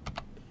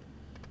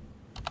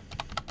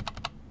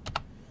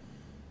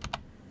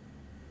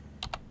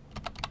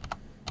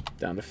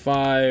 Down to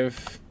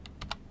 5.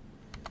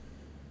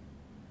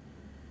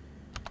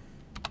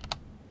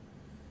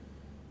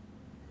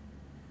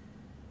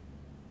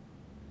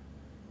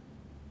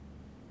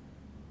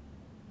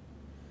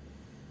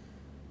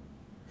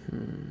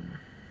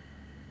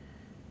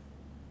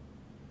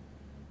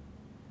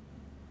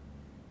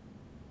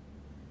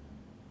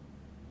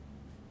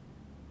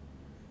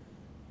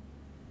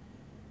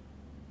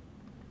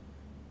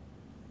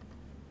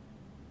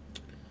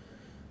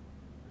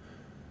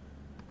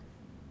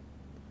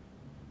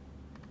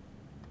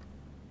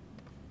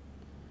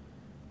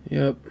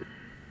 Yep.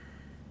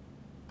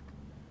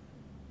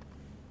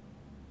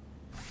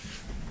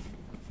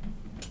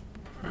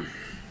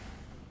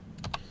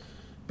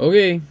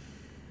 Okay.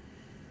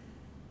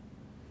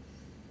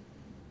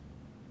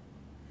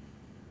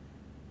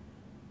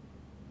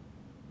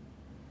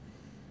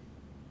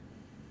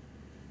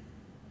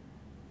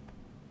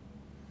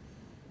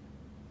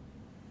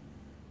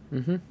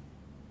 Mm-hmm.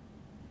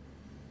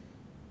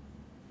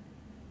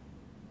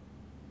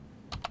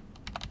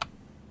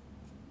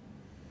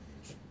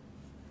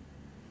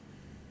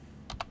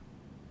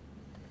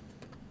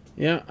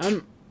 Yeah,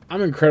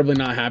 I'm incredibly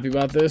not happy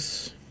about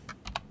this.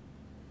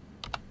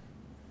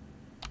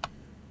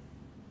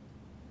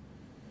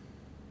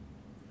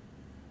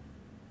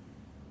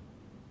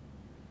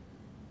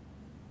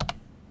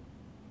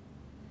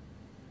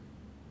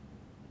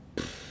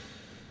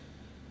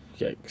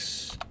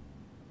 Yikes.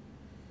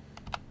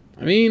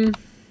 I mean,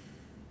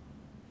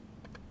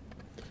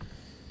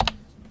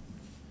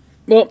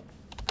 well,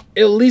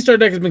 at least our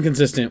deck has been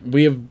consistent.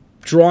 We have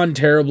drawn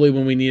terribly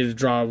when we needed to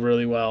draw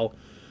really well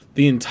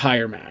the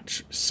entire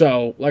match.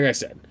 So, like I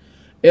said,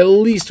 at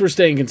least we're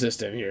staying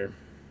consistent here.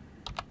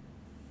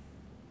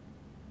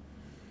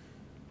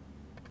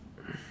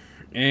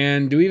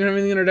 And do we even have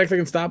anything in our deck that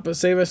can stop us,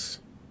 save us?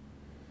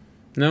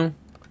 No?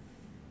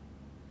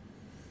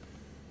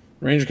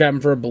 Ranger Captain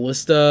for a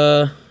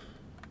Ballista.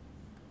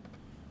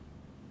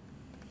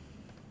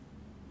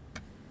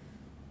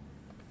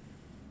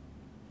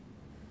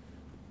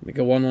 Make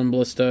a 1/1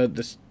 Ballista.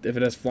 This, if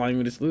it has flying,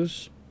 we just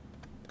lose.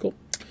 Cool.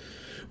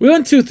 We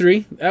went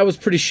 2-3. That was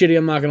pretty shitty,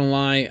 I'm not going to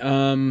lie.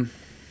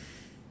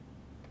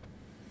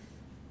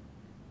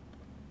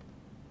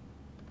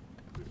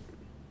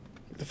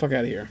 Get the fuck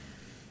out of here.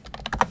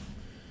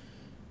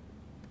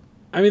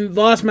 I mean,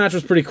 the last match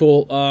was pretty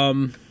cool.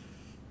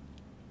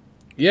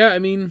 Yeah, I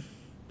mean,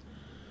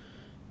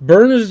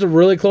 Burn was just a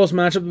really close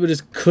matchup. We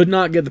just could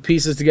not get the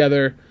pieces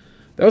together.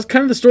 That was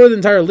kind of the story of the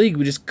entire league.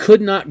 We just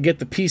could not get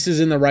the pieces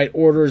in the right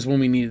orders when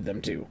we needed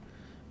them to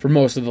for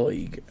most of the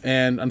league.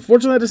 And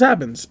unfortunately, that just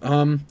happens.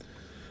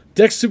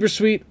 Deck's super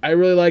sweet. I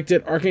really liked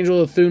it.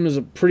 Archangel of Thune was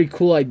a pretty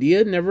cool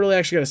idea. Never really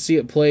actually got to see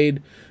it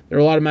played. There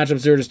were a lot of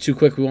matchups that were just too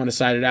quick. We wanted to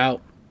side it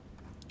out.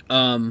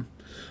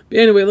 But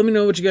anyway, let me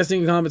know what you guys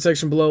think in the comment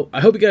section below.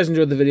 I hope you guys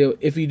enjoyed the video.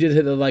 If you did,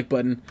 hit the like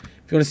button.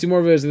 If you want to see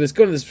more videos of this,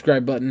 go to the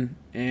subscribe button.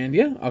 And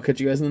yeah, I'll catch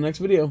you guys in the next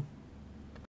video.